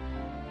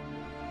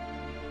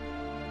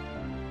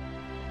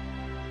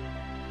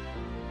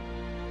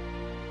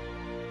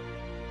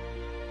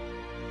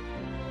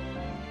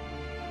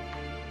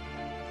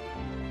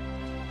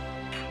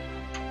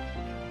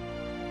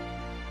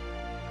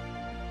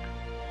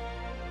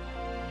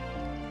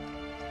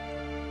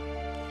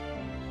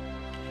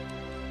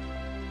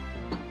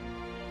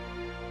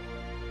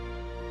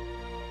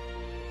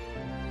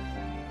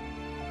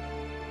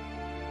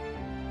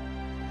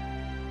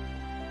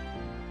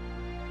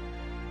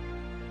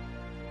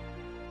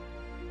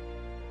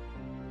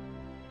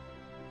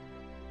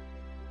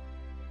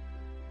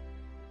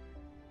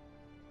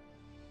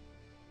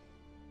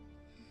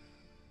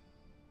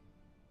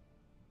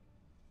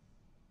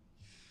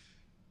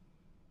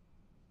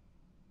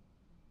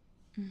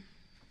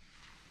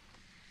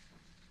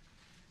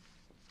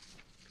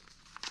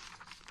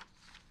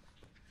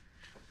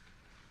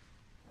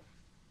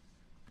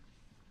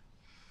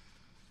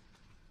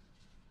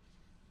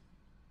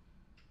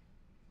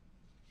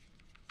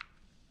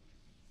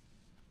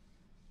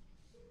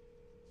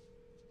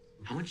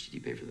How much did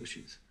you pay for those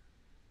shoes?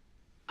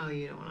 Oh,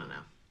 you don't want to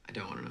know. I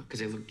don't want to know,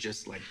 because they look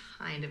just like...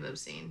 Kind of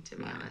obscene, to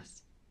be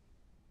honest.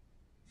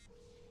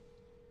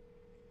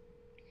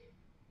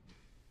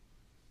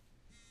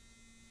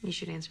 You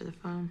should answer the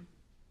phone.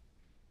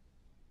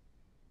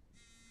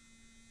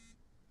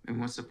 And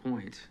what's the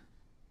point?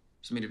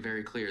 She made it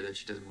very clear that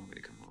she doesn't want me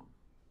to come home.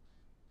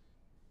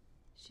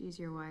 She's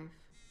your wife.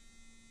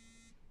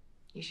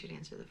 You should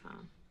answer the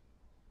phone.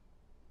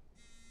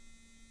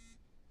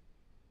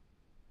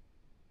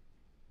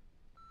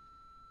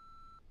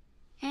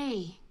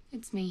 Hey,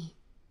 it's me.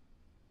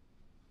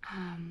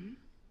 I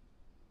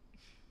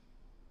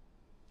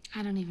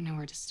don't even know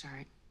where to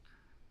start.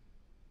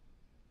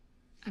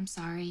 I'm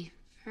sorry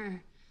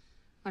for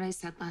what I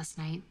said last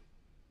night.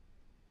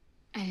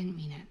 I didn't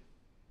mean it.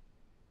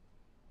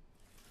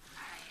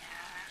 I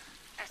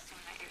assume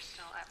that you're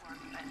still at work,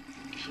 but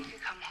if you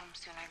could come home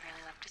soon, I'd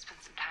really love to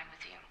spend some time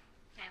with you.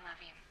 I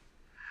love you.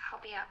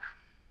 I'll be up.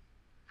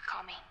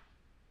 Call me.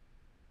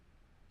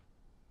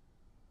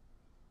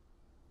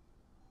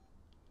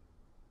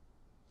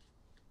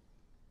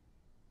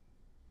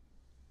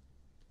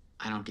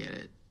 I don't get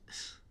it.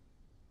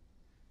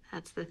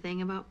 That's the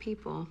thing about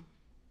people.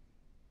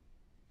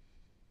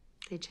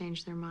 They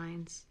change their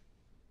minds.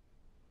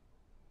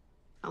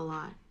 A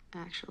lot,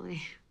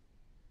 actually.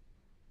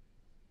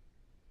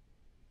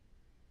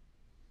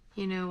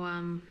 You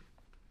know,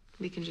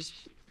 we can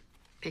just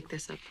pick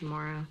this up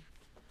tomorrow.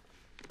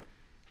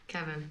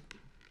 Kevin,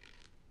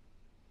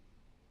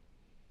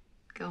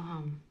 go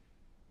home.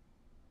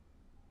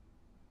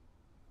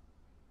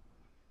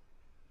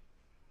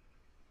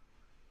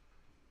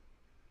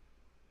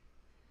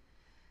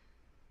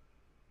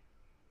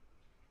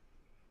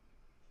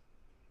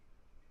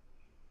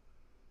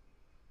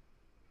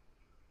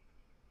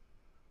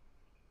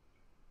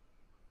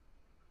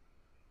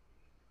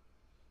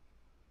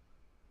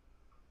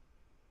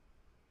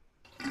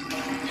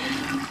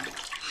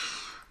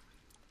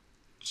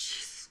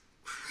 Jesus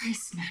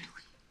Christ, Natalie.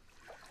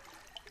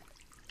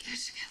 Get it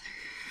together.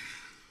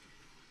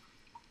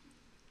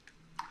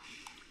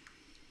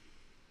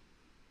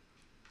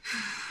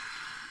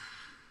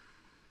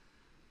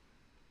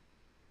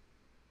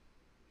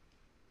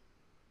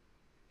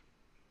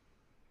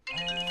 I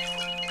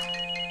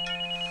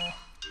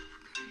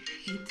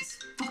hate this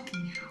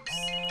fucking house.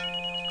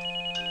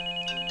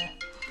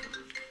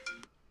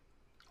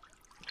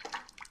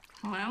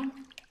 Hello?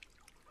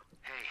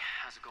 Hey,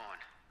 how's it going?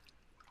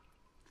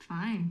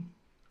 Fine.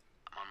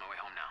 I'm on my way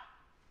home now.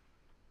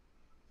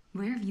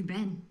 Where have you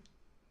been?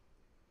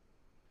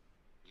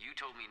 You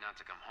told me not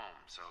to come home,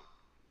 so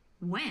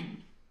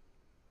When?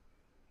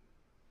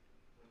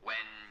 when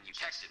you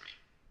texted me.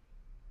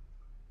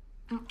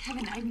 Oh,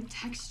 Kevin, I didn't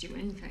text you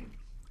anything.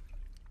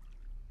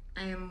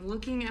 I am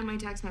looking at my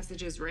text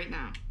messages right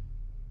now.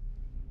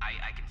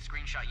 I can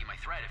screenshot you my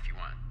thread if you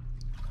want.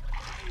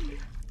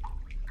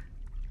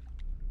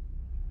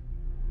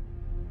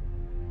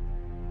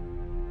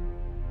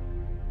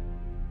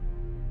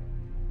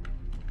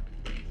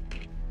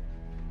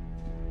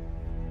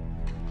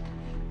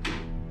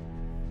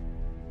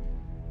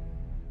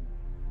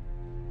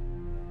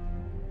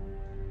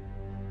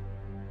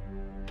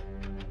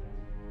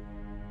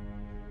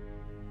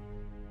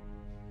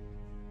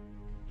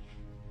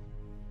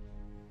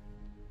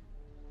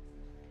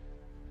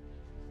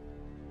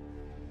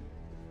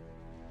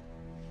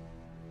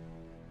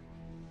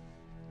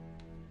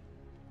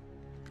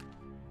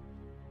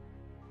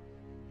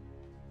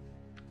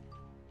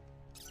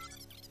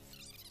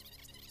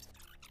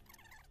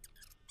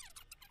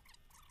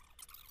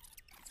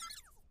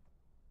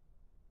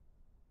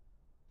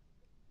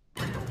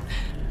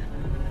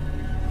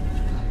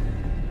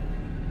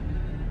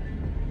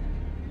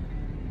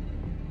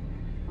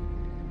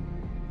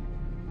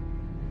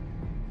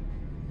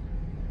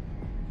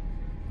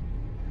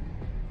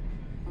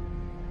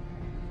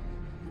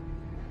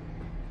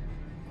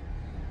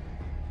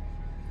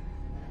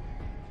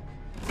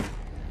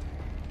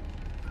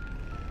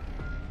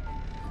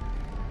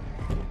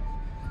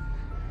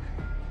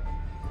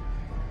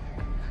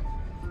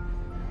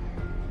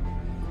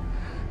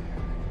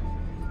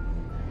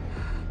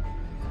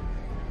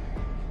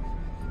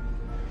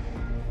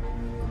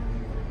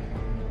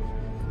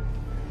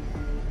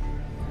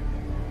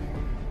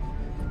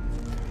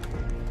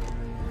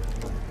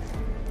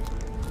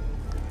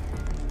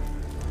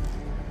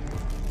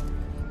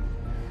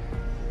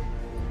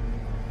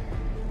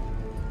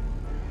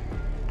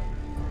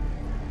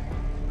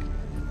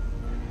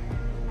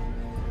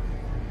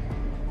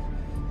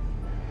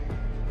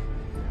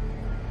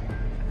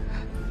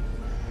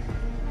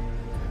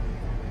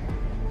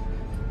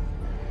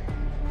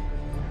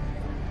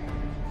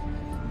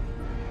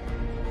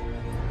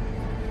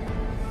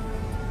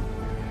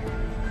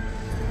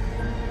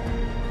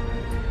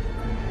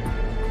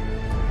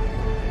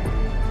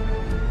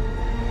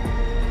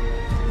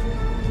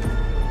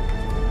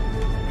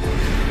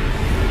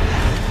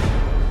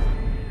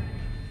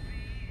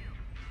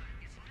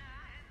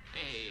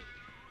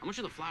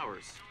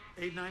 flowers?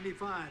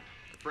 $8.95.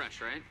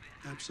 Fresh, right?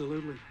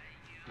 Absolutely.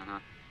 Uh-huh.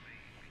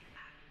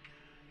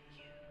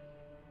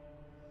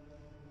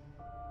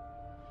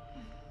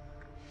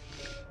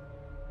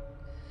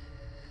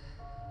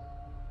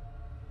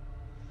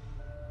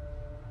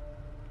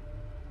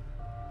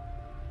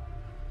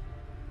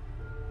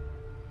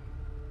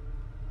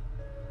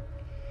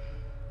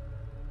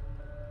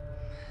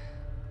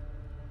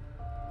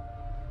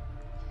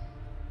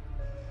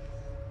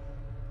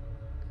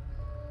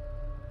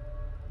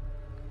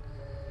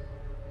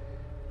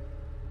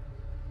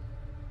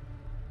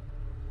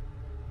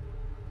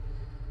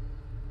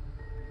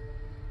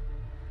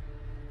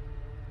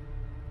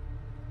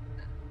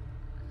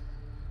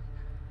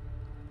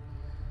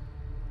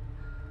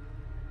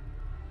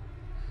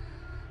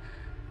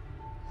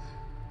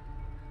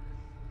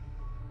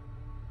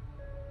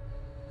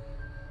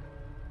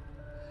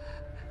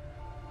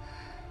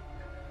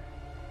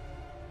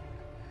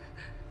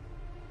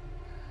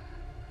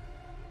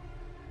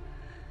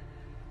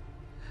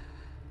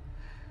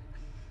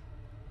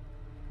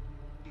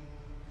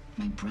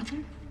 My brother?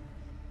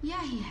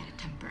 Yeah, he had a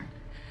temper.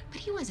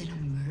 But he wasn't a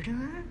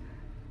murderer.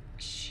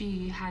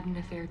 She had an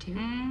affair too?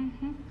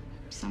 Mm-hmm.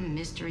 Some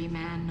mystery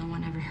man no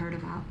one ever heard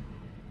about.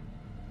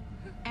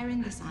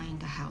 Erin designed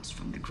the house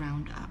from the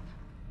ground up.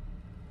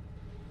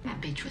 That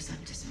bitch was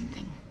up to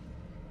something.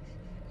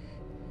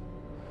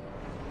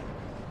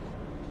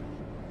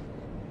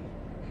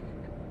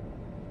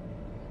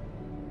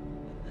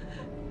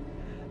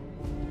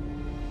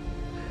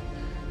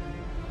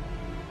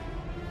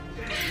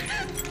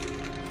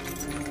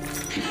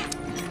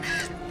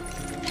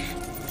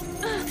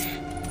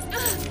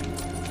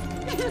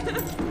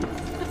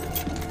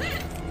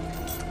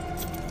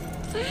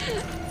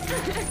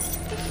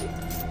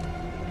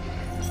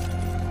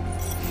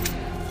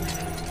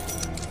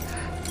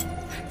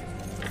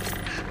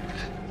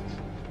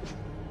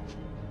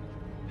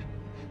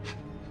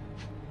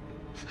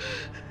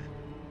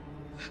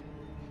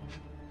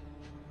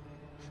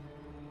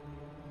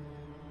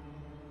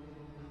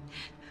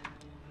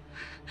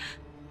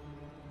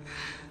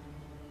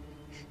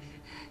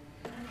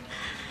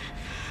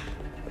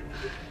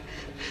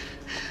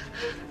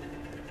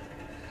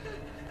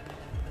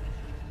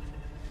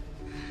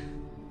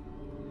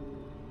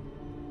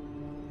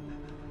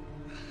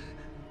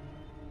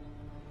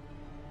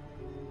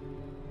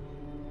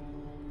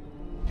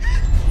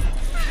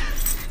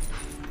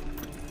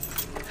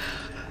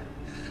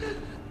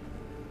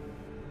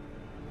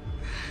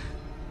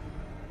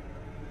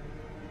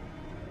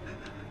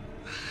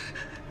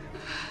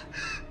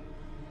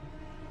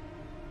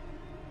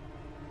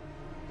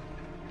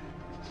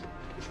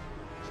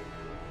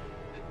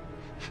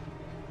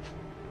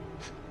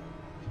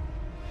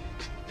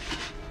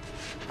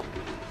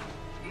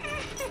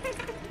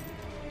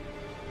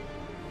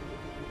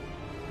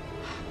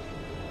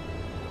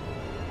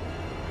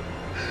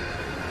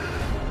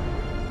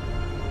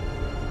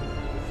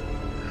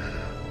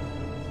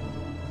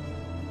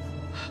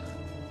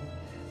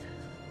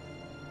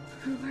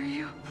 Who are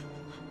you?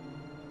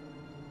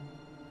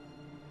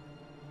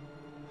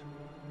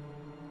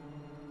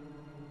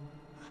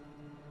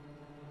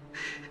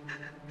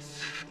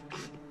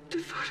 The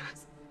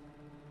photos.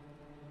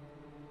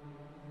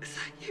 Is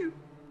that you?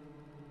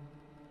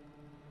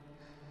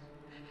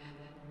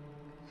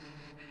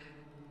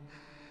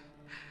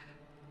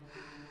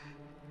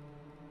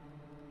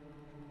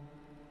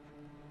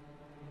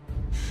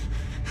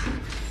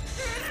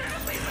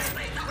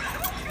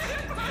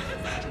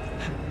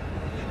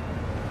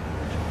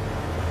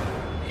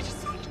 I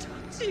just want to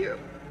talk to you,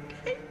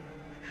 okay?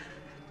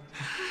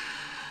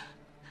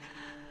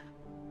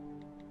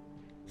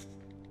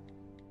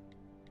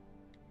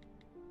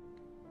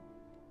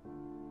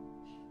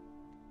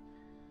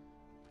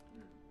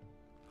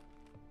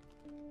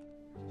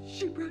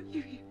 She brought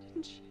you here,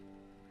 didn't she?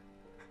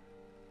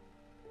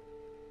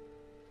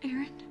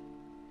 Erin?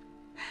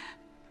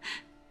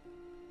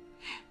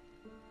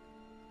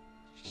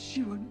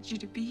 She wanted you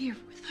to be here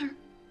with her.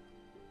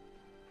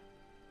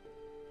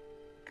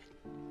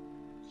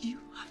 And you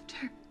loved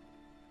her.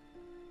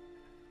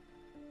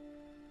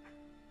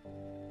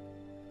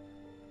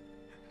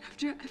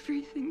 After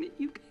everything that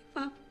you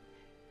gave up,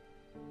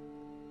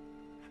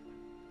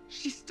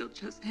 she still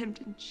chose him,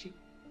 didn't she?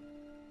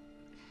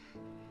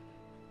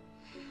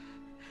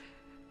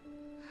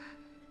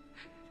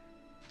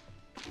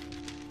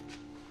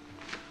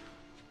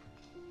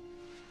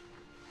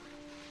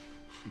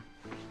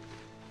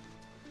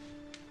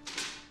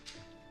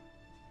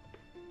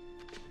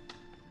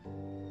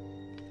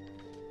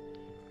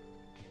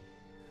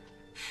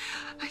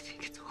 I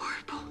think it's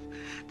horrible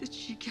that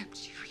she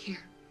kept you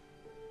here.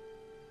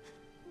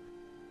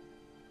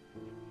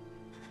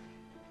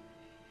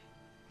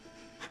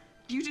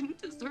 You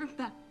didn't deserve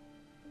that.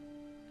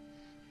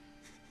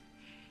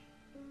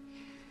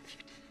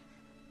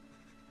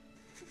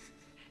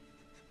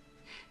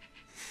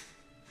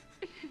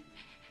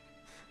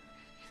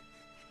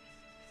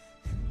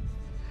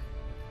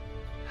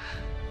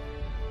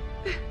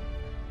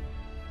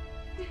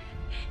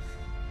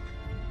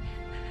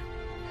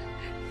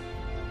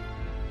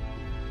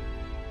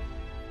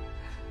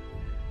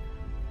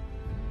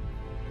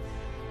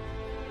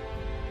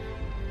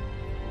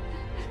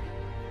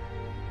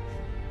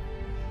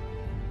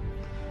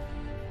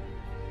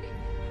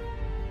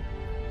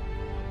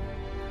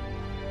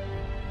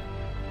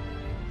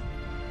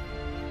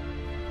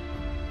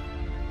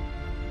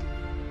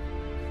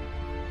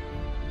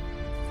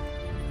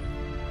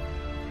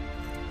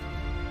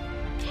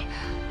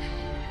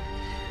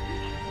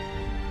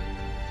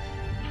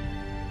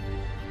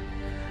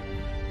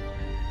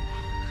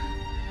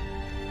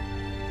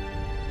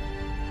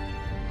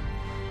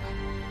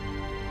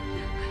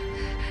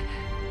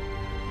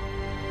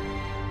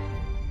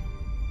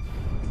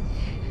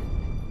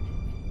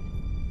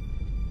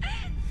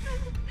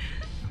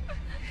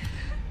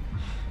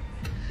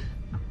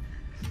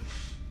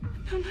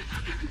 No.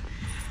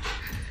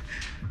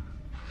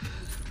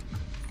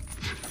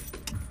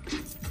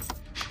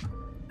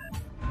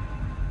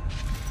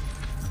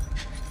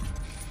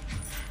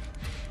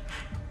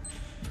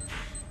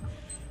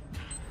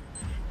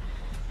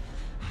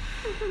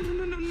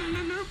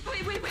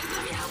 Wait. Let me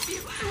help you.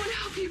 I want to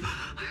help you.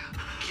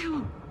 Kill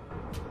him.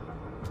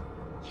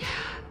 Yeah.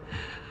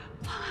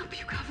 I'll help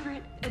you cover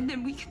it, and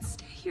then we can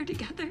stay here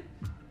together.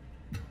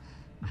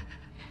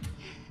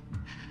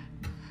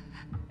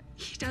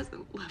 He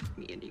doesn't love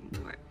me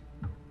anymore.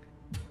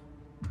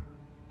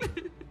 I'm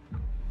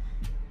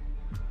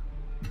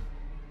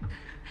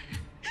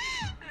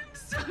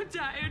so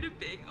tired of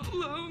being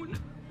alone.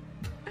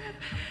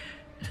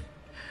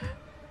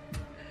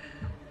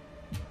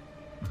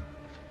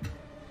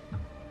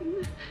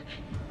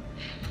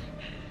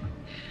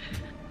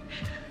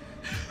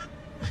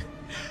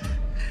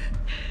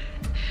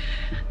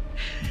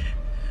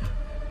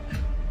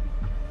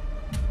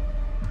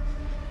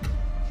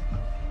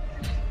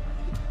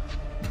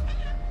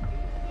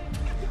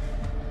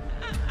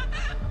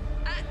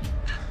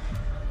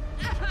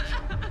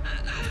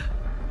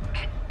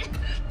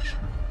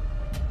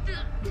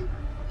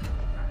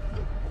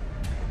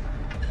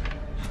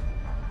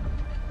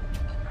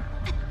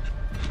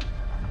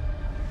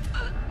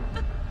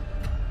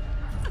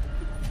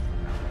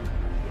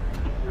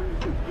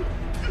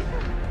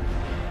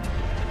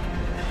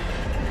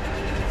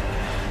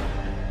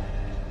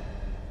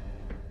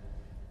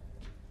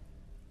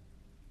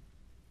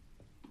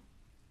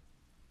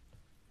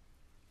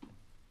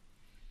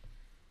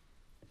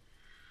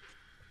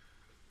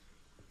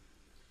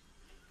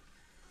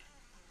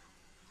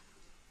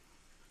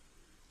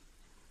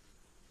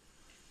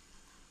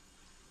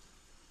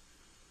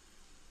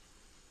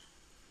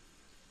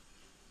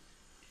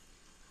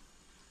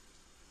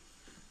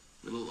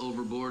 A little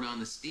overboard on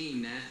the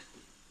steam, Nat.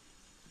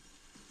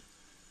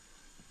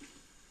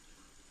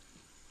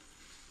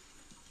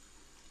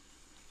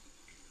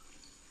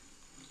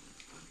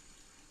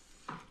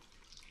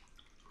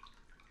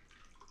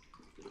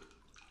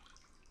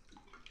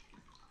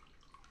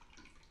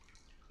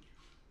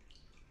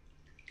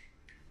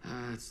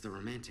 It's the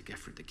romantic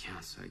effort that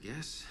counts, I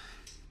guess.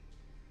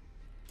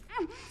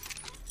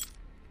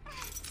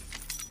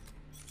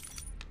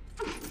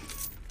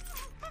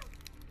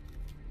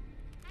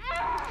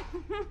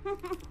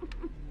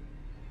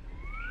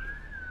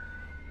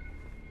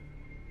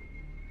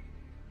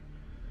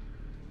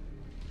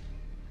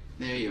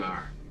 There you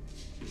are.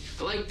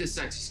 I like the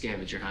sexy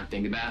scavenger hunt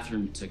thing. The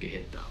bathroom took a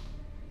hit, though.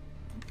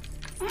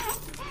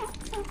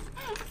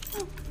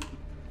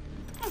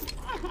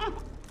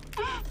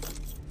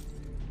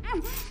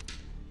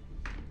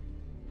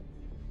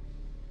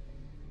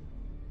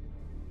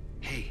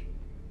 Hey.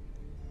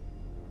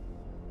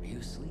 Are you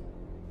asleep?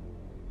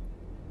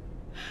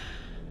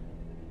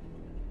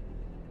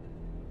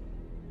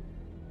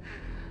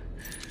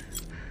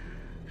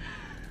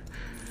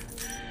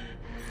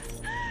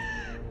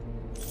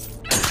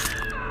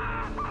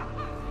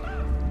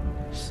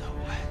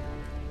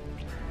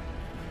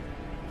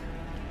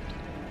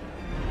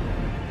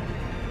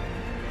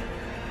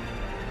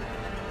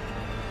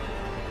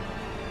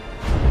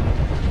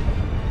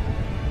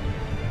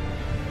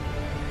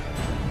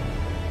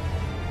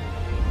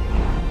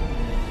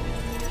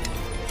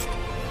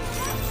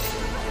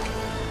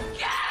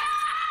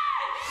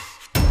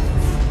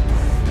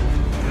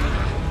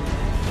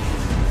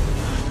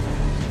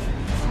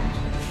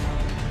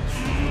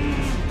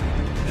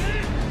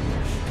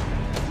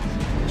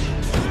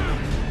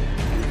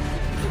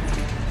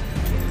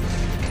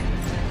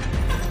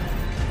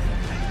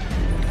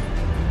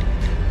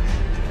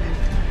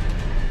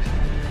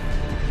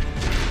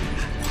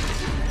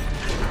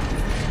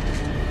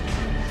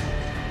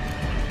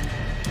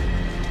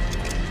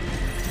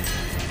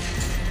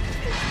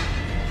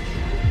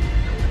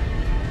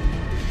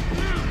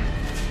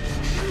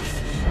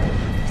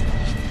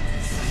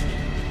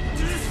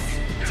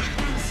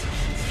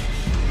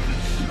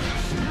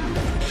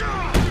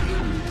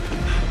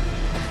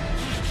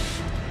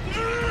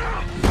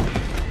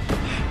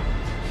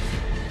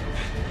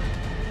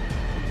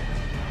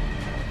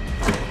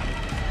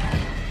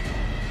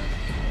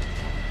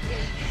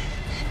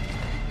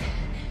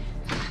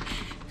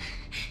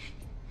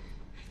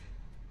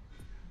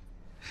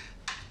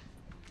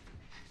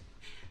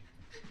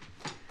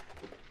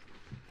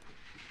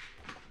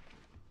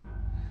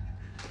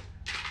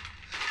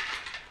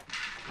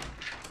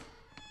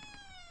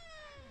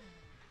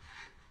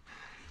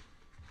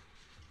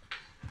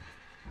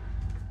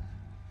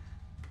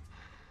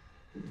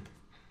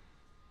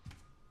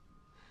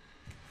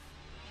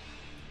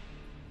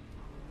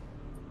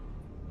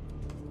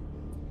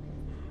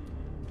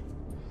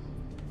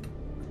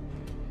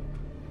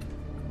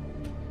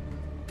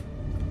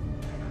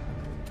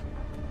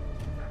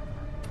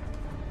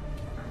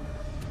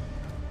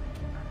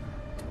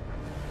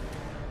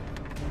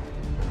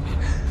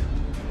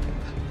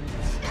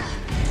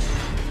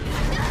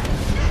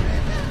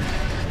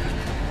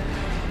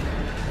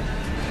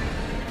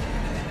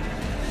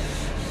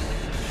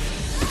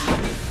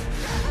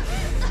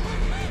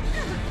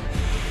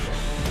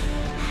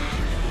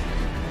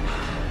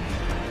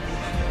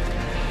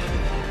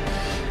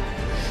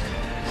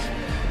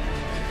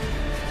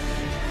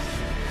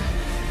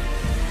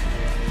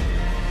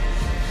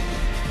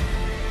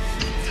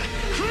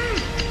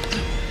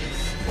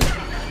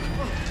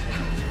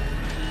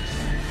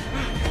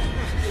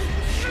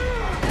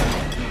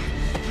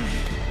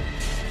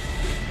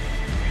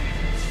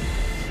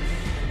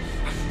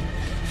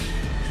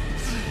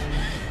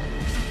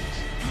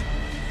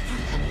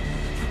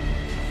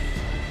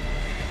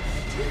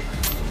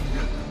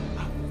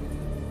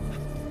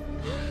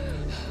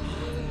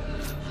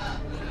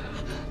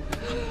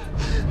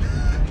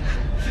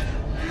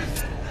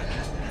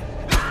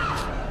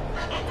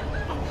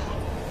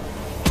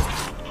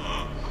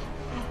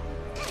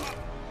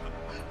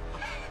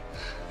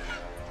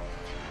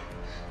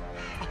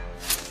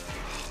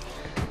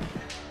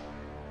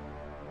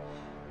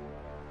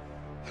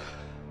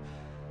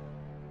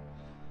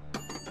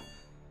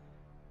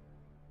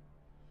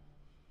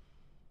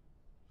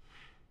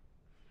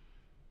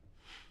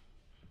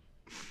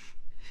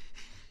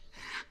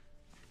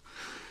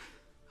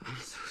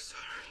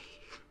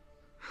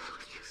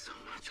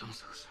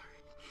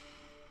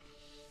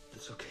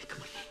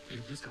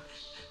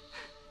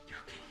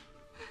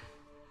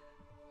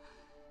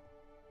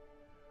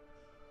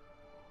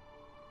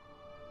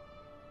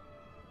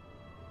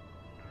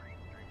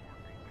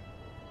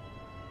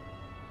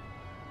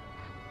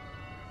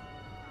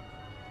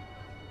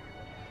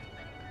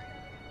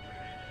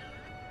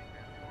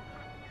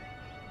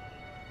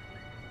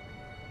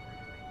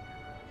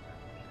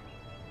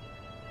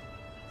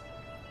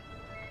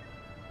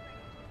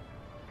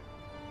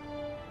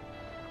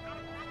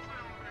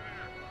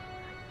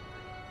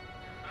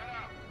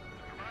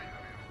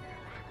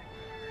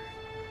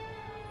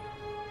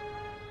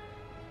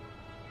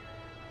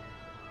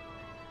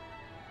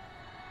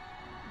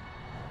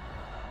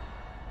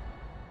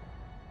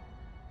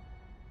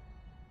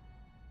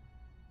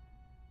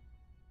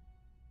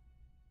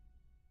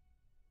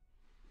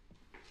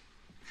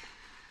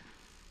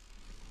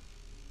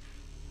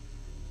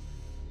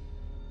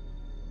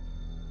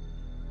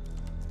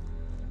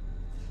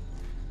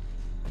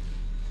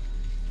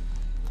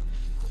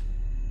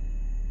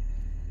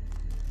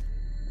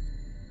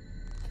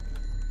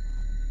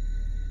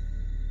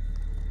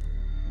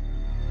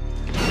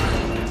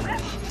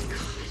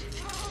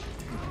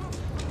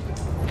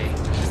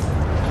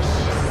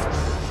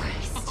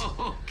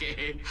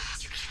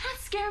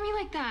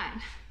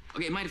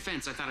 Okay, in my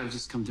defense, I thought I would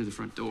just come through the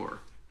front door.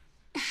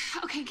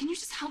 Okay, can you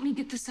just help me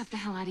get this stuff the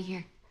hell out of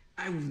here?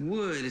 I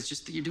would. It's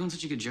just that you're doing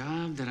such a good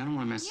job that I don't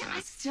want to mess Yeah, up.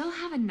 I still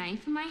have a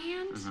knife in my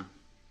hand. Uh-huh.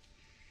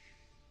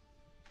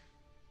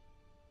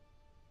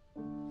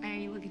 Why are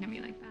you looking at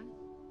me like that?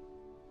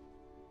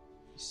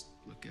 Just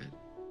look good.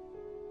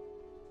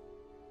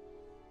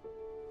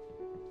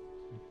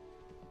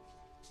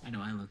 I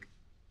know I look.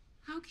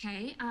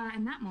 Okay,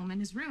 and that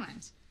moment is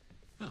ruined.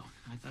 Oh,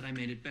 I thought I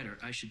made it better.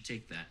 I should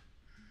take that.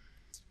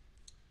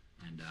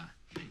 And,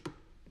 hey,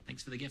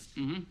 thanks for the gift.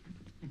 Mm-hmm.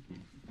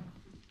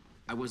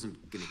 I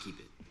wasn't gonna keep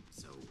it,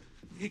 so...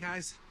 Hey,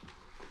 guys.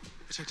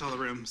 I checked all the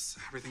rooms.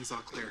 Everything's all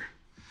clear.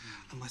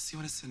 Unless you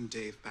want to send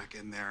Dave back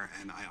in there,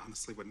 and I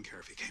honestly wouldn't care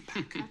if he came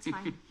back. That's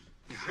fine.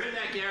 Heard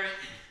that, Garrett?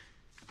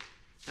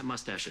 That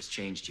mustache has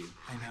changed you.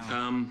 I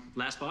know.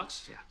 Last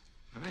box? Yeah.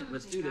 All right,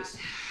 let's do this.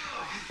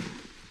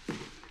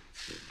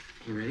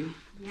 You ready?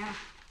 Yeah.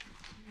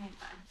 All right,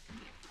 bud.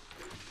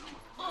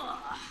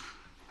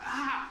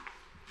 Ah.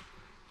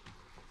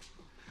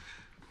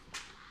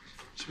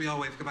 Should we all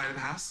wave goodbye to the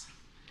house?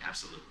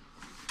 Absolutely.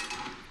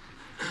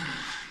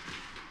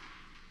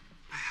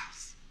 My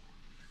house.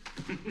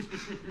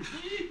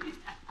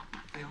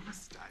 I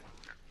almost died.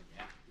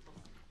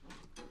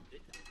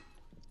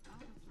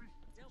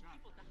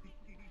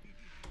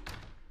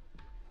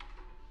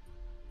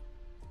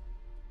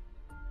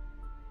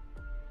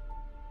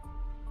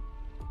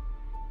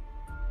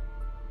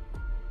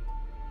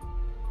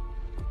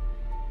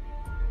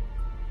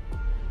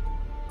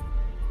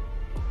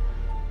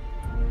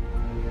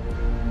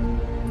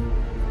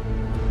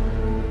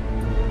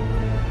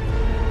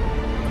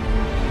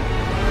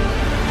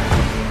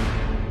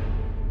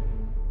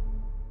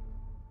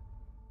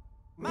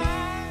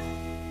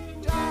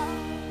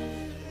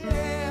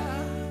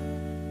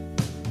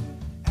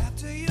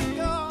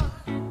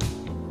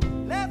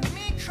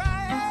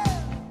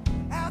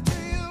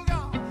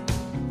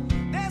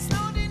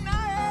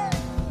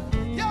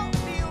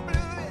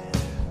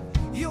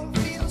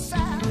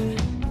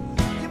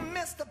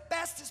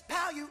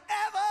 Pal you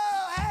ever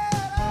had.